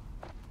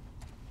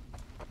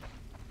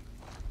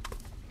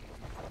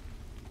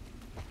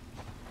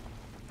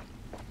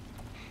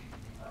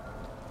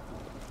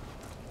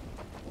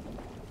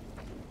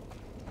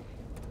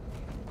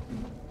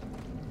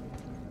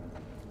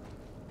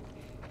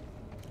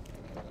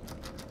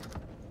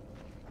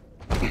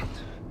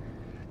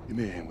 Give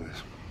me a hand with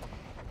this.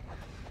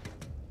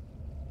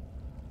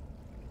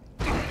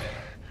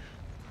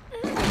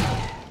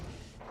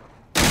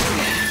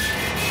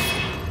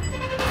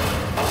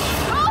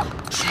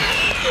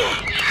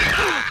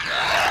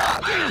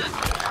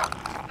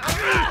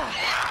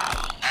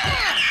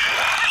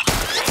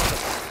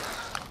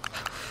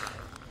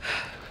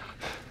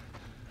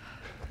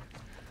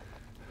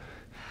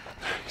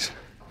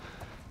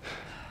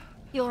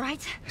 You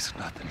alright? It's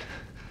nothing.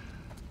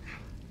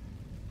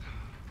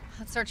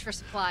 Let's search for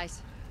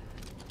supplies.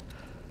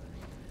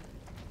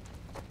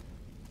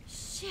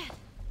 Shit.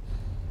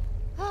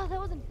 Oh, that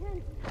was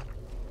intense.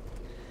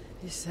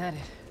 You said it.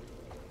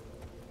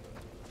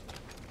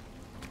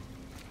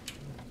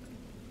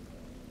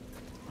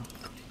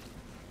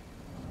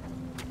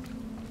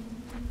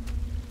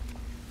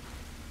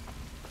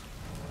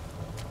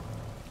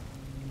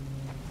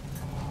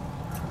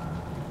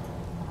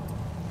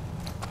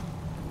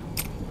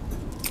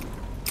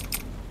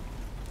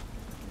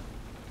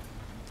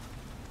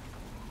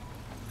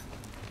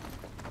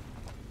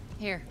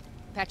 Here,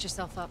 patch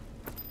yourself up.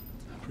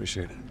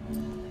 Appreciate it.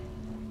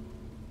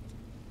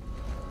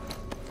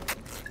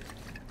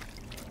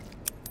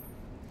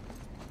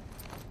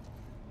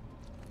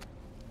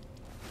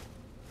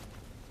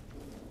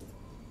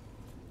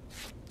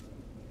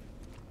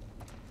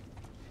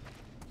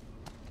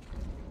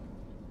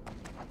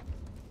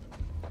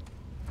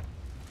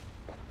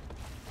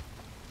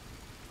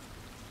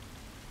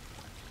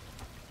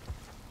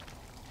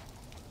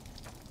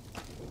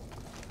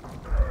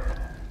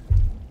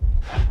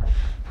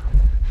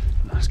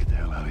 Let's get the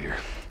hell out of here.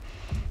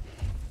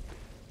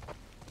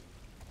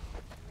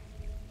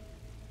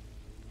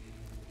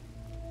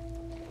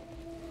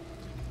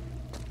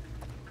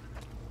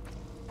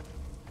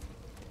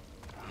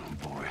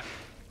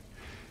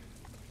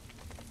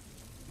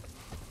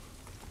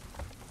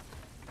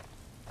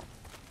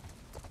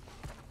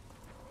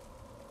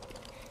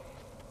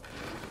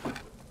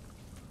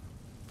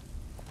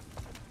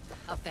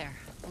 out there.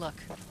 Look.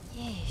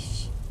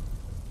 Yeesh.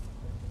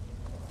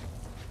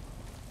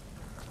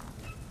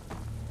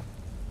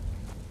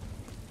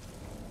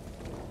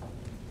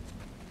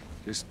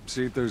 Just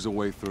see if there's a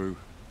way through.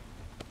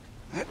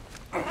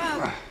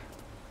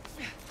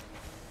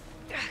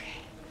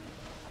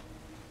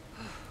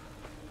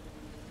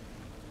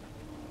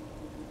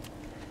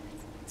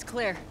 It's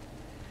clear.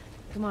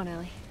 Come on,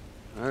 Ellie.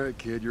 All right,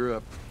 kid, you're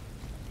up.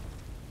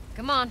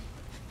 Come on.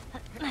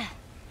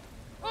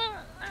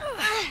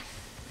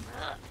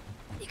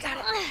 You got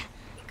it.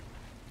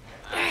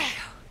 There you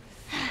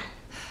go.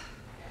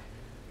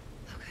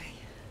 Okay.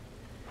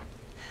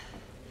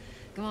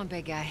 Come on,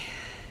 big guy.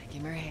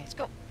 Give me your hand. Let's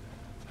go.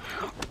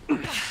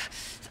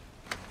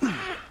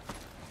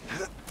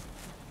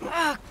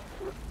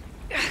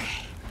 Okay.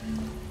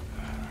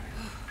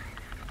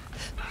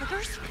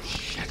 Hookers?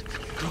 Shit.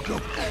 Go.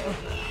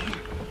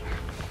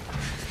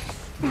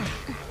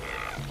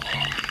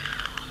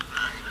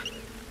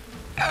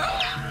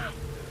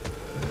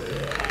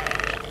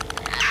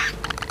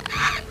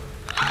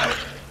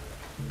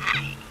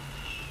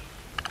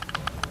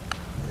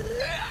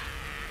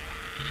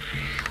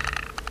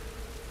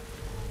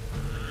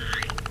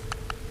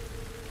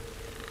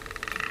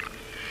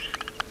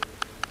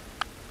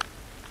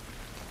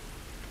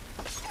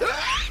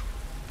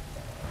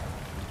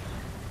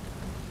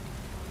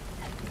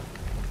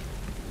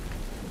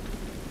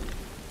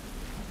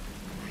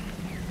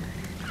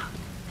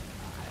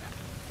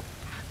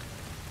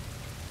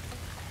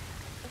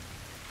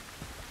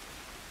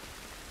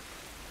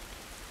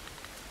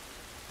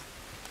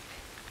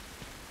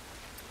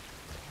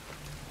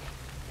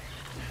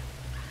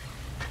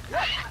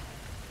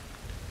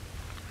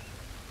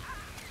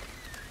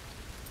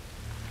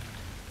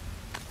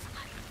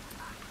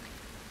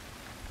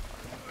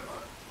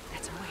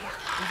 That's a way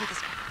out. Over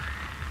this way.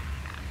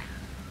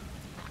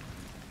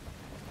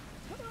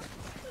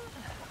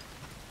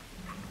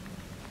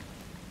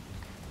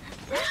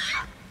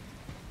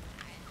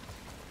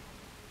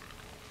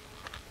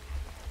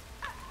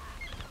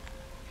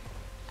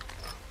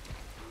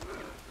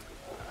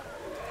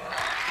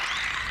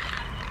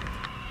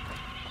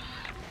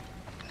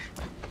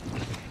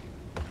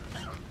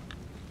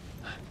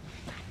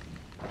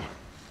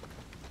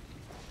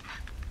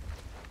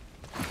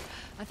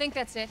 I think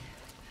that's it.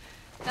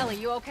 Ellie,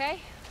 you okay?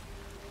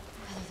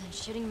 Other than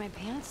shitting my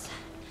pants,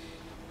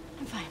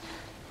 I'm fine.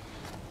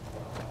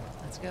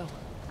 Let's go.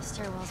 The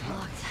stairwell's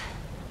blocked.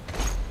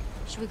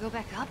 Should we go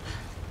back up?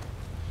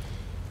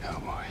 Oh,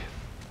 boy.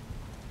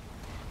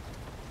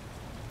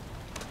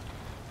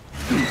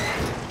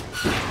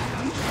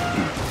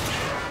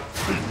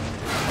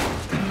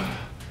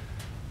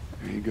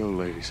 There you go,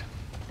 ladies.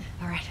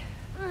 All right.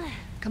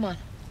 Come on.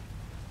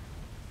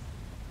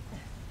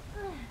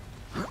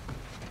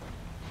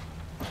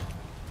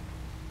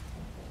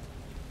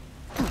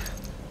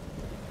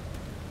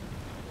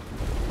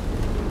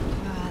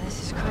 This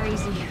is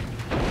crazy.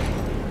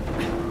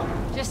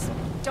 Just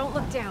don't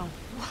look down.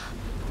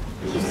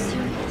 Are you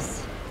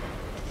serious?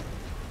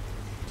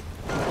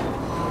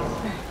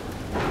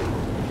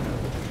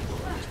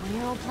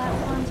 20-year-old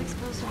platforms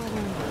exposed to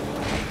weather.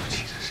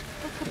 Jesus.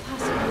 What could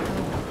possibly go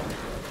wrong?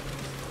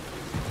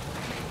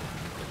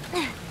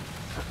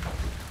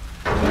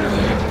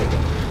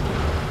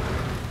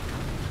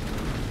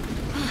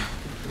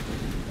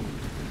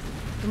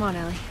 Come on,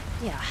 Ellie.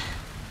 Yeah.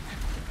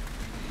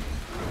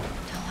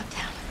 Don't look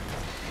down.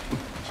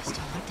 Just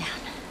don't look down.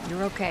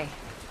 You're okay.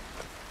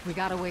 We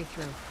got a way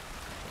through.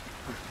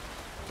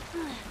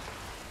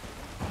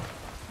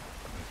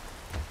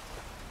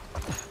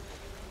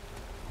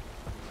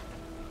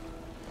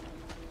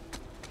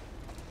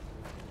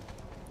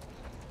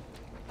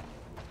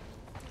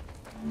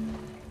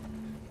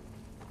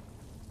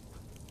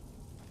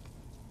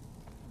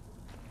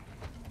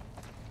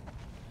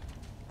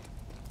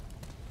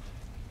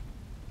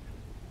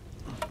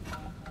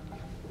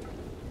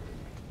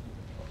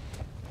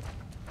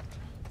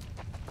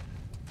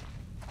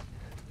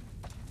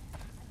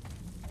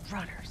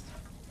 Runners.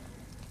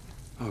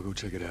 I'll go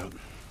check it out.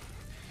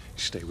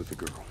 Stay with the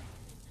girl.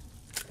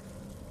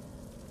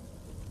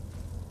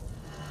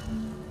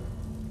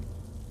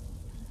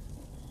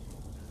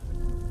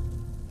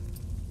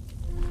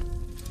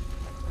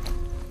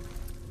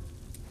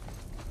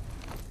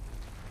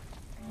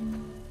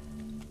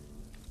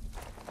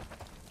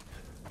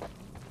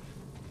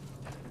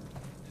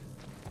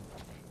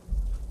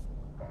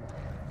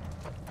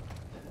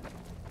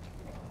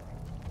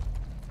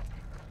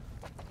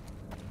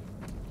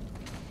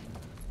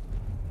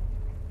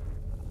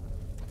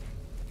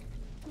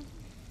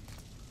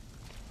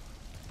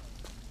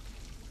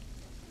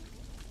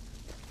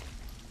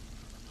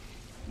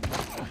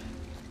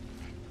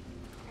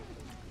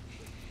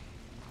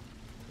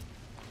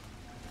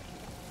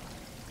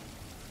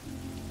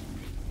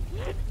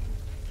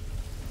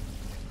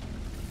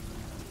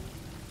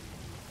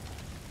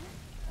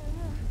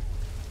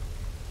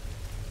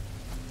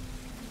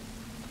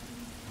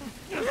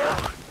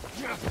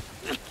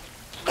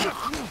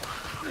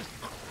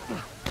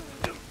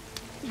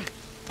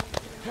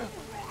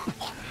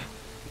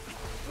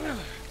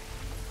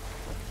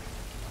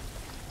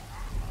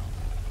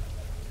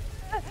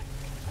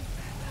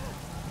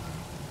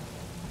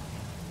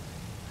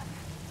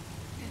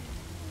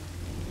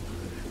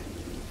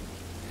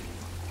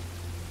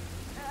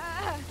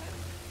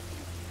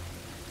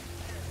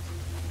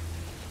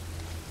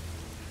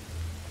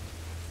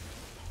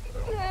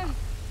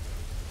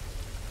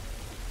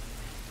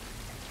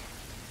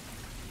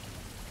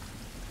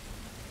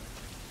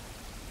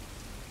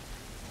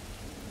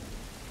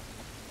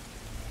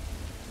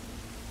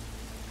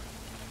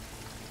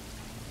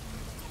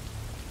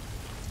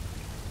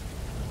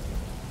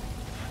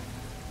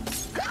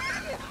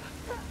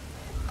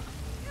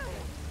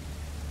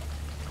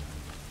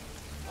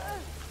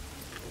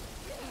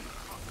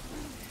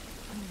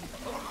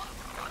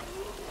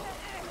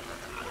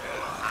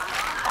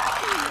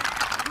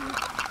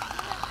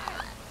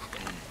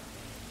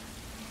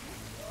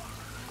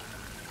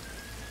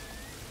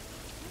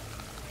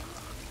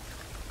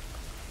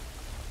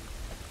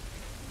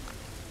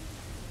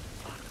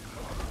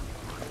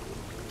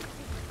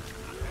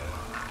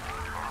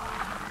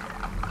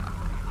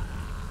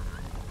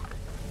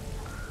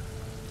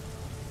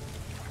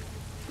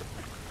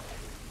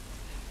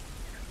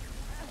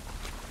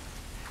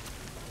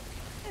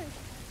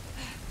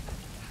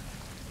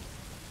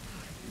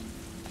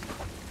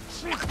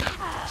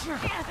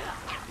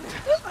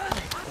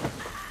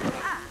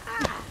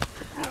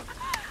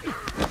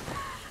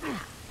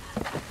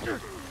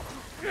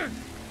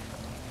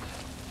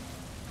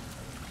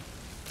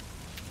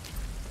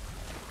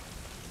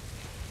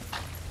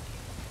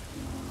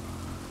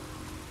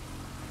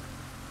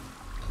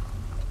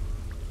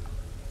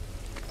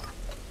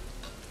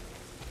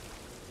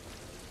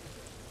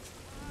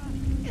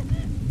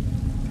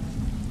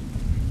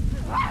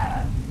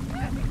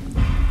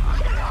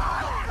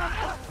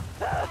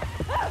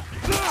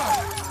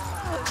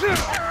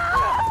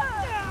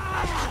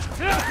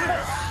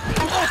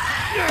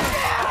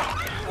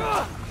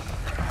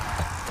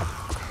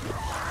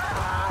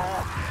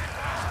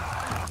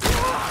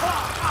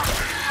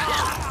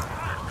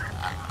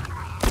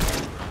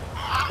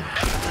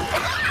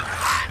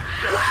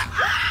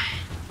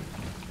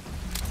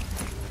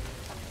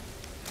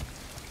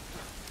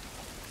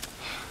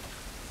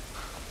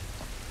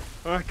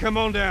 All right, come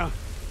on down.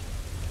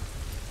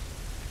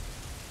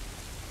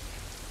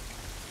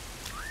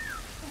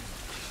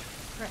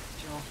 Crap,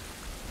 Joel.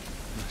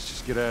 Let's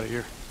just get out of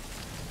here.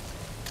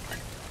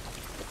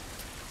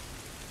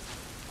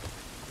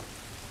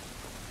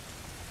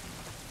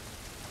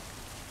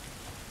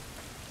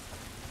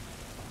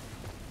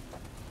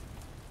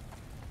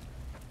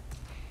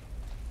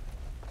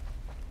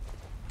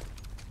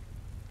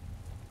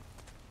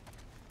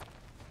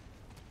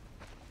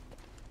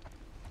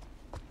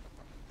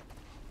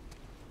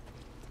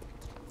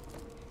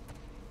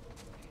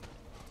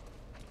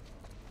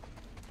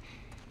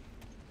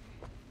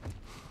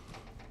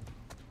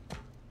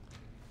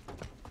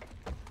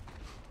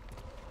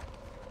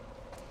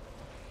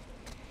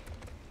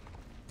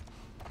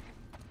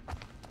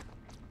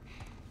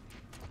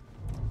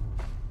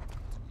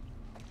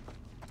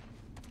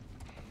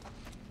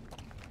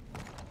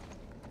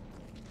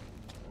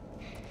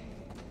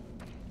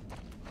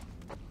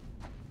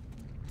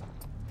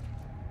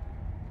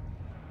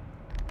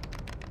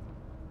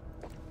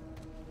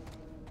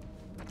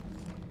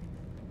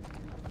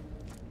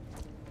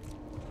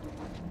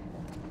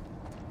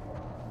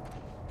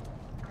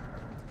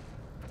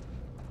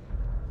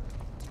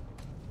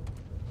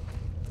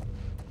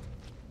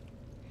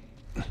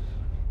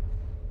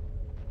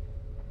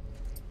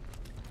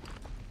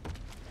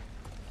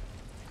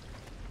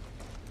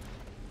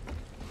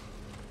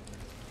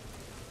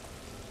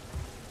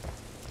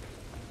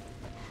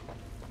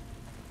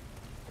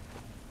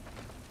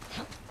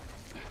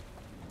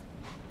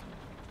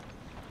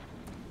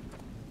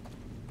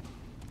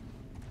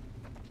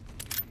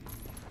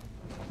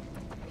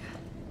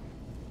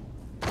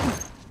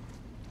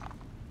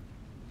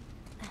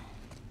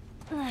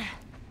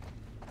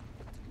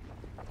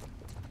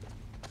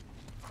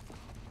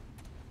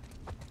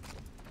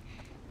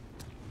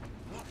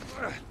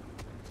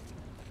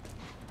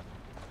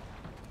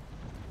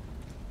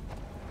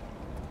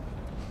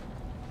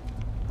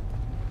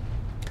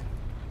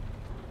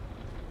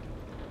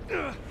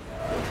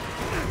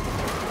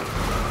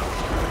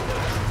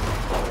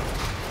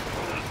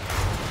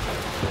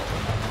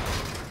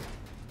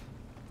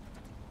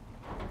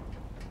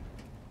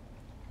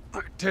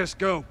 Tess,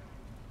 go.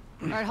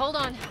 All right, hold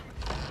on.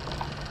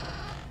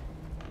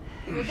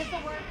 Will this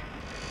will work?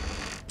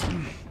 Give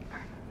me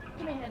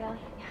a hand, Ellie.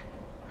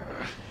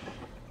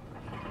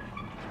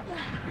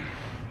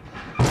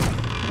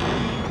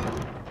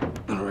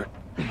 All right.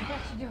 That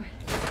should do it.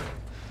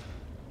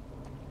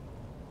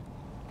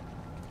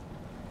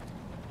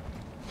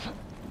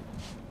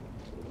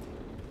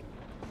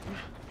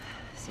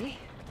 See?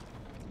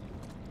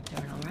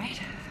 Doing all right?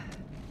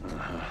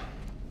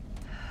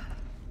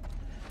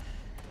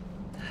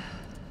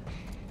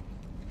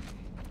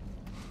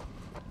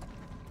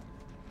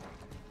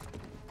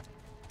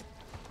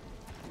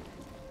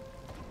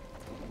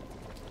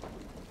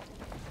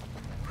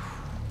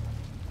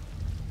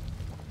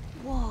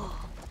 Whoa.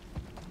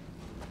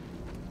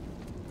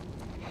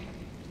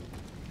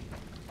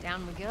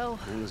 Down we go.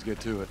 Well, let's get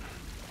to it.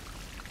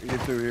 You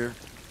get through here.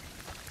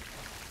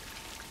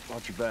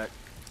 Watch your back.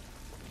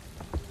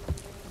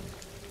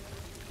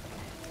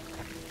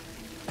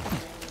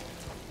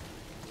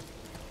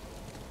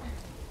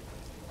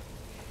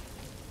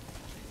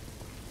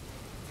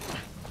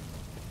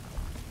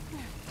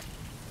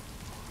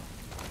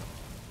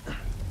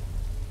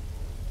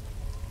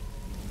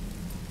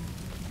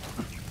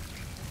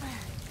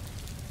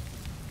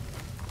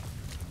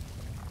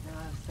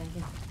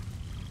 Thinking,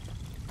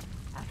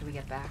 after we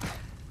get back,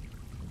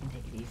 we can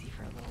take it easy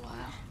for a little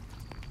while.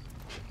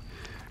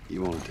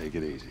 You want to take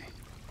it easy.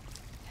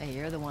 Hey,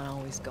 you're the one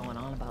always going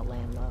on about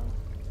laying low.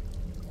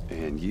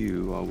 And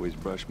you always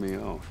brush me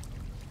off.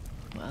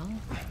 Well,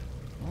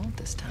 won't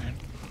this time.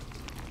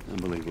 I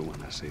believe it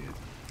when I see it.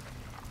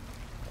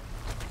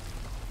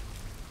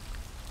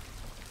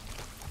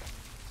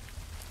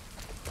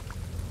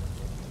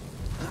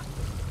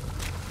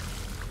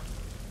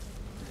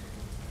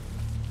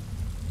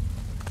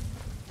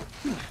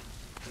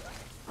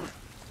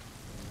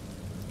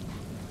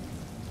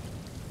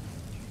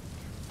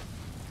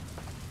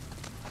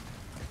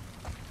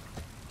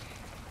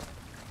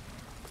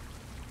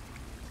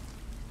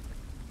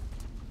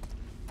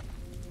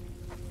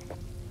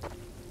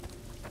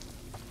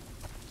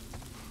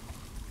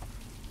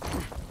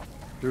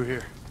 Through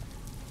here.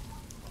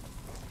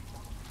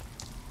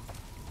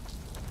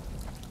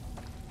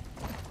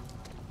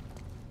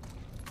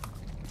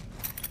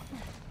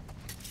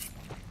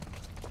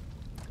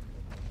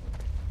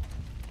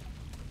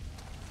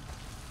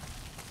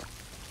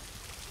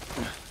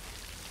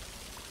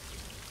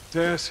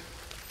 Tess,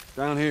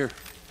 down here.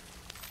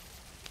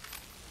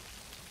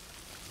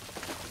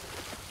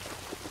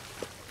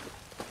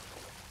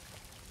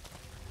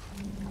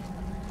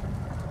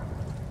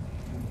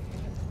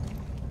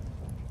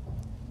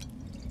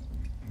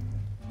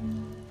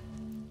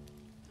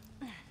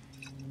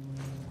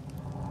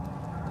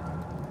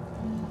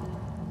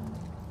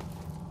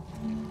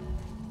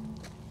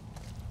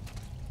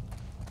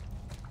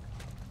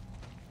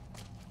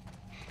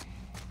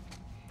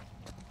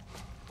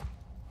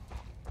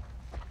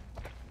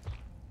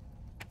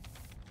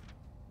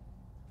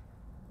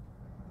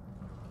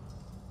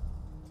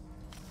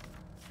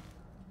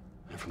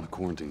 From the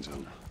quarantine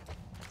zone.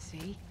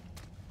 See?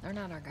 They're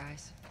not our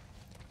guys.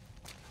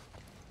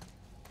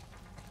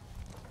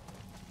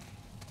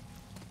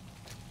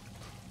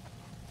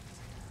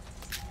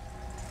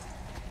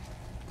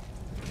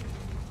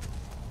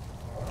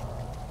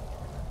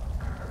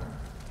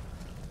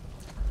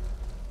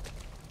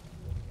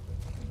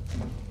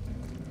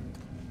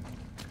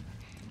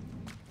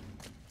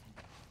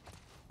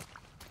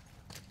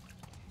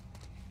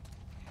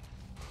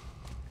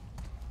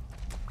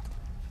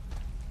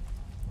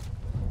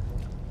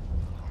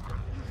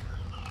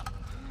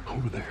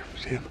 Over there,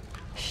 see him?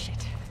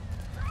 Shit.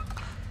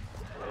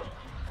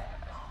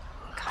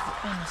 God,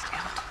 we're almost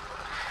out.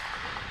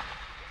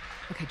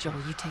 Okay, Joel,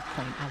 you take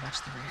point. I'll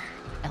watch the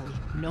rear. Ellie,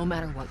 no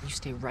matter what, you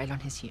stay right on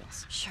his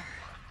heels. Sure.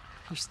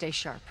 You stay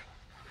sharp.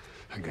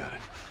 I got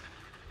it.